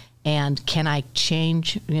high? And can I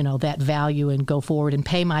change, that value and go forward and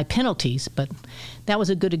pay my penalties? But that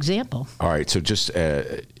was a good example. All right. So just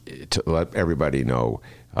to let everybody know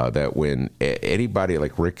that when anybody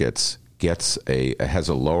like Ricketts has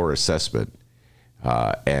a lower assessment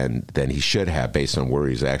and than he should have based on where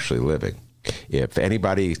he's actually living, if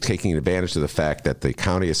anybody is taking advantage of the fact that the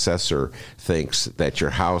county assessor thinks that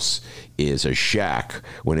your house is a shack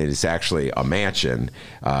when it is actually a mansion,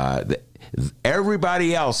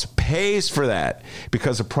 everybody else pays for that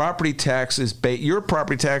because the property tax your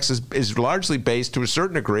property tax is largely based to a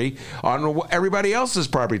certain degree on everybody else's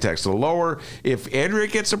property tax. The lower, if Andrea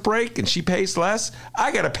gets a break and she pays less,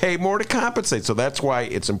 I got to pay more to compensate. So that's why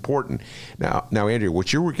it's important. Now, Andrea,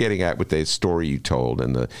 what you were getting at with the story you told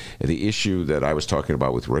and the issue that I was talking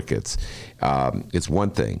about with Ricketts is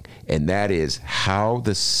one thing, and that is how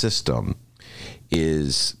the system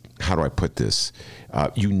is. How do I put this?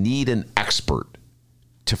 You need an expert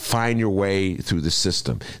to find your way through the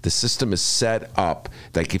system. The system is set up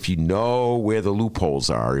like if you know where the loopholes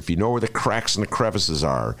are, if you know where the cracks and the crevices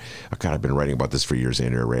are. Oh God, I've been writing about this for years,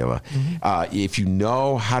 Andrea Raila. If you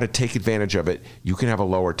know how to take advantage of it, you can have a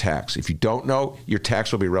lower tax. If you don't know, your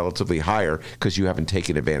tax will be relatively higher because you haven't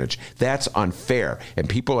taken advantage. That's unfair. And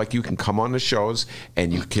people like you can come on the shows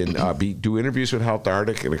and you can do interviews with Health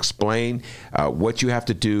Arctic and explain what you have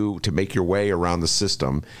to do to make your way around the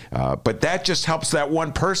system. But that just helps that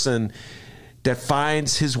one person that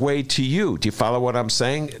finds his way to you. Do you follow what I'm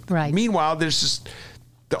saying? Right. Meanwhile, there's just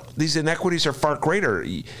these inequities are far greater.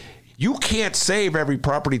 You can't save every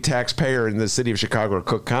property taxpayer in the city of Chicago or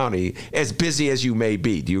Cook County, as busy as you may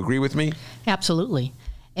be. Do you agree with me? Absolutely.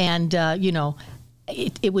 And,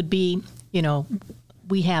 it would be,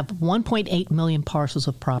 we have 1.8 million parcels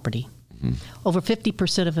of property. Over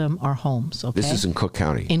 50% of them are homes. Okay? This is in Cook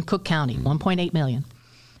County. In Cook County, 1.8 million.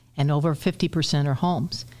 And over 50% are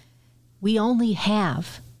homes. We only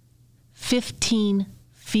have 15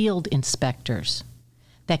 field inspectors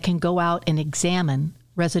that can go out and examine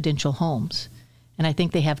residential homes. And I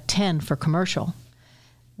think they have 10 for commercial.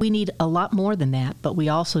 We need a lot more than that, but we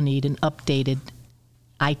also need an updated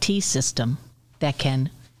IT system that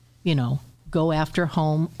can, go after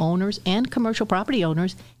home owners and commercial property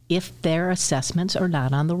owners if their assessments are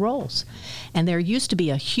not on the rolls. And there used to be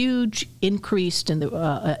a huge increase in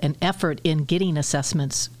an effort in getting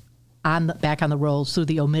assessments back on the rolls through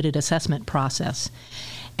the omitted assessment process.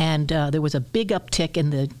 And there was a big uptick in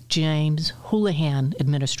the James Houlihan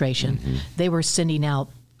administration. They were sending out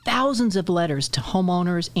thousands of letters to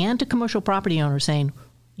homeowners and to commercial property owners saying,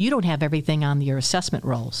 you don't have everything on your assessment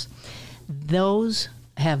rolls. Those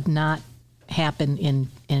have not happened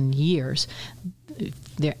in years.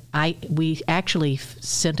 We actually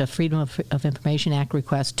sent a Freedom of Information Act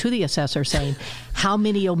request to the assessor saying, how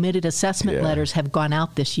many omitted assessment letters have gone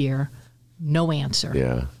out this year? No answer.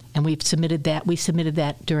 Yeah. And we've submitted that. We submitted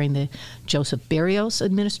that during the Joseph Berrios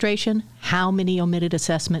administration. How many omitted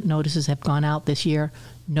assessment notices have gone out this year?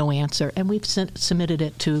 No answer. And we've submitted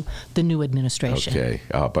it to the new administration. Okay.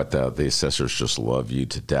 But the assessors just love you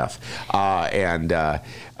to death. The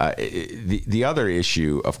other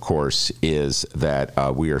issue, of course, is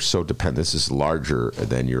that we are so dependent. This is larger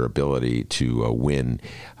than your ability to win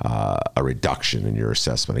a reduction in your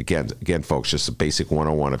assessment. Again, folks, just a basic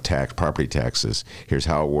 101 of property taxes. Here's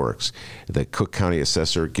how it works. The Cook County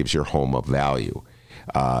assessor gives your home a value.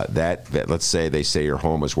 That let's say they say your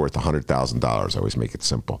home is worth $100,000. I always make it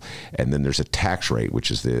simple. And then there's a tax rate, which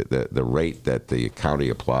is the rate that the county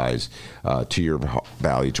applies to your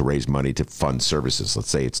value to raise money to fund services. Let's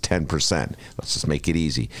say it's 10%. Let's just make it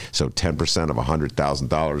easy. So 10% of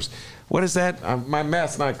 $100,000. What is that? My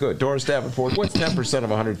math's not good. Doris Davenport, what's 10% of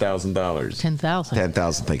 $100,000? $10,000.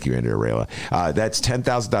 $10,000. Thank you, Andrea Raila. That's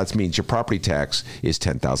 $10,000. Means your property tax is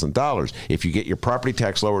 $10,000. If you get your property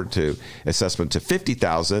tax lowered to assessment to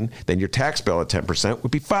 $50,000, then your tax bill at 10%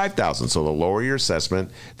 would be $5,000. So the lower your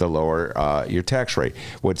assessment, the lower your tax rate.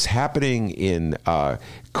 What's happening in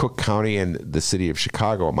Cook County and the city of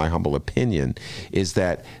Chicago, in my humble opinion, is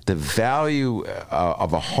that the value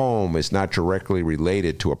of a home is not directly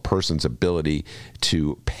related to a person's ability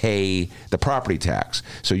to pay the property tax.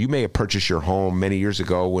 So you may have purchased your home many years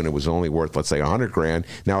ago when it was only worth, let's say, $100,000.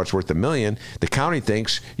 Now it's worth $1 million. The county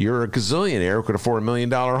thinks you're a gazillionaire who could afford $1 million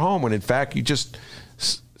home, when in fact you just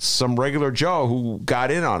some regular Joe who got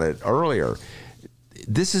in on it earlier.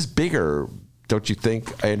 This is bigger, don't you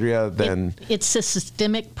think, Andrea, than... It's a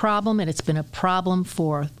systemic problem, and it's been a problem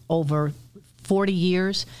for over 40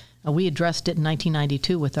 years. We addressed it in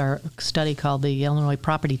 1992 with our study called the Illinois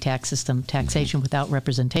Property Tax System, Taxation Without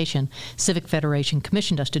Representation. Civic Federation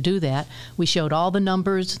commissioned us to do that. We showed all the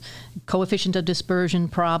numbers, coefficient of dispersion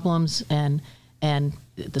problems, and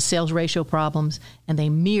the sales ratio problems, and they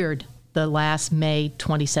mirrored the last May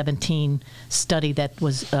 2017 study that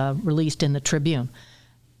was released in the Tribune.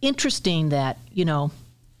 Interesting that,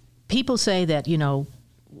 people say that,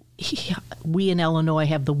 we in Illinois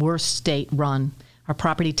have the worst state run. Our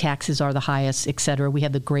property taxes are the highest, et cetera. We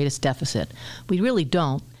have the greatest deficit. We really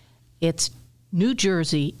don't. It's New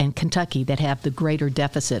Jersey and Kentucky that have the greater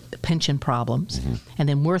deficit pension problems, and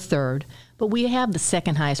then we're third. But we have the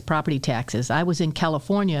second highest property taxes. I was in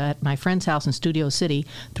California at my friend's house in Studio City,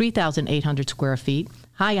 3,800 square feet,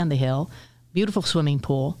 high on the hill, beautiful swimming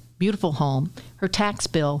pool, beautiful home. Her tax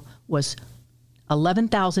bill was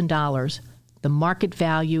 $11,000. The market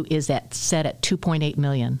value is set at $2.8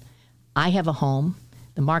 million. I have a home.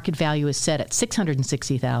 The market value is set at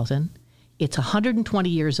 $660,000. It's 120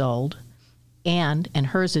 years old, and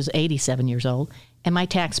hers is 87 years old, and my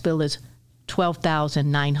tax bill is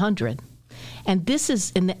 $12,900. And this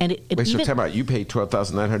is Wait, so tell me, you pay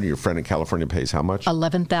 $12,900. Your friend in California pays how much?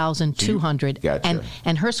 $11,200. Gotcha.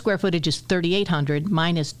 And her square footage is 3,800.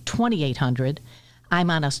 Mine is 2,800. I'm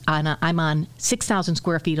on 6,000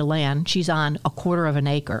 square feet of land. She's on a quarter of an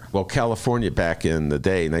acre. Well, California back in the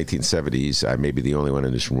day, 1970s, I may be the only one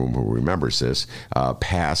in this room who remembers this,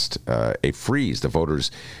 passed a freeze. The voters,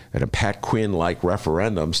 in a Pat Quinn-like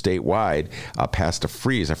referendum statewide, passed a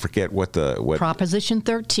freeze. I forget what Proposition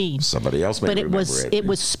 13. Somebody else may remember it. But it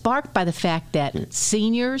was sparked by the fact that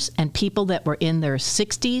seniors and people that were in their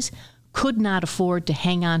 60s could not afford to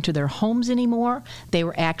hang on to their homes anymore. They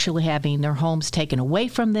were actually having their homes taken away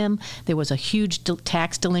from them. There was a huge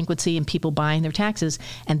tax delinquency in people buying their taxes,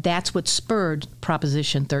 and that's what spurred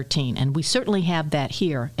Proposition 13. And we certainly have that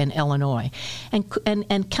here in Illinois.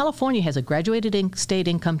 And California has a graduated state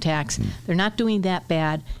income tax. They're not doing that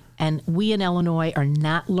bad, and we in Illinois are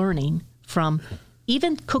not learning from...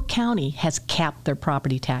 Even Cook County has capped their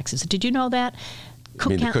property taxes. Did you know that?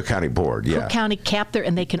 The Cook County Board, yeah. Cook County capped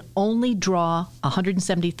and they can only draw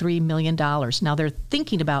 $173 million. Now, they're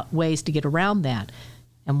thinking about ways to get around that.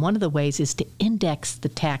 And one of the ways is to index the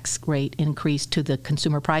tax rate increase to the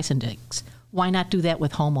consumer price index. Why not do that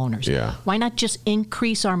with homeowners? Yeah. Why not just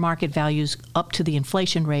increase our market values up to the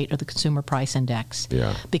inflation rate or the consumer price index?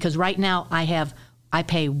 Yeah. Because right now I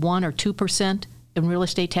pay 1 or 2% in real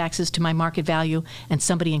estate taxes to my market value, and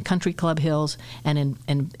somebody in Country Club Hills and in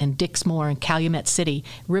Dixmoor and Calumet City,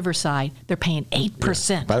 Riverside, they're paying 8%.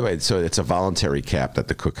 Yeah. By the way, so it's a voluntary cap that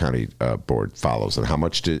the Cook County Board follows. And how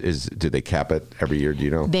much do they cap it every year? Do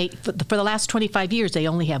you know? For the last 25 years, they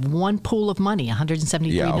only have one pool of money,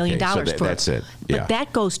 $173 million. So that's it. Yeah. But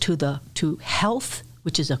that goes to health,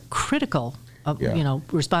 which is a critical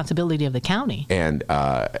responsibility of the county. And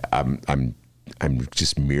I'm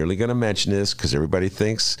just merely going to mention this because everybody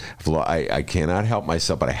thinks I cannot help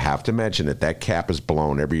myself, but I have to mention that cap is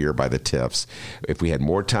blown every year by the TIFs. If we had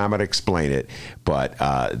more time, I'd explain it, but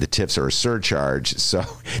the TIFs are a surcharge. So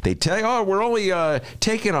they tell you, we're only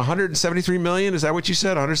taking $173 million. Is that what you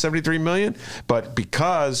said, $173 million? But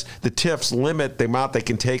because the TIFs limit the amount they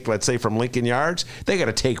can take, let's say, from Lincoln Yards, they got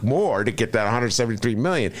to take more to get that $173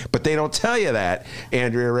 million. But they don't tell you that,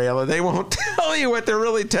 Andrea Raila. They won't tell you what they're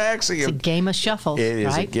really taxing you. It's a game of shuffle. It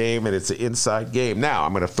is a game, and it's an inside game. Now,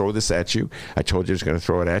 I'm going to throw this at you. I told you I was going to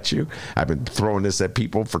throw it at you. I've been throwing this at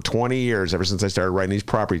people for 20 years, ever since I started writing these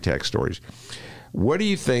property tax stories. What do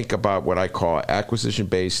you think about what I call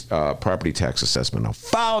acquisition-based property tax assessment? Now,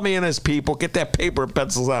 follow me in this, people. Get that paper and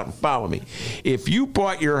pencils out and follow me. If you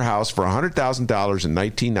bought your house for $100,000 in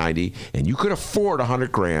 1990 and you could afford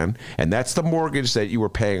 $100,000, and that's the mortgage that you were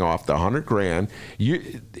paying off, the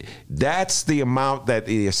 $100,000, that's the amount that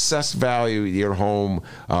the assessed value of your home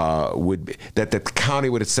that the county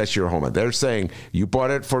would assess your home at. They're saying you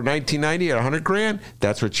bought it for 1990 at $100,000.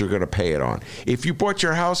 That's what you're going to pay it on. If you bought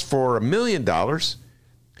your house for $1 million,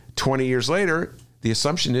 20 years later, the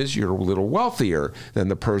assumption is you're a little wealthier than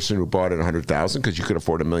the person who bought it $100,000 because you could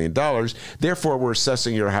afford $1 million. Therefore, we're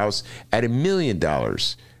assessing your house at $1 million.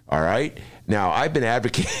 All right? Now, I've been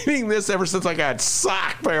advocating this ever since I got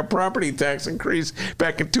socked by a property tax increase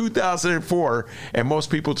back in 2004, and most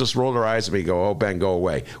people just roll their eyes at me and go, oh, Ben, go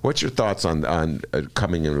away. What's your thoughts on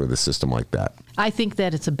coming in with a system like that? I think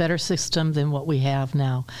that it's a better system than what we have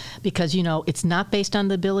now because, it's not based on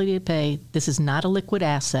the ability to pay. This is not a liquid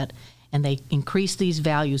asset, and they increase these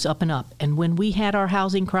values up and up. And when we had our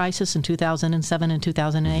housing crisis in 2007 and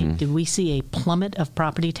 2008, did we see a plummet of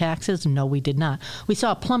property taxes? No, we did not. We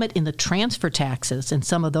saw a plummet in the transfer taxes and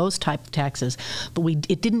some of those type of taxes, but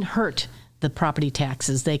it didn't hurt the property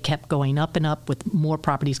taxes. They kept going up and up with more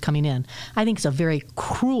properties coming in. I think it's a very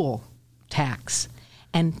cruel tax.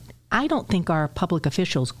 And I don't think our public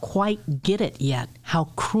officials quite get it yet, how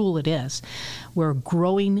cruel it is. We're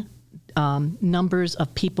growing numbers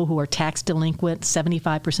of people who are tax delinquent.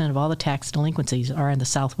 75% of all the tax delinquencies are on the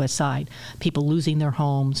southwest side. People losing their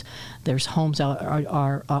homes. There's homes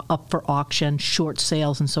are up for auction, short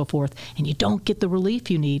sales, and so forth. And you don't get the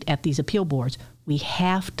relief you need at these appeal boards. We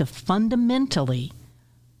have to fundamentally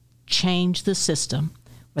change the system,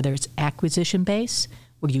 whether it's acquisition-based,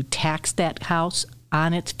 where you tax that house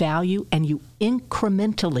on its value and you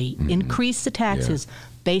incrementally increase the taxes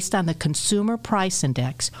based on the consumer price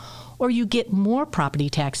index, or you get more property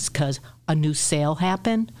taxes because a new sale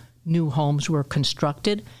happened, new homes were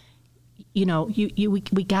constructed. We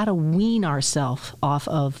got to wean ourselves off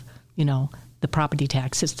of, the property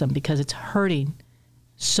tax system because it's hurting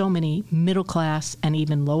so many middle class and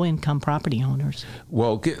even low income property owners.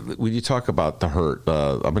 Well, when you talk about the hurt,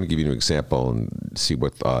 I'm going to give you an example and see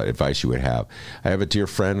what advice you would have. I have a dear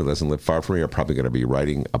friend who doesn't live far from me. I'm probably going to be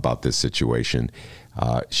writing about this situation.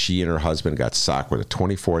 She and her husband got socked with a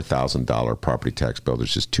 $24,000 property tax bill.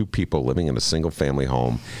 There's just two people living in a single-family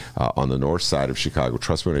home on the north side of Chicago.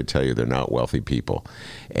 Trust me when I tell you, they're not wealthy people.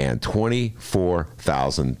 And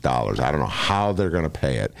 $24,000. I don't know how they're going to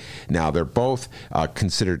pay it. Now, they're both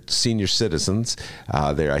considered senior citizens.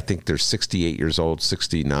 I think they're 68 years old,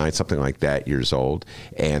 69, something like that years old,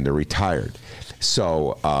 and they're retired.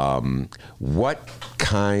 So what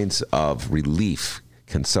kinds of relief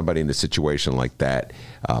can somebody in a situation like that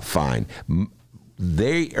find?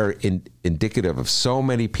 They are indicative of so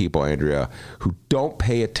many people, Andrea, who don't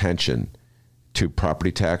pay attention to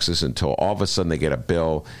property taxes until all of a sudden they get a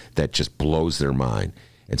bill that just blows their mind.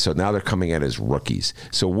 And so now they're coming in as rookies.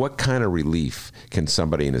 So what kind of relief can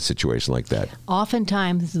somebody in a situation like that?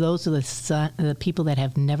 Oftentimes, those are the people that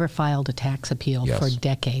have never filed a tax appeal for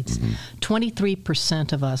decades.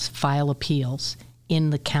 23% of us file appeals in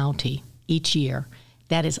the county each year.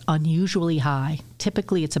 That is unusually high.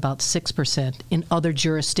 Typically, it's about 6% in other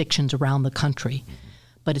jurisdictions around the country.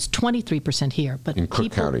 But it's 23% here. But in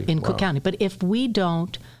Cook County. In Cook County. But if we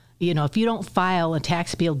don't, if you don't file a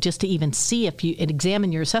tax appeal just to even see and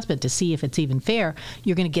examine your assessment to see if it's even fair,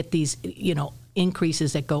 you're going to get these,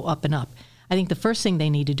 increases that go up and up. I think the first thing they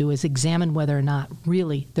need to do is examine whether or not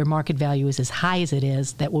really their market value is as high as it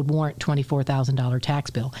is that would warrant $24,000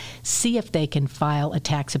 tax bill. See if they can file a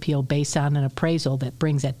tax appeal based on an appraisal that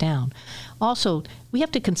brings that down. Also, we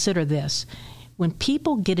have to consider this. When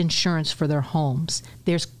people get insurance for their homes,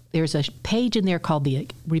 there's a page in there called the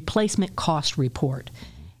replacement cost report.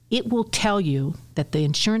 It will tell you that the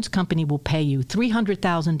insurance company will pay you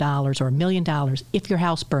 $300,000 or $1 million if your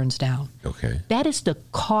house burns down. Okay. That is the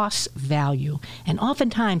cost value. And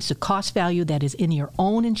oftentimes the cost value that is in your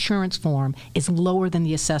own insurance form is lower than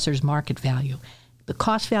the assessor's market value. The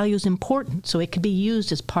cost value is important, so it could be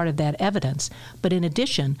used as part of that evidence. But in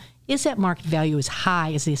addition, is that market value as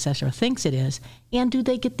high as the assessor thinks it is? And do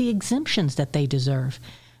they get the exemptions that they deserve?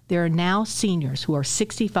 There are now seniors who are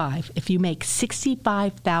 65. If you make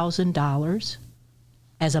 $65,000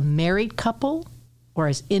 as a married couple or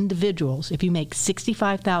as individuals, if you make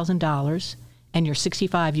 $65,000 and you're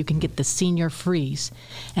 65, you can get the senior freeze.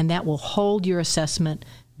 And that will hold your assessment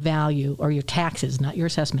value or your taxes, not your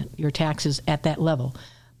assessment, your taxes at that level.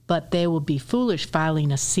 but they will be foolish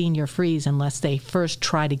filing a senior freeze unless they first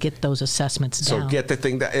try to get those assessments down. So get the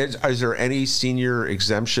thing that is there any senior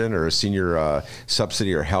exemption or a senior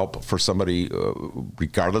subsidy or help for somebody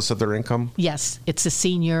regardless of their income? Yes, it's a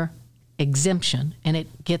senior exemption, and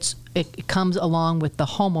it comes along with the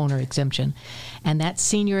homeowner exemption, and that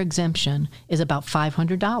senior exemption is about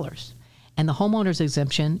 $500. And the homeowner's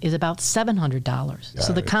exemption is about $700.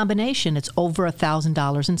 So the combination, it's over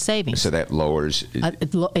 $1,000 in savings. So that lowers.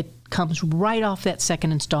 It comes right off that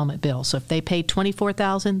second installment bill. So if they paid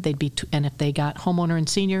 $24,000, they'd be, and if they got homeowner and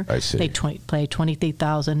senior, they'd pay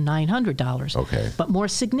 $23,900. Okay. But more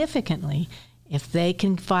significantly, if they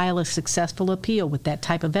can file a successful appeal with that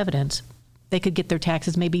type of evidence, they could get their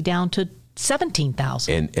taxes maybe down to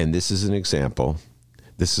 $17,000. And this is an example.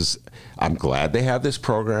 I'm glad they have this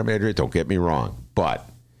program, Andrea, don't get me wrong, but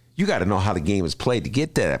you got to know how the game is played to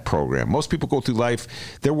get to that program. Most people go through life,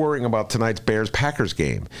 they're worrying about tonight's Bears-Packers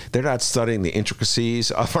game. They're not studying the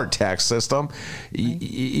intricacies of our tax system.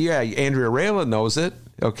 Yeah, Andrea Raila knows it,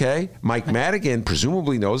 okay? Mike Madigan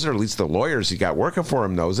presumably knows it, or at least the lawyers he got working for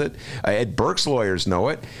him knows it. Ed Burke's lawyers know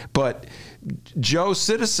it, but Joe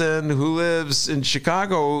Citizen, who lives in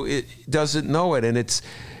Chicago, doesn't know it, and it's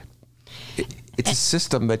a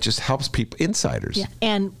system that just helps people, insiders. Yeah.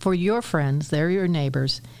 And for your friends, they're your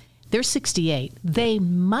neighbors, they're 68. They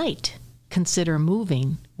might consider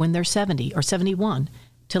moving when they're 70 or 71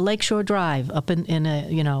 to Lakeshore Drive up in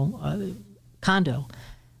a condo.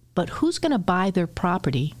 But who's going to buy their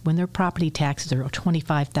property when their property taxes are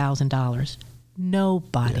 $25,000?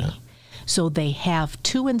 Nobody. Yeah. So they have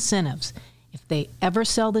two incentives. If they ever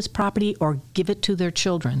sell this property or give it to their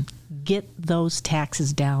children, get those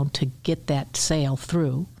taxes down to get that sale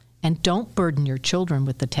through, and don't burden your children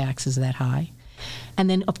with the taxes that high. And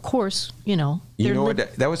then, of course, you know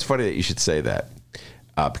what? That was funny that you should say that,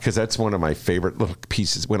 because that's one of my favorite little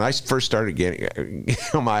pieces. When I first started getting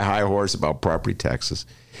on my high horse about property taxes,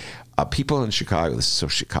 people in Chicago, this is so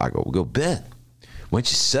Chicago, will go, Ben, why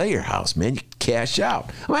don't you sell your house, man? You cash out.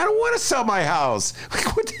 I don't want to sell my house.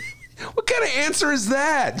 What kind of answer is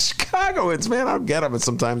that? Chicagoans, man, I don't get them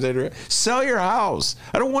sometimes, Andrea. Sell your house.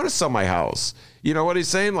 I don't want to sell my house. You know what he's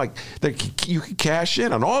saying? Like, you can cash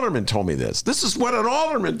in. An alderman told me this. This is what an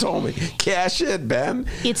alderman told me. Cash in, Ben.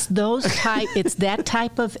 It's that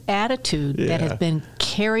type of attitude that has been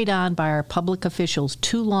carried on by our public officials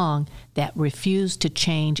too long that refuse to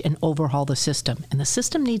change and overhaul the system. And the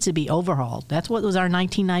system needs to be overhauled. That's what our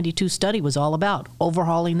 1992 study was all about,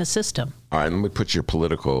 overhauling the system. All right, let me put your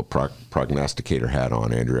political prognosticator hat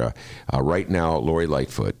on, Andrea. Right now, Lori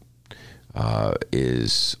Lightfoot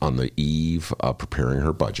is on the eve of preparing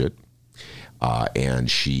her budget.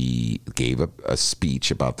 And she gave a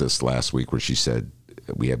speech about this last week where she said,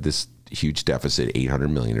 we have this huge deficit,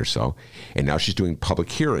 $800 million or so. And now she's doing public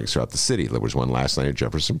hearings throughout the city. There was one last night at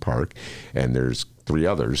Jefferson Park, and there's 3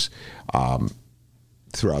 others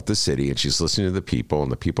throughout the city. And she's listening to the people,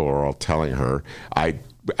 and the people are all telling her,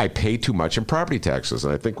 I pay too much in property taxes.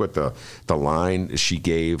 And I think what the line she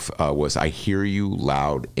gave was, I hear you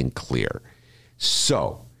loud and clear.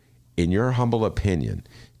 So, in your humble opinion,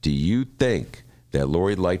 do you think that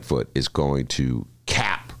Lori Lightfoot is going to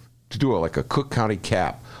do like a Cook County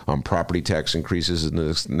cap on property tax increases in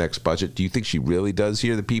this next budget? Do you think she really does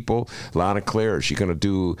hear the people loud and clear? Or is she going to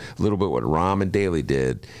do a little bit what Rahm and Daley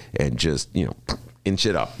did and just, inch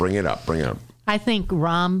it up, bring it up? I think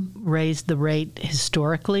Rahm raised the rate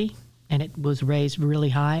historically, and it was raised really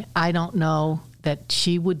high. I don't know that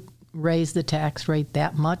she would raise the tax rate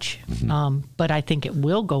that much, but I think it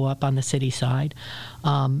will go up on the city side.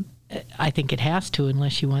 I think it has to,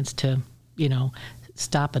 unless she wants to,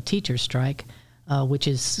 stop a teacher strike, which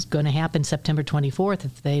is going to happen September 24th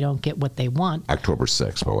if they don't get what they want. October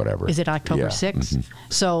 6th or whatever. Is it October 6th? Mm-hmm.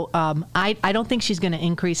 So I don't think she's going to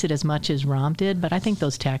increase it as much as Rahm did, but I think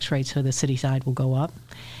those tax rates for the city side will go up.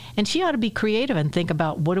 And she ought to be creative and think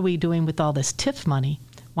about, what are we doing with all this TIF money?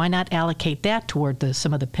 Why not allocate that toward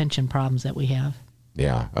some of the pension problems that we have?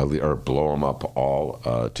 Yeah, or blow them up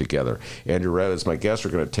all together. Andrea Raila is my guest.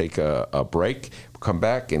 We're going to take a break. We'll come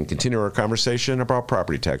back and continue our conversation about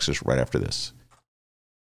property taxes right after this.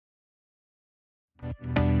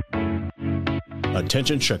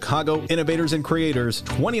 Attention Chicago innovators and creators,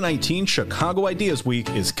 2019 Chicago Ideas Week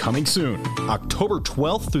is coming soon. October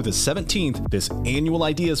 12th through the 17th, this annual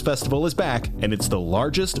Ideas Festival is back, and it's the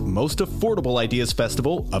largest, most affordable Ideas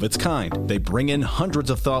Festival of its kind. They bring in hundreds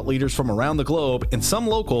of thought leaders from around the globe and some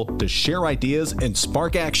local to share ideas and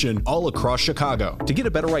spark action all across Chicago. To get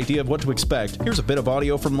a better idea of what to expect, here's a bit of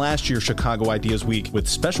audio from last year's Chicago Ideas Week with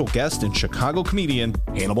special guest and Chicago comedian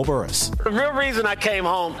Hannibal Buress. The real reason I came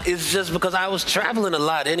home is just because I was trapped traveling a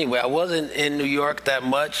lot anyway. I wasn't in New York that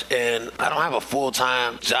much, and I don't have a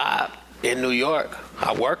full-time job in New York.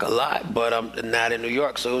 I work a lot, but I'm not in New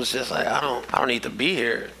York, so it was just like I don't need to be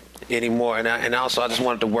here anymore. And also I just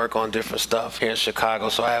wanted to work on different stuff here in Chicago.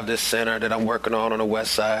 So I have this center that I'm working on the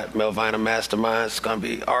west side, Melvina Masterminds. It's going to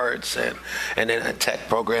be arts and then a tech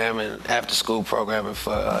program and after school programming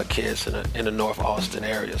for kids in the North Austin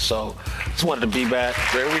area. So just wanted to be back.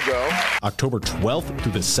 There we go. October 12th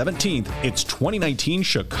through the 17th, it's 2019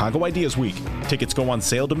 Chicago Ideas Week. Tickets go on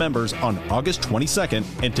sale to members on August 22nd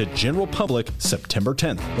and to general public September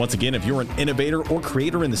 10th. Once again, if you're an innovator or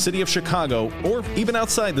creator in the city of Chicago or even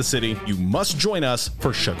outside the city, you must join us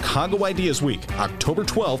for Chicago Ideas Week, October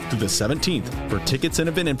 12th through the 17th. For tickets and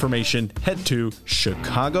event information, head to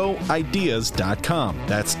chicagoideas.com.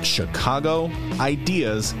 That's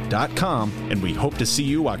chicagoideas.com, and we hope to see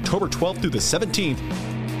you October 12th through the 17th.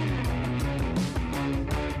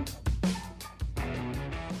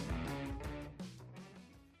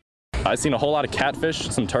 I've seen a whole lot of catfish,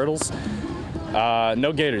 some turtles.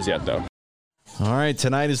 No gators yet, though. All right,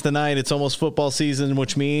 tonight is the night. It's almost football season,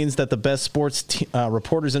 which means that the best sports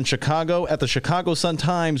reporters in Chicago at the Chicago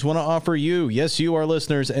Sun-Times want to offer you, yes, you, our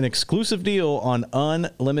listeners, an exclusive deal on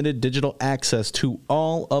unlimited digital access to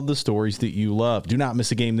all of the stories that you love. Do not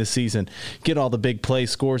miss a game this season. Get all the big play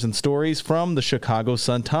scores and stories from the Chicago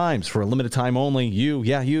Sun-Times. For a limited time only,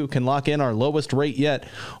 you can lock in our lowest rate yet,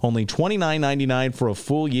 only $29.99 for a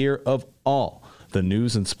full year of all the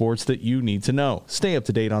news and sports that you need to know. Stay up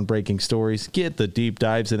to date on breaking stories, get the deep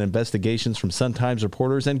dives and investigations from Sun-Times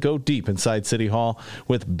reporters, and go deep inside City Hall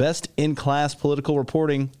with best-in-class political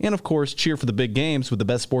reporting, and of course, cheer for the big games with the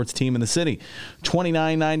best sports team in the city.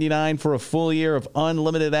 $29.99 for a full year of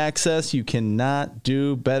unlimited access. You cannot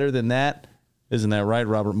do better than that. Isn't that right,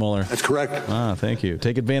 Robert Mueller? That's correct. Thank you.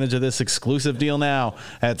 Take advantage of this exclusive deal now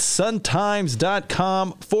at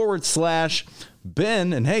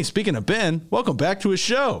suntimes.com/Ben. And hey, speaking of Ben, welcome back to his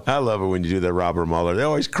show. I love it when you do that, Robert Mueller. It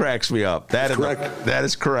always cracks me up. That's correct. That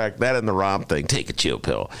is correct. That and the ROM thing. Take a chill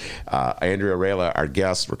pill. Andrea Raila, our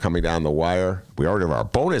guests, were coming down the wire. We already have our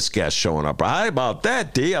bonus guest showing up. How about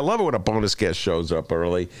that, D? I love it when a bonus guest shows up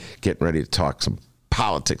early, getting ready to talk some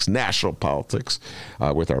politics, national politics,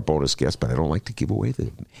 with our bonus guest, but I don't like to give away the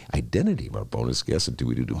identity of our bonus guest until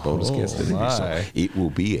we do the bonus guest interview. So it will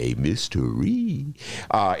be a mystery.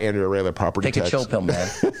 Andrea Raila, property tax. Take a chill pill, man.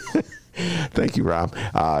 Thank you, Rob.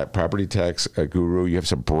 Property tax guru, you have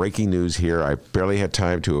some breaking news here. I barely had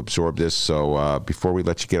time to absorb this, so before we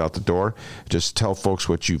let you get out the door, just tell folks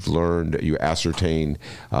what you've learned, you ascertained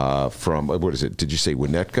from, what is it, did you say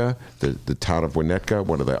Winnetka? The town of Winnetka,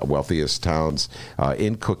 one of the wealthiest towns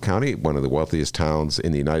in Cook County, one of the wealthiest towns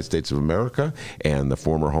in the United States of America, and the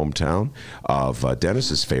former hometown of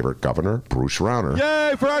Dennis's favorite governor, Bruce Rauner.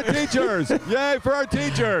 Yay for our teachers! Yay for our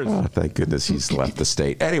teachers! Oh, thank goodness he's left the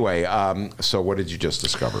state. Anyway, so what did you just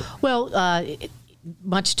discover? Well,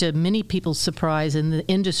 much to many people's surprise in the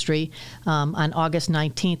industry, on August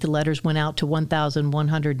 19th, the letters went out to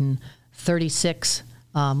 1,136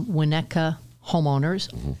 Winnetka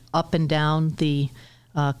homeowners up and down the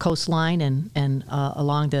coastline and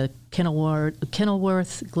along the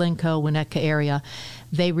Kenilworth, Glencoe, Winnetka area.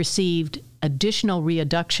 They received additional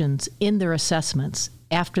reductions in their assessments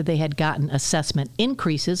after they had gotten assessment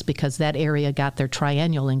increases, because that area got their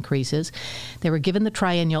triennial increases. They were given the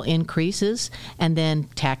triennial increases, and then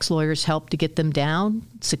tax lawyers helped to get them down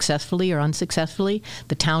successfully or unsuccessfully.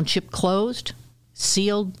 The township closed,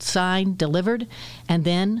 sealed, signed, delivered, and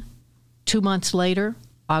then 2 months later,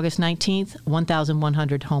 August 19th,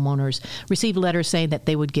 1,100 homeowners received letters saying that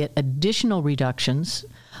they would get additional reductions.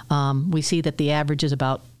 We see that the average is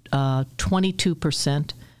about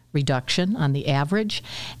 22% reduction on the average,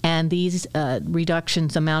 and these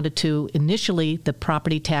reductions amounted to, initially, the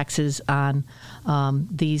property taxes on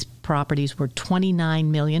these properties were $29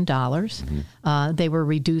 million. They were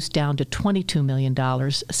reduced down to $22 million,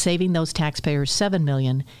 saving those taxpayers $7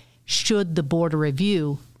 million should the Board of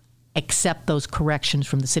Review accept those corrections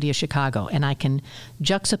from the city of Chicago. And I can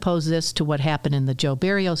juxtapose this to what happened in the Joe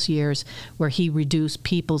Barrios years, where he reduced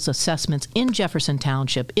people's assessments in Jefferson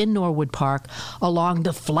Township, in Norwood Park, along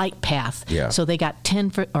the flight path. Yeah. So they got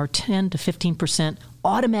 10 to 15%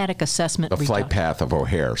 automatic assessment. The flight path of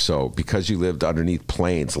O'Hare. So because you lived underneath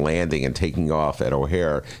planes landing and taking off at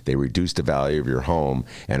O'Hare, they reduced the value of your home,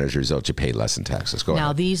 and as a result, you pay less in taxes. Go ahead.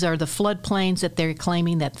 Now, these are the floodplains that they're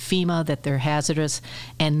claiming that FEMA, that they're hazardous,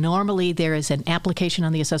 and normally there is an application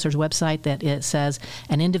on the assessor's website that it says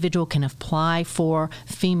an individual can apply for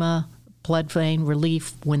FEMA floodplain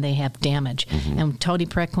relief when they have damage. And Tony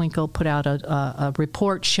Preckwinkle put out a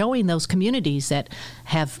report showing those communities that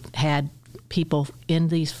have had people in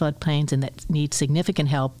these floodplains and that need significant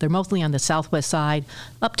help. They're mostly on the southwest side,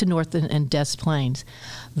 up to North and Des Plaines.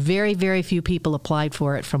 Very, very few people applied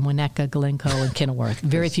for it from Winnetka, Glencoe, and Kenilworth.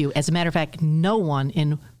 Very few. As a matter of fact, no one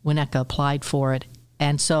in Winnetka applied for it.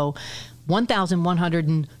 And so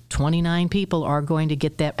 1,129 people are going to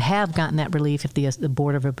get that, have gotten that relief if the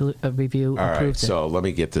Board of Review approves it. All right, so let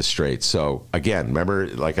me get this straight. So again, remember,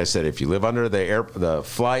 like I said, if you live under the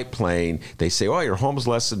flight plane, they say, oh, your home's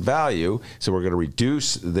less in value, so we're going to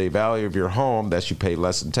reduce the value of your home, thus you pay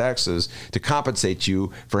less in taxes, to compensate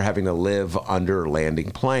you for having to live under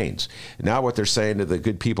landing planes. Now what they're saying to the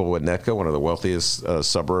good people of Winnetka, one of the wealthiest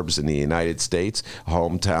suburbs in the United States,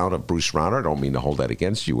 hometown of Bruce Rauner, I don't mean to hold that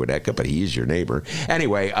against you, Winnetka, but he's your neighbor.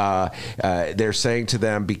 Anyway, they're saying to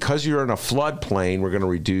them, because you're in a floodplain, we're going to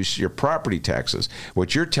reduce your property taxes.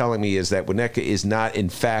 What you're telling me is that Winnetka is not, in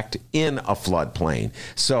fact, in a floodplain.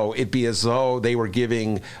 So it'd be as though they were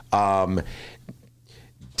giving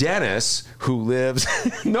Dennis, who lives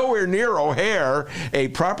nowhere near O'Hare, a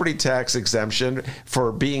property tax exemption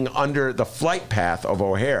for being under the flight path of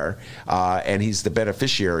O'Hare, and he's the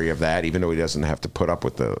beneficiary of that, even though he doesn't have to put up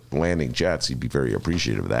with the landing jets. He'd be very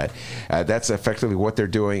appreciative of that. That's effectively what they're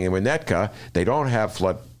doing in Winnetka. They don't have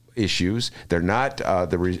flood issues. They're not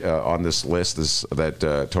on this list that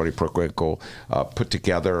Tony Preckwinkle put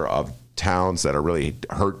together of towns that are really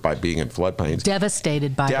hurt by being in floodplains.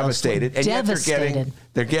 Devastated by Devastated. Those. And Devastated. Yet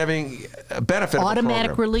they're giving a benefit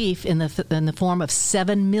automatic of the relief in the form of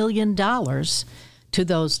 $7 million to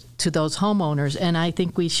those homeowners, and I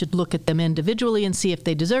think we should look at them individually and see if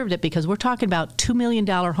they deserved it, because we're talking about $2 million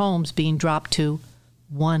homes being dropped to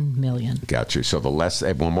 $1 million. Got you. So the less,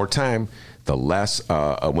 one more time, the less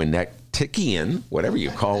Winnettian, whatever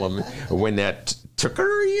you call them,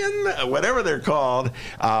 Winnettukerian, whatever they're called.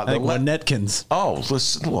 I think Winnetkins. Oh,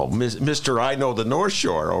 listen, well, Mr. I know the North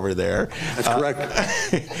Shore over there. That's correct.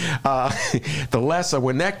 The less a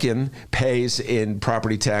Winnetkin pays in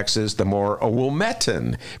property taxes, the more a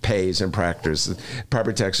Wilmetan pays in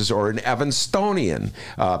property taxes, or an Evanstonian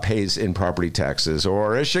pays in property taxes,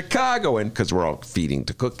 or a Chicagoan, because we're all feeding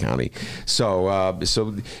to Cook County. So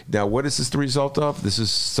now what is this the result of? This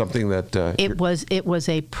is something that... It was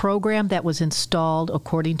a program that was installed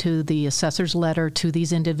according to the assessor's letter to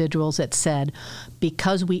these individuals that said,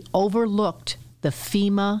 because we overlooked the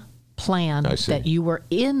FEMA plan that you were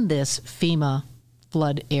in this FEMA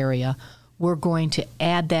flood area, we're going to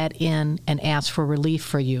add that in and ask for relief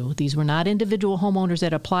for you. These were not individual homeowners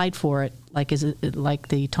that applied for it, like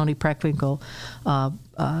the Tony Preckwinkle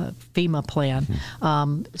FEMA plan.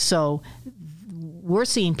 So we're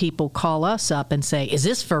seeing people call us up and say, is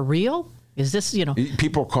this for real? Is this,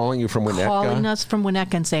 people calling you from Winnetka? Calling us from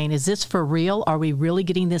Winnetka and saying, is this for real? Are we really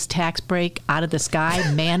getting this tax break out of the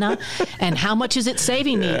sky, manna? And how much is it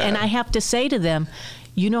saving me? And I have to say to them,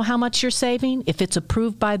 you know how much you're saving? If it's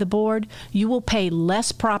approved by the board, you will pay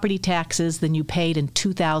less property taxes than you paid in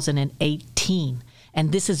 2018.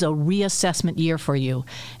 And this is a reassessment year for you.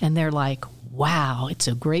 And they're like, wow, it's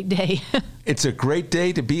a great day. It's a great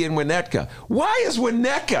day to be in Winnetka. Why is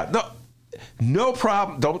Winnetka? No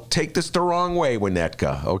problem. Don't take this the wrong way,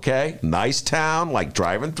 Winnetka, okay? Nice town, like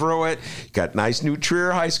driving through it. Got nice New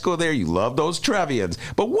Trier High School there. You love those Trevians.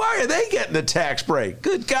 But why are they getting a tax break?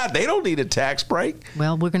 Good God, they don't need a tax break.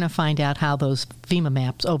 Well, we're going to find out how those FEMA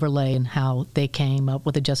maps overlay and how they came up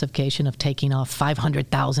with a justification of taking off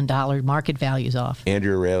 $500,000 market values off.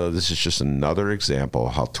 Andrea Raila, this is just another example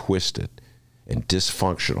of how twisted and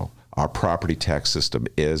dysfunctional our property tax system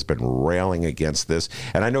is. Been railing against this,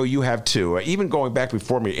 and I know you have too. Even going back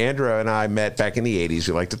before me, Andrea and I met back in the 80s.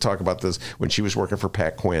 We like to talk about this when she was working for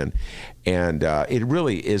Pat Quinn, and it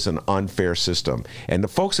really is an unfair system. And the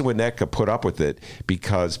folks in Winnetka put up with it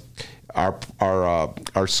because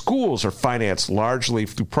our schools are financed largely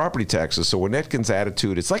through property taxes. So Winnetkin's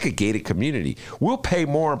attitude, it's like a gated community. We'll pay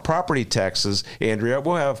more in property taxes, Andrea.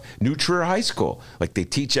 We'll have New Trier High School. Like, they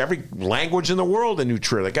teach every language in the world in New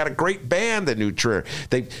Trier. They got a great band at New Trier.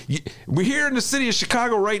 We're here in the city of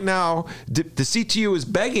Chicago right now. The CTU is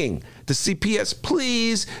begging the CPS,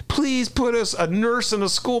 please put us a nurse in a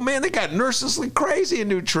school. Man, they got nurses like crazy in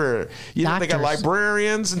New Trier. They got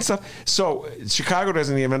librarians and stuff. So Chicago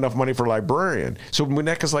doesn't even have enough money for a librarian. So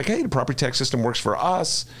Winnetka's like, hey, the property tax system works for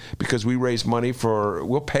us because we raise money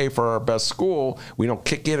we'll pay for our best school. We don't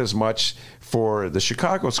kick in as much for the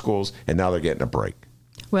Chicago schools, and now they're getting a break.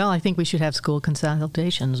 Well, I think we should have school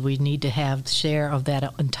consolidations. We need to have share of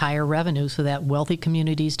that entire revenue so that wealthy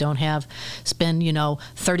communities don't spend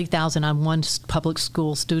 $30,000 on one public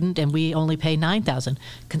school student and we only pay $9,000.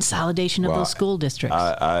 Consolidation of those school districts.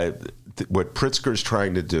 What Pritzker's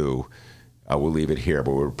trying to do, we'll leave it here.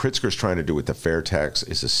 But what Pritzker's trying to do with the fair tax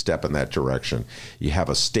is a step in that direction. You have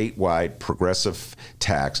a statewide progressive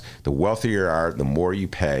tax. The wealthier you are, the more you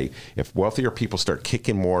pay. If wealthier people start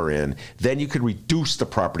kicking more in, then you could reduce the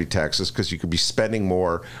property taxes because you could be spending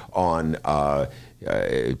more on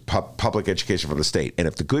public education from the state. And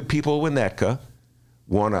if the good people of Winnetka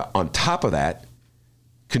want to, on top of that,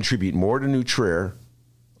 contribute more to New Trier,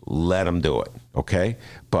 let them do it, okay?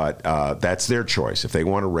 But that's their choice. If they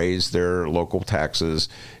want to raise their local taxes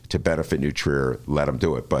to benefit New Trier, let them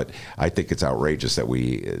do it. But I think it's outrageous that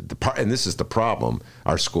and this is the problem,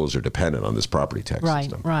 our schools are dependent on this property tax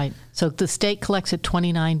system. Right. So the state collects at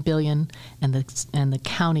 $29 billion, and the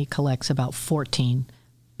county collects about $14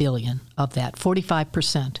 billion of that.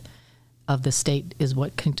 45% of the state is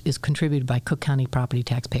what is contributed by Cook County property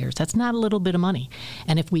taxpayers. That's not a little bit of money.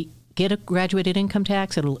 And if we get a graduated income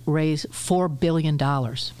tax, it'll raise $4 billion.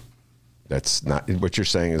 That's not what you're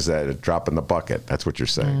saying. Is that a drop in the bucket? That's what you're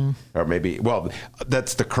saying, or maybe? Well,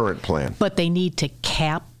 that's the current plan. But they need to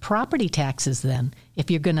cap property taxes. Then, if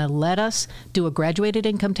you're going to let us do a graduated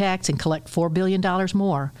income tax and collect $4 billion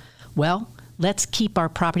more, well, let's keep our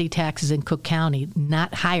property taxes in Cook County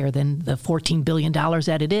not higher than the $14 billion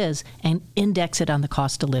that it is, and index it on the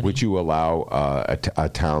cost of living. Would you allow a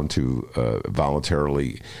town to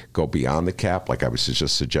voluntarily go beyond the cap, like I was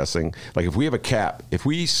just suggesting? Like if we have a cap, if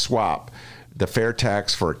we swap the fair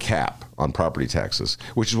tax for a cap on property taxes,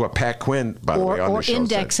 which is what Pat Quinn, by the way, on the show said. Or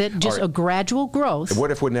index it, just a gradual growth.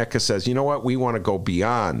 What if Winnetka says, you know what, we want to go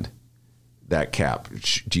beyond that cap?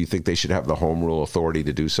 Do you think they should have the home rule authority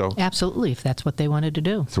to do so? Absolutely, if that's what they wanted to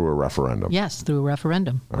do. Through a referendum? Yes, through a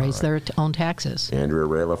referendum. Raise their own taxes. Andrea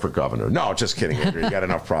Raila for governor. No, just kidding, Andrea. You got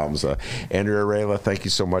enough problems. Andrea Raila, thank you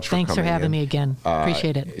so much for coming in. Thanks for having me again.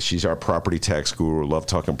 Appreciate it. She's our property tax guru. Love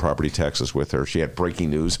talking property taxes with her. She had breaking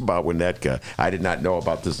news about Winnetka. I did not know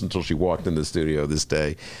about this until she walked in the studio this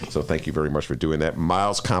day. So thank you very much for doing that.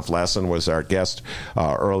 Miles Kampf Lassin was our guest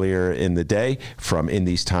earlier in the day from In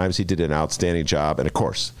These Times. He did an outstanding job. And of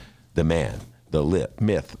course, the man, the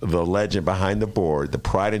myth, the legend behind the board, the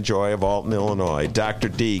pride and joy of Alton, Illinois, Dr.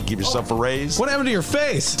 D. Give yourself a raise. What happened to your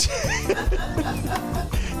face?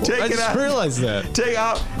 I just realized that. Take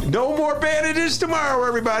out. No more bandages tomorrow,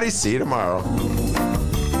 everybody. See you tomorrow.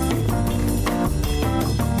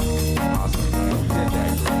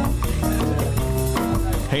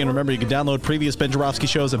 Hey, and remember, you can download previous Ben Joravsky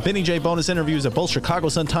shows and Benny J bonus interviews at both Chicago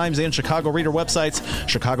Sun-Times and Chicago Reader websites,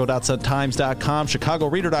 chicago.suntimes.com,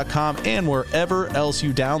 chicagoreader.com, and wherever else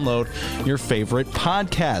you download your favorite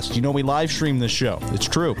podcast. You know we live stream this show. It's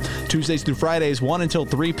true. Tuesdays through Fridays, 1 until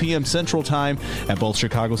 3 p.m. Central Time at both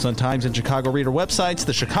Chicago Sun-Times and Chicago Reader websites,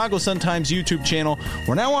 the Chicago Sun-Times YouTube channel.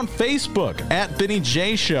 We're now on Facebook at Benny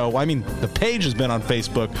J Show. I mean, the page has been on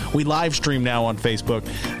Facebook. We live stream now on Facebook.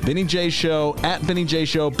 Benny J Show, at Benny J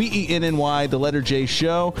Show. BENNY, the letter J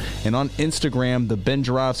Show, and on Instagram, the Ben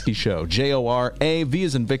Joravsky Show, JORA, V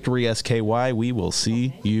as in Victory, SKY. We will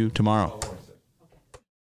see you tomorrow.